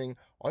covering,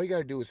 all you got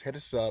to do is hit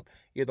us up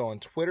either on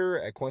Twitter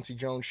at Kwency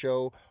Jones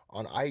Show,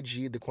 on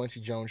IG, The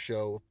Kwency Jones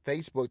Show,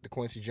 Facebook, The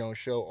Kwency Jones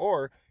Show,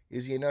 or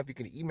easy enough, you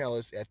can email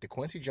us at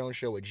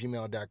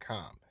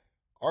thekwencyjoneshow@gmail.com.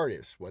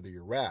 Artists, whether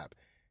you're rap,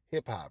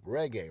 hip-hop,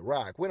 reggae,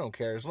 rock, we don't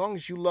care. As long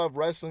as you love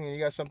wrestling and you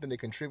got something to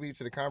contribute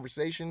to the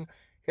conversation,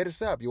 hit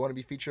us up. You want to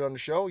be featured on the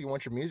show? You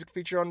want your music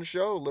featured on the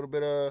show? A little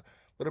bit of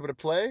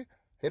play?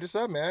 Hit us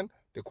up, man.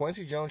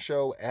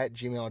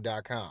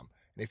 thekwencyjoneshow@gmail.com.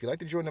 And if you'd like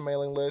to join the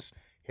mailing list,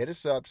 hit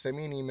us up, send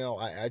me an email,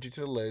 I add you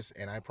to the list,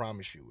 and I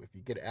promise you, if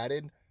you get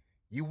added,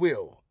 you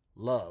will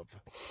love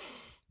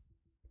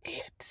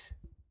it.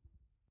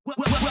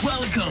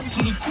 Welcome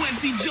to the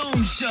Kwency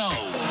Jones Show,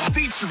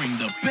 featuring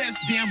the best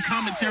damn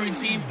commentary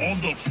team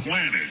on the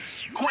planet.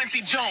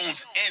 Kwency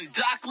Jones and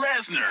Doc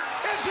Lesnar.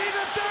 Is he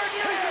the third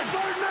man? He's the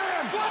third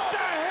man. What the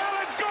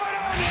hell is going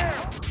on here?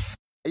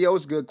 Hey, yo,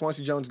 what's good?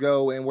 Kwency Jones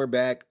Go, and we're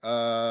back.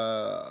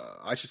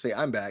 I should say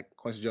I'm back.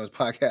 Kwency Jones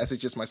Podcast.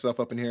 It's just myself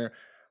up in here.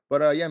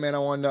 But yeah, man, I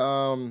wanted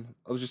to,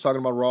 I was just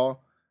talking about Raw,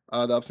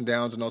 the ups and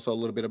downs, and also a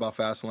little bit about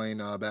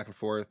Fastlane, back and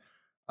forth.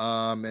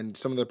 And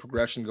some of the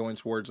progression going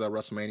towards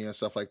WrestleMania and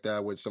stuff like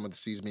that, with some of the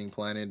seeds being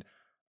planted.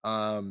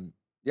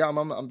 Yeah,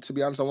 I'm to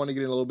be honest, I want to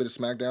get in a little bit of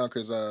SmackDown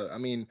because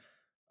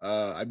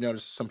I've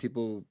noticed some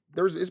people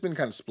it's been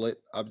kind of split.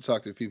 I've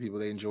talked to a few people.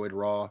 They enjoyed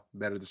Raw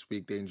better this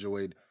week. They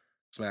enjoyed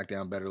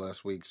SmackDown better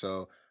last week.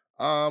 So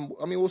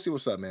we'll see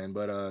what's up, man.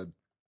 But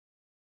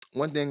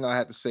one thing I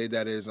have to say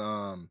that is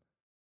I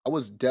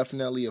was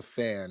definitely a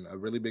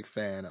really big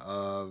fan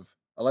of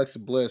Alexa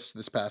Bliss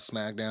this past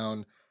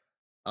SmackDown.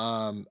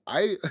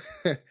 I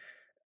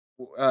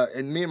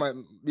and me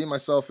and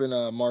myself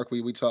and Mark,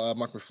 we talk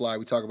Mark McFly,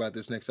 we talk about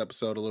this next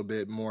episode a little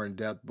bit more in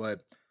depth, but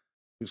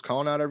he was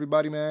calling out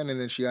everybody, man, and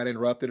then she got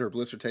interrupted, her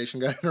Bliss rotation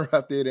got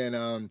interrupted,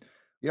 and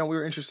we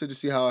were interested to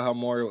see how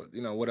more,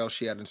 what else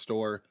she had in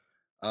store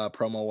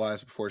promo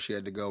wise before she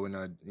had to go and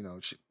they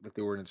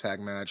were in a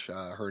tag match,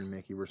 her and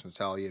Mickey versus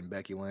Natalia and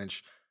Becky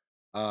Lynch.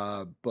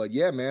 But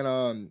yeah,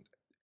 man,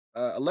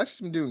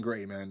 Alexa's been doing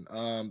great, man.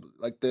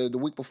 Like the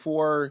week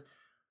before.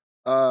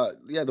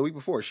 The week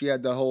before she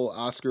had the whole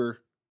Oscar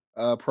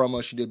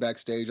promo she did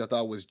backstage. I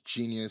thought was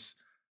genius.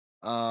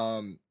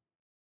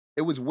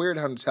 It was weird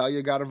how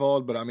Natalia got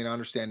involved, but I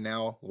understand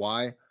now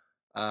why.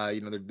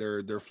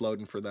 They're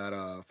floating for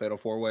that Fatal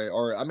 4-Way,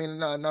 or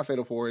not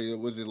Fatal 4-Way.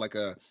 Was it like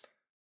a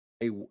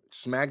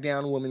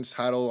SmackDown Women's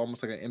Title,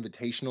 almost like an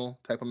invitational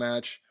type of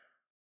match,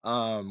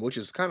 which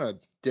is kind of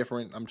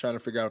different. I'm trying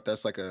to figure out if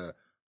that's like a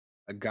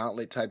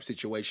gauntlet type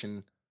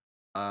situation.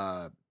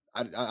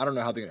 I don't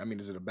know how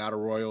is it a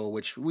battle royal,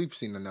 which we've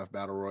seen enough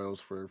battle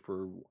royals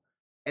for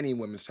any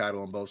women's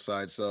title on both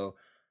sides. So,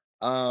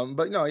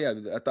 but no, yeah,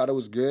 I thought it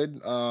was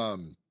good.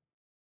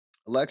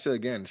 Alexa,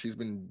 again, she's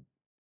been,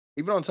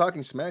 even on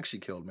Talking Smack, she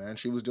killed, man.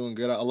 She was doing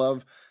good. I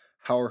love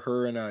how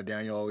her and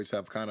Daniel always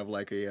have kind of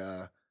like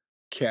a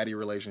catty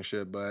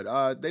relationship,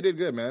 but they did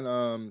good, man.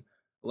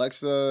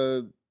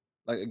 Alexa,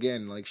 I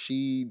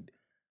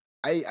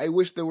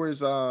wish there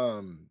was,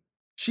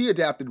 she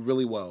adapted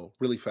really well,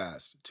 really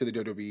fast to the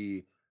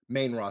WWE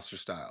main roster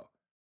style.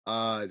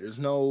 There's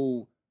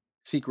no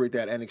secret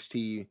that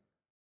NXT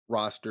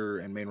roster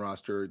and main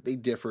roster, they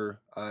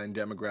differ in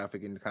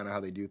demographic and kind of how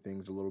they do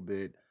things a little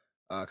bit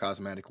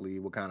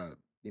cosmetically, what kind of,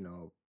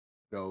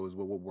 goes,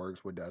 what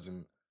works, what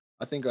doesn't.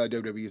 I think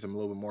WWE is a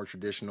little bit more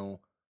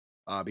traditional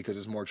because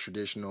it's more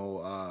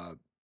traditional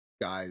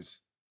guys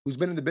who's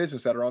been in the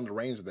business that are on the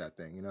reins of that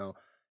thing,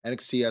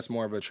 NXT has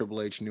more of a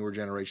Triple H newer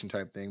generation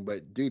type thing,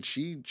 but dude,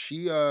 she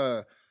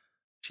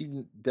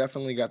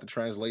definitely got the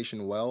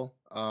translation well.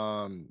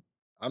 I'm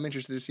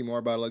interested to see more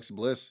about Alexa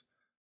Bliss.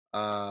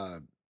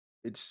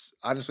 It's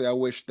honestly, I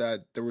wish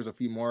that there was a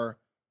few more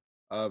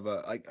of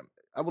I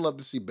would love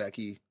to see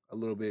Becky a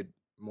little bit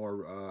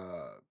more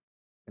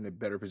in a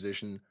better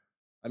position.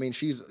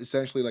 She's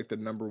essentially like the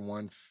number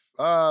one.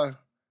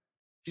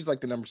 She's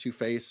like the number 2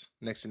 face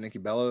next to Nikki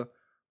Bella.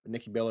 But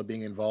Nikki Bella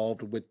being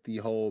involved with the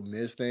whole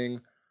Miz thing.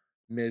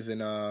 Miz and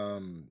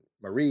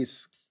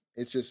Maurice,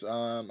 it's just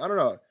I don't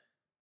know.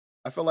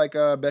 I feel like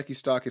Becky's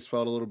stock has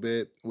fell a little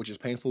bit, which is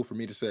painful for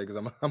me to say because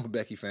I'm a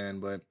Becky fan.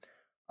 But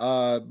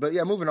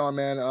yeah, moving on,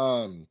 man.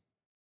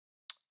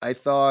 I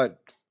thought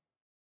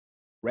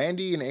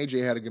Randy and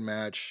AJ had a good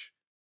match.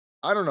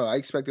 I don't know. I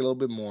expected a little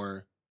bit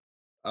more,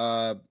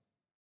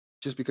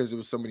 just because it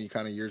was so many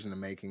kind of years in the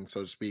making,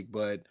 so to speak.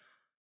 But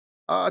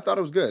I thought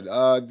it was good.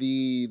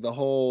 The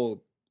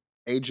whole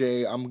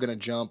AJ, I'm gonna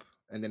jump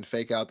and then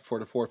fake out for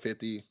the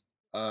 450.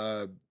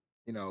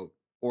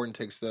 Orton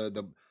takes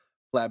the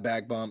flat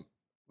back bump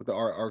with the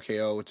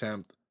RKO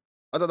attempt.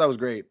 I thought that was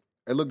great.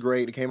 It looked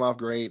great. It came off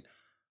great.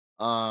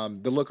 The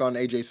look on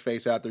AJ's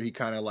face after he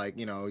kind of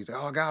he's like,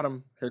 oh, I got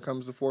him. Here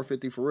comes the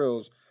 450 for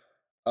reals.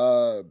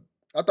 I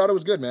thought it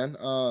was good, man.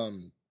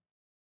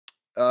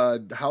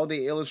 How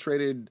they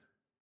illustrated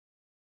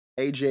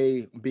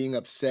AJ being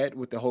upset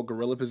with the whole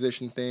gorilla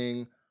position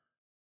thing,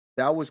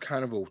 that was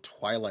kind of a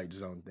Twilight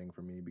Zone thing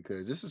for me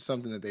because this is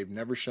something that they've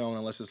never shown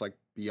unless it's like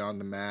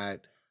Beyond the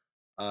Mat,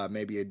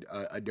 maybe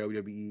a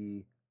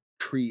WWE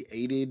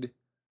created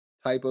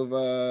type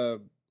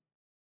of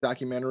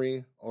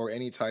documentary or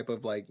any type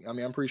of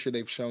I'm pretty sure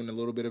they've shown a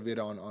little bit of it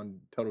on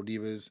Total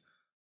Divas.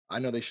 I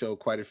know they show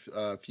quite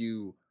a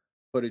few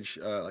footage,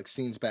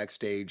 scenes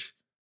backstage,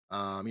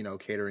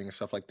 catering and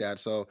stuff like that.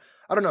 So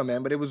I don't know,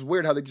 man, but it was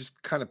weird how they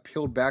just kind of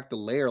peeled back the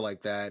layer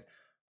like that.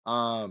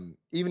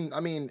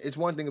 It's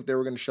one thing if they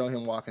were going to show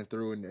him walking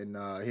through and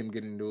him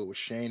getting into it with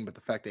Shane, but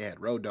the fact they had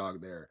Road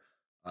Dogg there,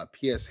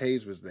 P.S.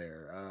 Hayes was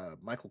there,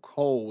 Michael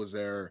Cole was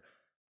there,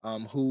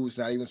 who's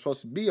not even supposed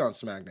to be on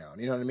SmackDown.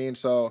 You know what I mean?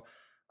 So,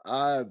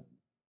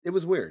 it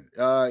was weird.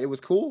 It was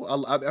cool.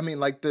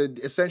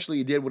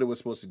 Essentially it did what it was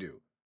supposed to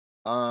do.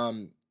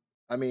 Um,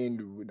 I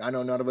mean, I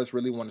know none of us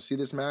really want to see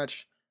this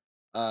match.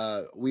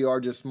 We are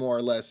just more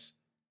or less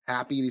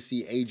happy to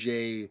see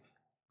AJ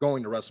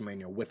going to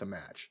WrestleMania with a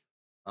match.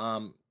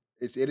 Um,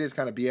 it is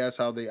kind of BS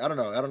how they. I don't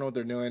know what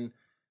they're doing.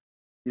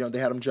 They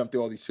had him jump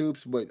through all these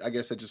hoops, but I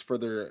guess that just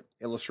further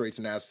illustrates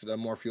and adds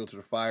more fuel to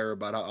the fire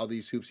about how all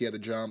these hoops he had to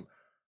jump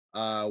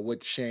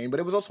with Shane. But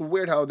it was also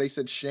weird how they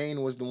said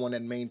Shane was the one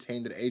that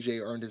maintained that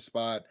AJ earned his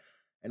spot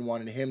and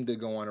wanted him to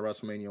go on to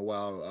WrestleMania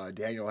while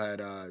Daniel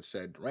had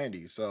said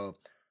Randy. So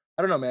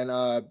I don't know, man.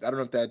 I don't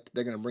know if that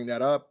they're gonna bring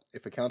that up,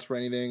 if it counts for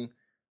anything.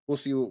 We'll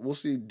see. We'll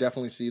see.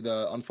 Definitely see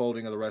the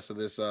unfolding of the rest of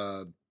this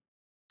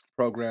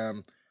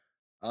program.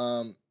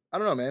 I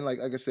don't know, man. Like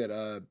I said,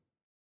 I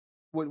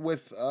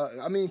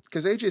mean,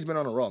 because AJ's been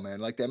on a roll, man.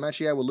 Like that match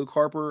he had with Luke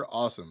Harper,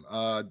 awesome.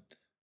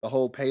 The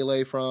whole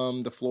Pele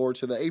from the floor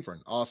to the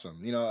apron,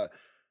 awesome.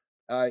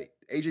 Uh,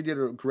 AJ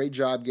did a great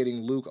job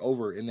getting Luke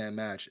over in that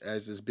match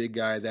as this big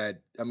guy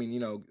that, I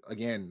mean,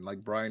 again,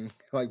 like Brian,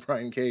 like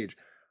Brian Cage,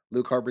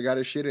 Luke Harper got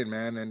his shit in,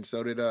 man, and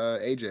so did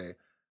AJ.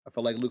 I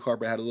felt like Luke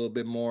Harper had a little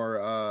bit more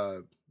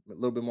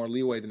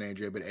leeway than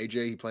AJ, but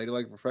AJ, he played it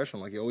like a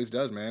professional, like he always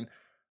does, man.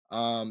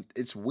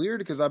 It's weird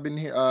because I've been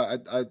here.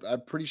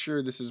 I'm pretty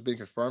sure this has been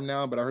confirmed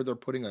now, but I heard they're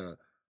putting a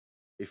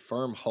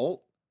firm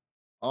halt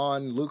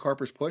on Luke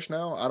Harper's push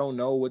now. I don't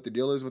know what the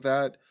deal is with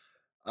that.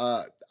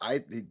 Uh,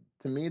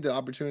 to me, the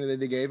opportunity that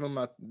they gave him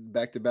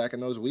back to back in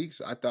those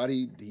weeks, I thought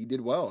he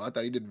did well. I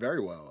thought he did very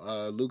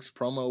well. Luke's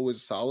promo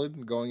was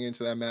solid going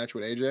into that match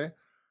with AJ.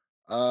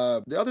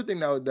 The other thing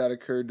that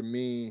occurred to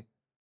me,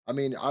 I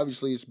mean,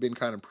 obviously it's been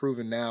kind of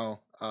proven now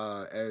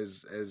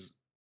as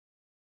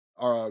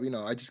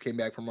I just came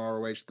back from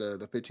ROH,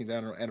 the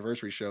 15th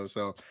anniversary show.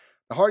 So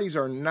the Hardys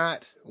are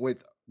not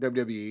with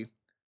WWE.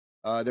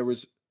 There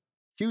was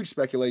huge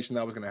speculation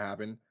that was going to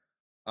happen.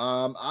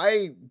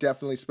 I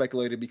definitely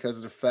speculated because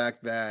of the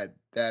fact that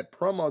that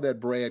promo that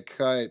Bray had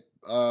cut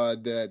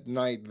that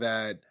night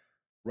that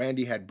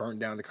Randy had burnt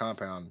down the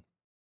compound,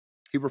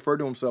 he referred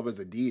to himself as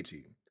a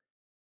deity,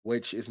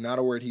 which is not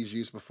a word he's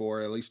used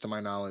before, at least to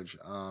my knowledge,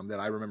 that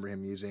I remember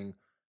him using.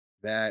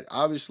 That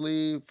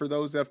obviously, for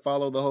those that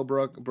follow the whole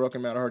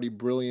Broken Matt Hardy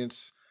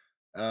brilliance,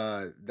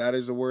 that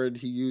is a word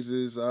he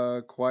uses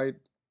quite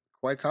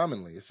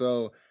commonly.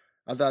 So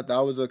I thought that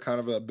was a kind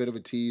of a bit of a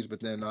tease.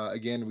 But then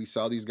again, we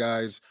saw these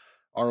guys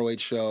ROH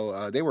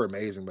show. They were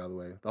amazing, by the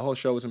way. The whole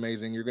show was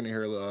amazing. You're going to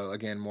hear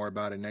again more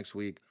about it next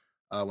week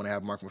when I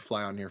have Mark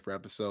McFly on here for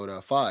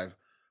episode 5.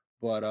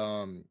 But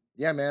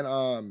yeah,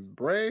 man.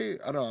 Bray.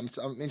 I don't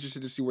know. I'm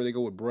interested to see where they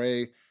go with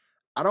Bray.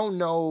 I don't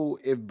know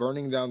if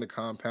burning down the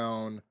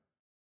compound,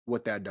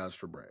 what that does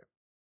for Bray,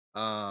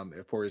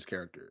 for his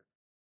character.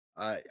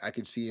 I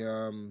could see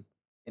him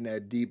in a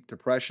deep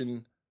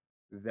depression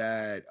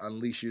that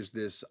unleashes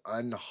this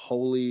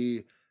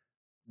unholy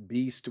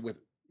beast with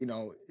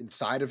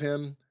inside of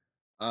him.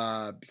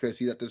 Because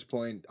he's at this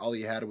point, all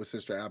he had was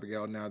Sister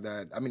Abigail. Now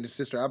that is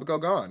Sister Abigail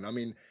gone?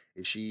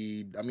 Is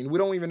she? We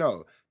don't even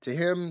know. To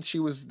him, she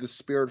was the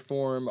spirit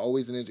form,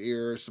 always in his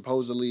ear.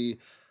 Supposedly,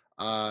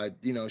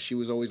 she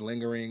was always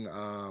lingering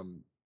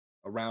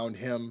around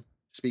him,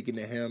 speaking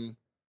to him,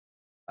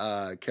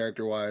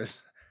 character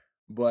wise.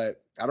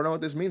 But I don't know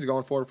what this means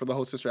going forward for the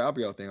whole Sister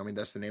Abigail thing.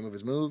 That's the name of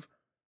his move.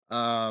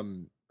 I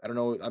don't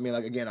know.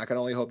 Again, I can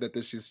only hope that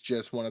this is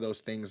just one of those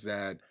events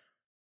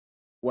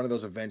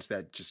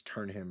that just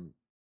turn him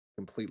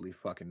completely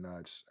fucking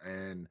nuts,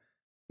 and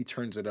he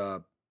turns it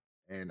up.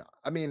 And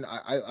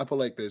I put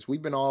like this: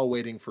 we've been all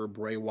waiting for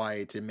Bray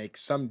Wyatt to make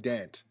some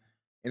dent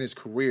in his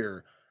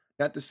career.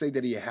 Not to say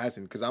that he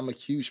hasn't, because I'm a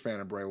huge fan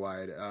of Bray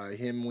Wyatt.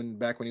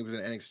 Back when he was in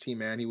NXT,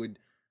 man, he would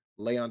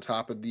lay on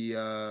top of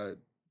the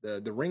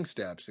ring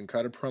steps and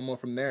cut a promo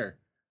from there.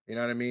 You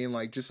know what I mean?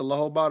 Like just a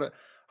whole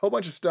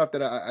bunch of stuff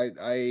that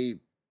it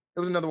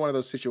was another one of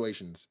those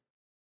situations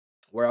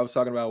where I was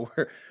talking about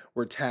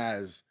where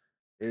Taz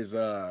is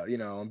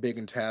I'm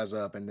bigging Taz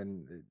up, and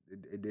then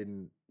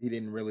he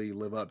didn't really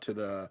live up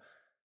to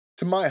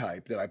my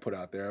hype that I put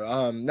out there.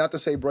 Not to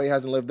say Bray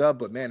hasn't lived up,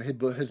 but man,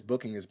 his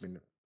booking has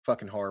been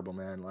fucking horrible,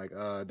 man. Like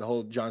the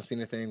whole John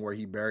Cena thing where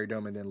he buried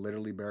him and then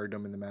literally buried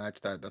him in the match,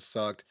 that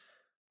sucked.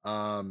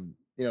 Him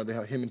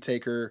and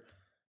Taker,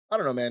 I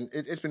don't know, man.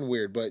 It's been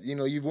weird, but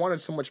you've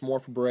wanted so much more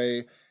from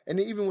Bray, and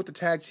even with the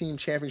tag team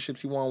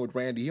championships he won with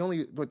Randy,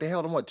 they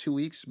held him 2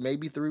 weeks,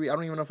 maybe 3 weeks. I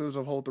don't even know if it was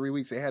a whole 3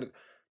 weeks. They had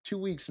 2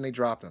 weeks and they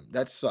dropped him.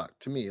 That sucked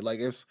to me. Like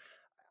it was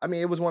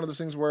one of those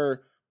things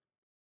where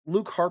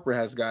Luke Harper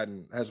has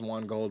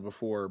won gold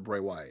before Bray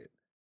Wyatt,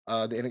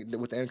 with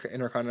the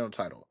Intercontinental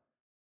title.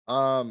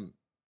 I don't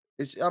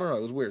know.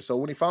 It was weird. So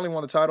when he finally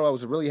won the title, I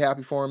was really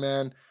happy for him,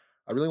 man.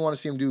 I really want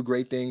to see him do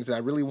great things, and I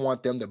really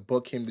want them to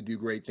book him to do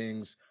great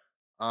things.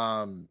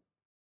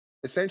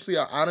 Essentially,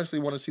 I honestly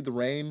want to see the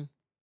reign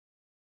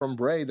from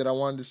Bray that I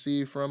wanted to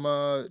see from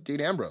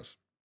Dean Ambrose.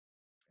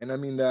 And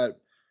that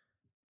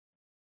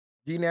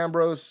Dean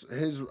Ambrose,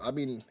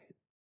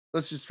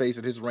 let's just face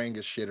it, his reign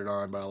gets shitted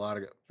on by a lot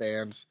of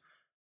fans.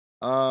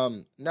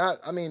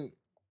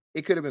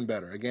 It could have been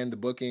better. Again, the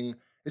booking,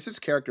 it's his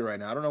character right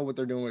now. I don't know what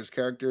they're doing with his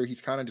character.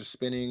 He's kind of just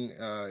spinning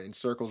in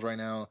circles right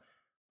now.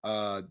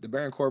 The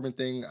Baron Corbin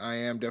thing, I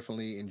am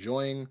definitely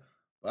enjoying.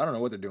 But I don't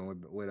know what they're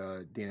doing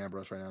with Dean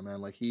Ambrose right now,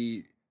 man. Like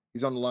he's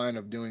on the line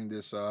of doing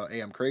this. Hey,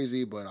 I'm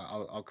crazy, but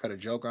I'll cut a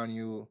joke on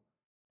you,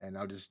 and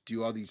I'll just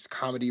do all these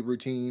comedy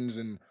routines,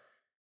 and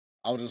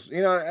I'll just I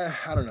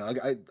don't know.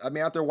 I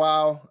mean, after a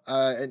while,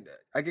 and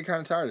I get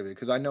kind of tired of it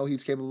because I know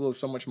he's capable of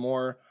so much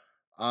more.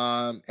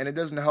 And it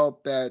doesn't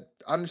help that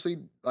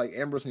honestly, like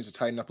Ambrose needs to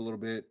tighten up a little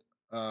bit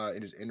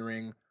in his in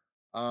ring.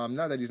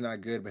 Not that he's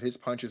not good, but his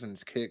punches and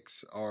his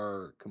kicks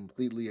are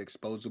completely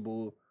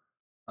exposable.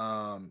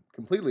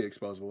 Completely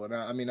exposable. And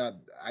I mean,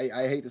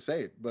 I hate to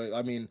say it, but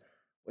I mean,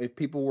 if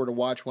people were to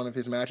watch one of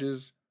his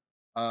matches,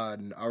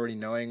 already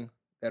knowing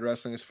that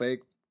wrestling is fake,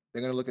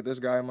 they're gonna look at this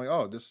guy. I'm like,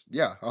 oh,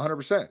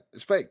 100%,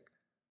 it's fake.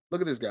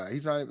 Look at this guy.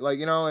 He's not like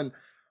and I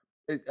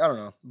don't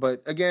know.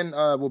 But again,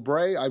 with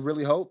Bray, I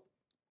really hope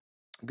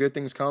good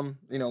things come,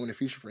 in the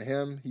future for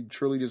him. He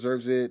truly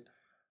deserves it.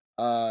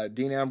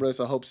 Dean Ambrose,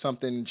 I hope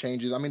something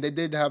changes. I mean, they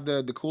did have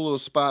the cool little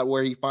spot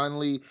where he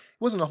finally, it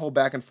wasn't a whole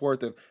back and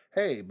forth of,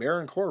 hey,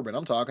 Baron Corbin,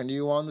 I'm talking to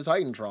you on the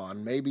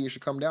Titantron. Maybe you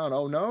should come down.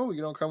 Oh, no,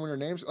 you don't come with your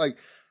names. Like,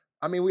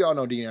 I mean, we all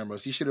know Dean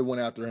Ambrose. He should have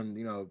went after him,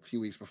 a few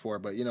weeks before.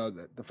 But,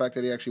 the fact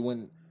that he actually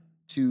went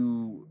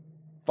to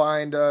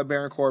find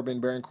Baron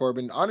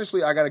Corbin.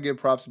 Honestly, I got to give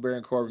props to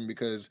Baron Corbin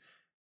because,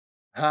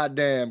 hot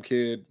damn,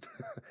 kid.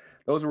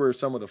 Those were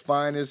some of the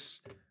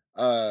finest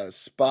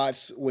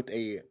spots with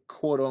a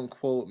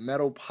quote-unquote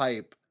metal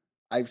pipe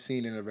I've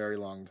seen in a very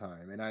long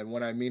time. And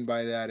what I mean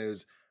by that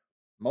is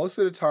most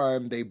of the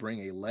time they bring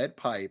a lead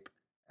pipe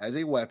as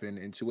a weapon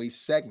into a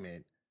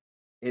segment.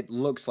 It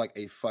looks like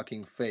a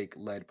fucking fake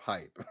lead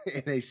pipe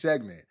in a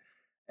segment.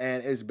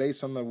 And it's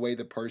based on the way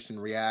the person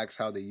reacts,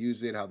 how they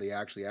use it, how they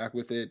actually act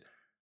with it.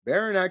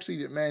 Baron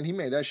actually, man, he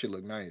made that shit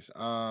look nice.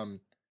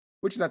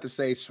 Which is not to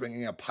say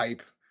swinging a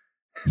pipe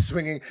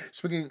swinging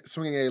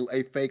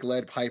a fake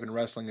lead pipe in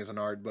wrestling is an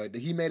art, but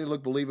he made it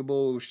look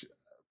believable.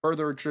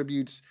 Further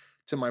attributes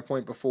to my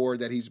point before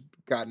that he's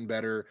gotten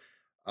better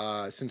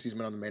since he's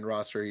been on the main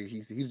roster.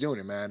 He's doing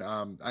it, man.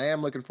 I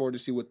am looking forward to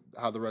see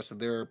how the rest of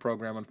their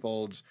program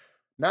unfolds.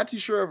 Not too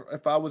sure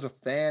if I was a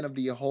fan of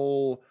the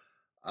whole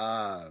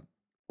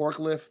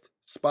forklift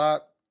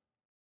spot.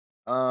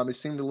 It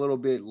seemed a little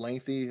bit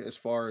lengthy as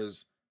far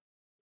as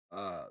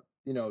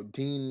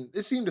Dean.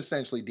 It seemed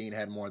essentially Dean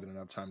had more than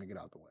enough time to get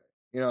out the way.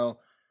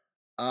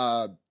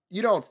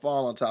 You don't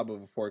fall on top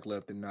of a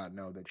forklift and not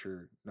know that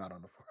you're not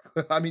on the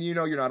forklift. I mean,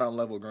 you're not on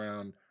level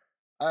ground.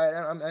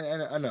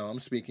 I know I'm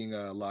speaking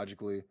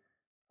logically,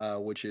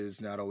 which is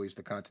not always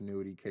the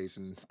continuity case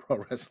in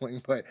pro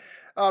wrestling. But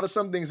there's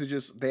some things that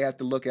just they have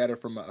to look at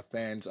it from a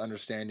fan's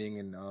understanding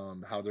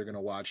and how they're gonna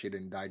watch it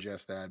and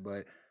digest that.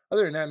 But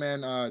other than that,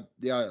 man,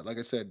 yeah, like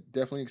I said,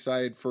 definitely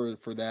excited for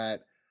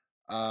that.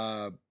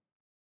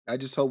 I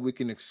just hope we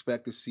can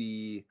expect to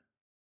see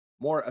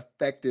more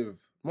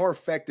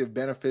effective,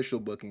 beneficial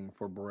booking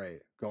for Bray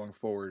going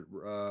forward.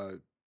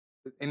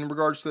 In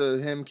regards to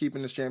him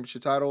keeping his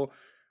championship title,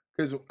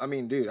 because I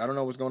mean, dude, I don't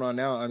know what's going on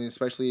now. I mean,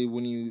 especially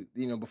when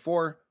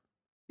before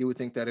you would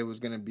think that it was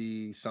going to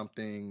be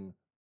something.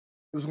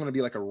 It was going to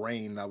be like a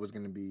reign that was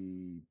going to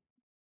be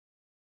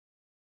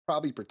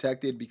probably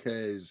protected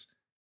because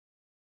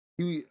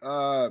he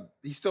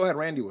still had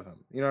Randy with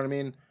him. You know what I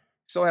mean?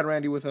 Still had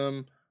Randy with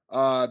him.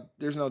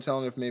 There's no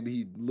telling if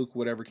maybe Luke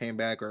would ever came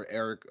back or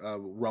Eric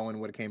Rowan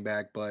would have came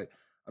back, but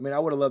I mean, I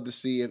would have loved to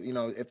see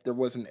if there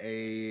wasn't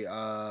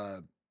a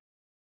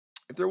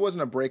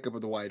breakup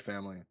of the Wyatt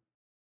family.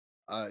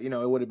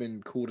 It would have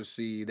been cool to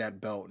see that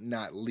belt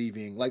not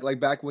leaving, like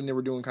back when they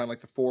were doing kind of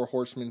like the Four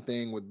Horsemen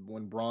thing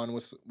when Braun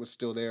was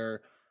still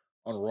there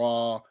on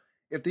Raw.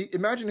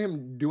 Imagine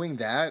him doing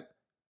that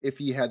if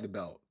he had the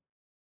belt.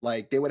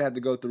 Like they would have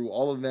to go through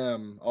all of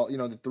them,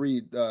 the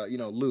three,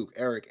 Luke,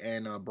 Eric,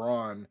 and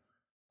Braun,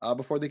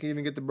 before they can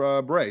even get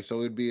the Bray. So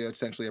it'd be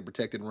essentially a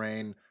protected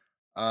reign.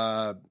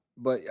 But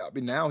I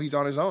mean, now he's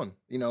on his own.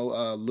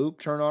 Luke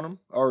turned on him,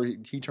 or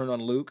he turned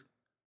on Luke.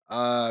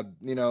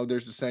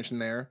 There's dissension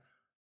there.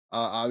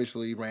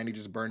 Obviously, Randy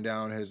just burned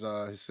down his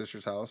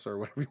sister's house or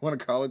whatever you want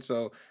to call it.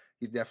 So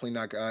he's definitely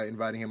not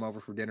inviting him over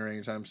for dinner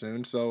anytime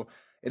soon. So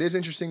it is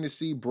interesting to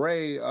see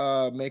Bray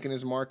making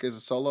his mark as a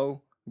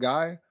solo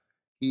guy.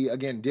 He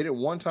again did it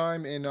one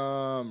time in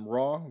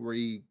Raw where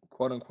he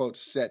quote unquote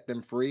set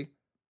them free,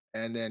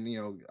 and then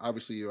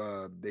obviously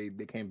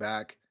they came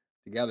back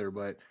together.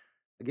 But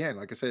again,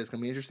 like I said, it's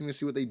gonna be interesting to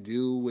see what they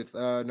do with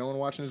no one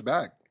watching his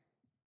back.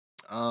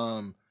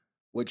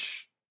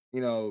 Which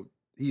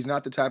he's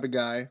not the type of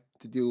guy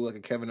to do like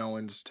a Kevin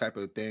Owens type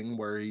of thing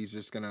where he's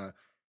just gonna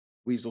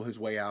weasel his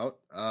way out.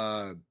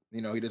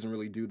 He doesn't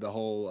really do the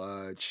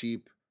whole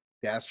cheap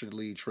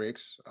dastardly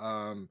tricks.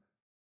 I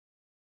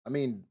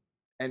mean,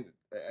 and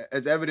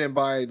as evident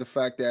by the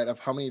fact that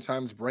of how many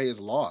times Bray has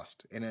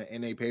lost in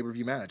a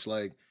pay-per-view match,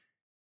 like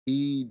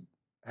he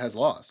has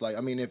lost. Like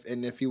I mean,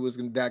 if he was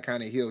that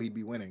kind of heel, he'd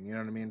be winning. You know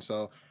what I mean?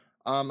 So,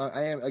 I'm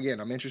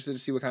interested to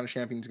see what kind of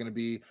champion he's going to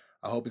be.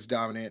 I hope it's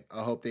dominant.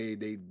 I hope they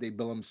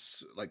build him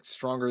like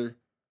stronger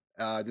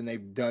than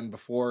they've done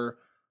before.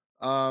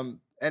 And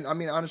I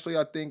mean, honestly,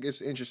 I think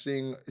it's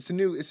interesting. It's a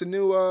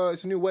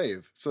new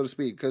wave, so to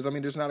speak. Because I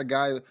mean, there's not a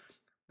guy.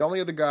 The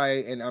only other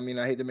guy, and I mean,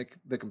 I hate to make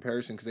the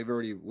comparison because they've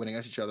already went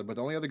against each other, but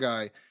the only other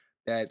guy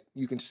that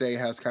you can say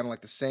has kind of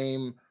like the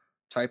same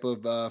type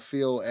of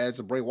feel as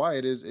a Bray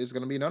Wyatt is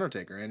going to be an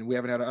Undertaker, and we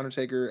haven't had an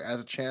Undertaker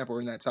as a champ or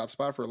in that top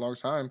spot for a long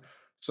time.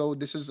 So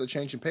this is a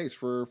change in pace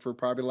for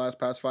probably the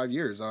past 5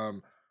 years.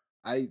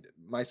 I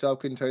myself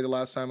couldn't tell you the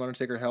last time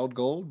Undertaker held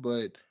gold,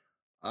 but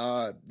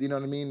you know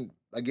what I mean.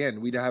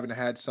 Again, we haven't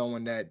had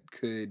someone that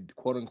could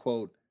quote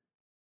unquote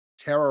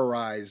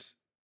terrorize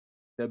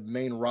the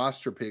main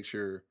roster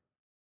picture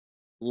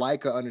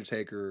like a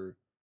Undertaker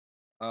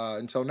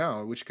until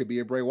now, which could be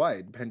a Bray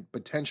Wyatt,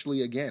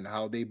 potentially again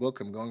how they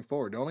book him going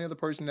forward. The only other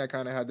person that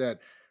kind of had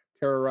that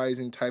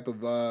terrorizing type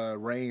of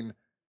reign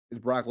is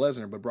Brock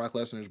Lesnar, but Brock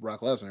Lesnar is Brock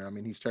Lesnar. I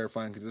mean, he's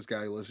terrifying because this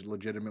guy is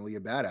legitimately a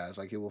badass.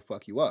 Like, he will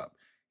fuck you up.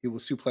 He will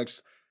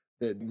suplex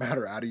the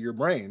matter out of your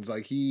brains.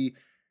 Like,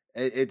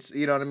 it's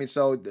you know what I mean.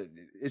 So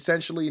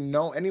essentially,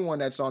 anyone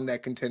that's on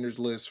that contenders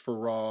list for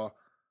Raw,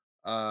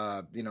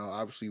 you know,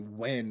 obviously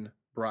when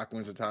Brock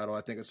wins the title,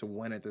 I think it's a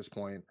win at this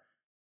point.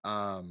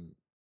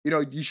 You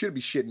know, you should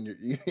be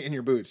shitting in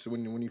your boots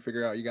when you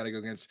figure out you got to go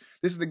against.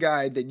 This is the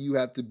guy that you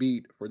have to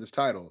beat for this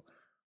title.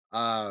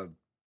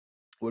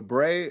 With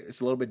Bray,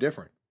 it's a little bit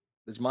different.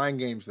 There's mind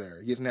games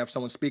there. He doesn't have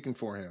someone speaking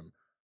for him.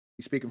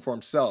 He's speaking for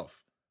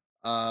himself.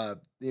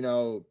 You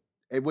know,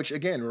 which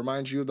again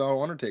reminds you of the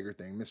whole Undertaker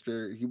thing.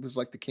 He was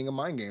like the king of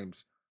mind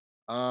games.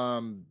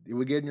 He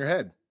would get in your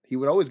head. He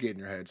would always get in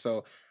your head.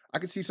 So I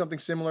could see something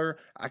similar.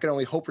 I can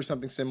only hope for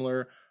something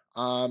similar.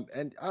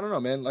 And I don't know,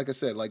 man. Like I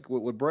said, like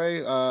with Bray,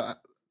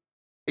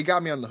 it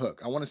got me on the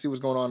hook. I want to see what's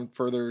going on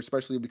further,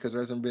 especially because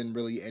there hasn't been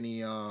really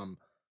any,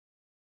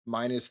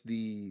 minus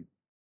the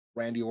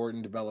Randy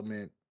Orton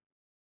development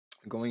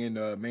going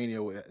into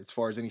Mania, as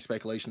far as any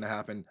speculation to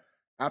happen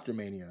after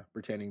Mania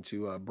pertaining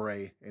to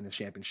Bray in the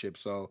championship.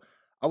 So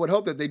I would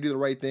hope that they do the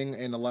right thing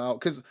and allow,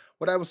 because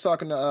what I was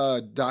talking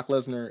to Doc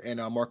Lesnar and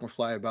Mark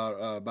McFly about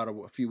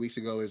a few weeks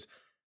ago is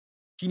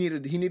he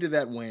needed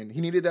that win.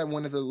 He needed that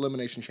win at the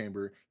Elimination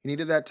Chamber. He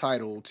needed that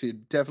title to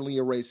definitely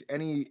erase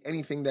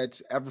anything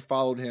that's ever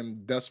followed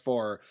him thus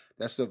far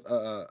that's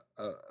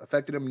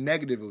affected him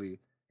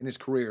negatively in his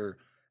career.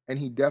 And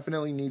he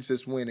definitely needs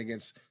this win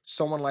against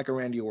someone like a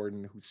Randy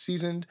Orton, who's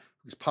seasoned,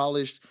 who's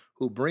polished,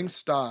 who brings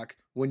stock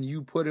when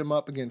you put him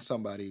up against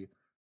somebody,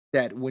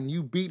 that when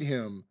you beat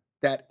him,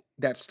 that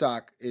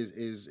stock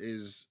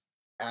is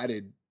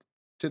added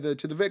to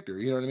the victor.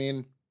 You know what I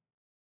mean?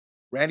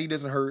 Randy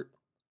doesn't hurt.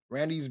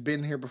 Randy's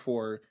been here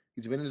before.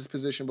 He's been in this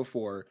position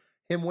before.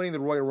 Him winning the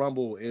Royal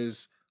Rumble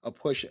is a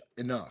push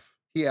enough.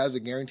 He has a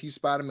guaranteed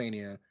spot in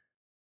Mania.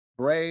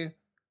 Bray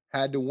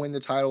had to win the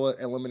title at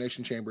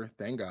Elimination Chamber.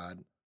 Thank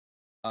God.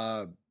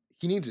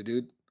 He needs it,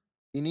 dude.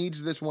 He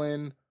needs this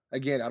win.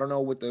 Again, I don't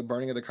know what the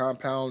burning of the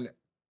compound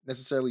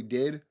necessarily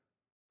did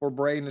for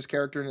Bray and his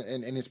character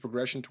and his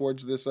progression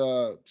towards this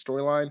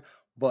storyline.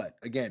 But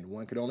again,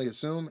 one could only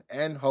assume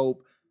and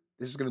hope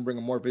this is going to bring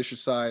a more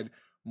vicious side,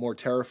 more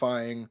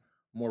terrifying,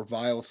 more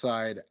vile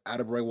side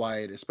out of Bray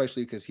Wyatt,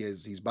 especially because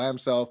he's by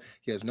himself.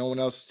 He has no one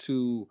else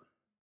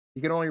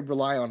he can only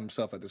rely on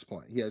himself at this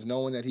point. He has no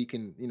one that he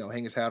can, you know,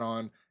 hang his hat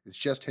on. It's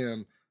just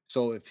him.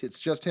 So if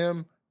it's just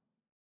him,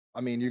 I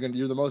mean,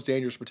 you're the most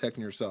dangerous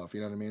protecting yourself. You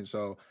know what I mean?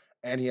 So,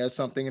 and he has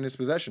something in his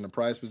possession, a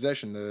prized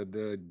possession,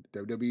 the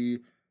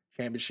WWE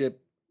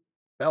Championship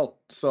belt.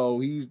 So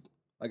he's,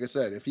 like I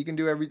said, if he can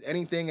do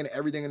anything and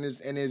everything in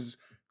his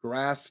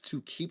grasp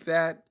to keep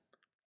that,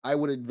 I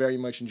would very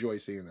much enjoy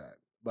seeing that.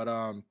 But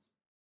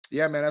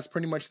yeah, man, that's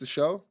pretty much the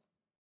show.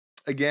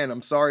 Again,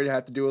 I'm sorry to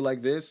have to do it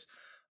like this.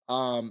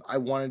 I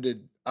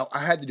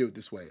had to do it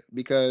this way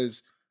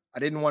because I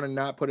didn't want to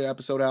not put an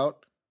episode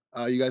out.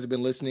 You guys have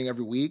been listening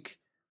every week.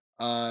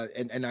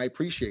 And I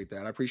appreciate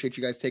that. I appreciate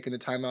you guys taking the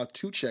time out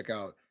to check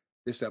out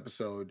this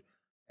episode.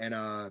 And,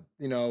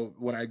 you know,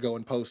 when I go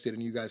and post it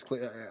and you guys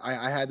click,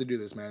 I had to do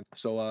this, man.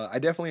 So I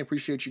definitely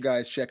appreciate you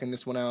guys checking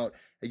this one out.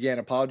 Again,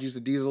 apologies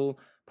to Diesel.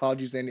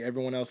 Apologies to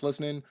everyone else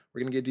listening.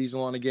 We're going to get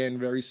Diesel on again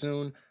very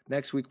soon.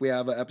 Next week, we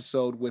have an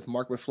episode with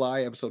Mark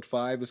McFly, episode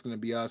 5. It's going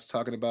to be us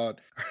talking about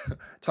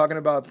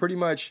pretty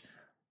much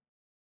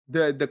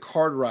the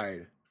card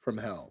ride from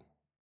hell.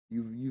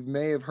 You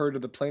may have heard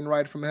of the plane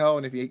ride from hell,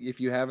 and if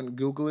you haven't,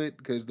 Google it,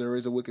 because there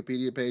is a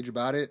Wikipedia page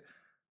about it.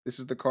 This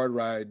is the card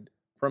ride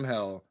from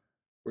hell.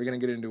 We're going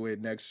to get into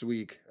it next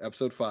week,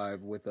 episode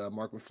 5, with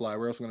Mark McFly.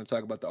 We're also going to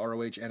talk about the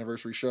ROH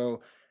anniversary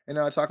show, and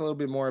talk a little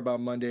bit more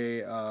about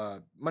Monday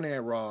Night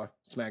Raw,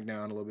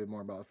 SmackDown, a little bit more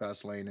about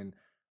Fastlane.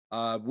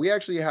 And we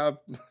actually have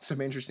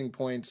some interesting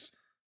points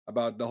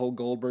about the whole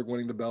Goldberg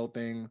winning the belt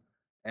thing.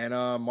 And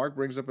Mark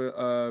brings up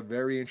a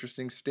very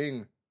interesting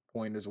Sting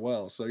point as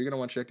well. So you're going to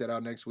want to check that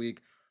out next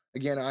week.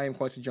 Again, I am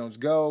Kwency Jones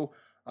Go.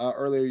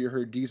 Earlier you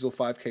heard Diesel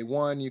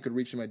 5K1. You could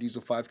reach him at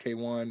Diesel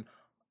 5K1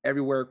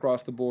 everywhere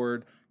across the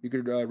board. You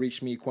could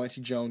reach me,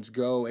 Kwency Jones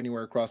Go,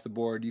 anywhere across the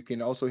board. You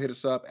can also hit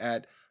us up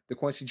at the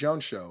Kwency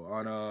Jones Show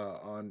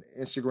on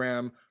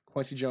Instagram,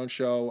 Kwency Jones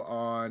Show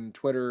on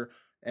Twitter,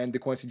 and the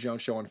Kwency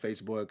Jones Show on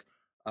Facebook.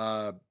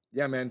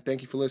 Yeah, man,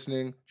 thank you for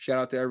listening. Shout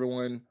out to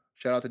everyone.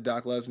 Shout out to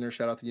Doc Lesnar.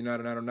 Shout out to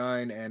United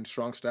 909 and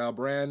Strong Style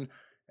Brand.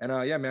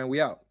 And yeah, man,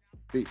 we out.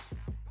 Peace.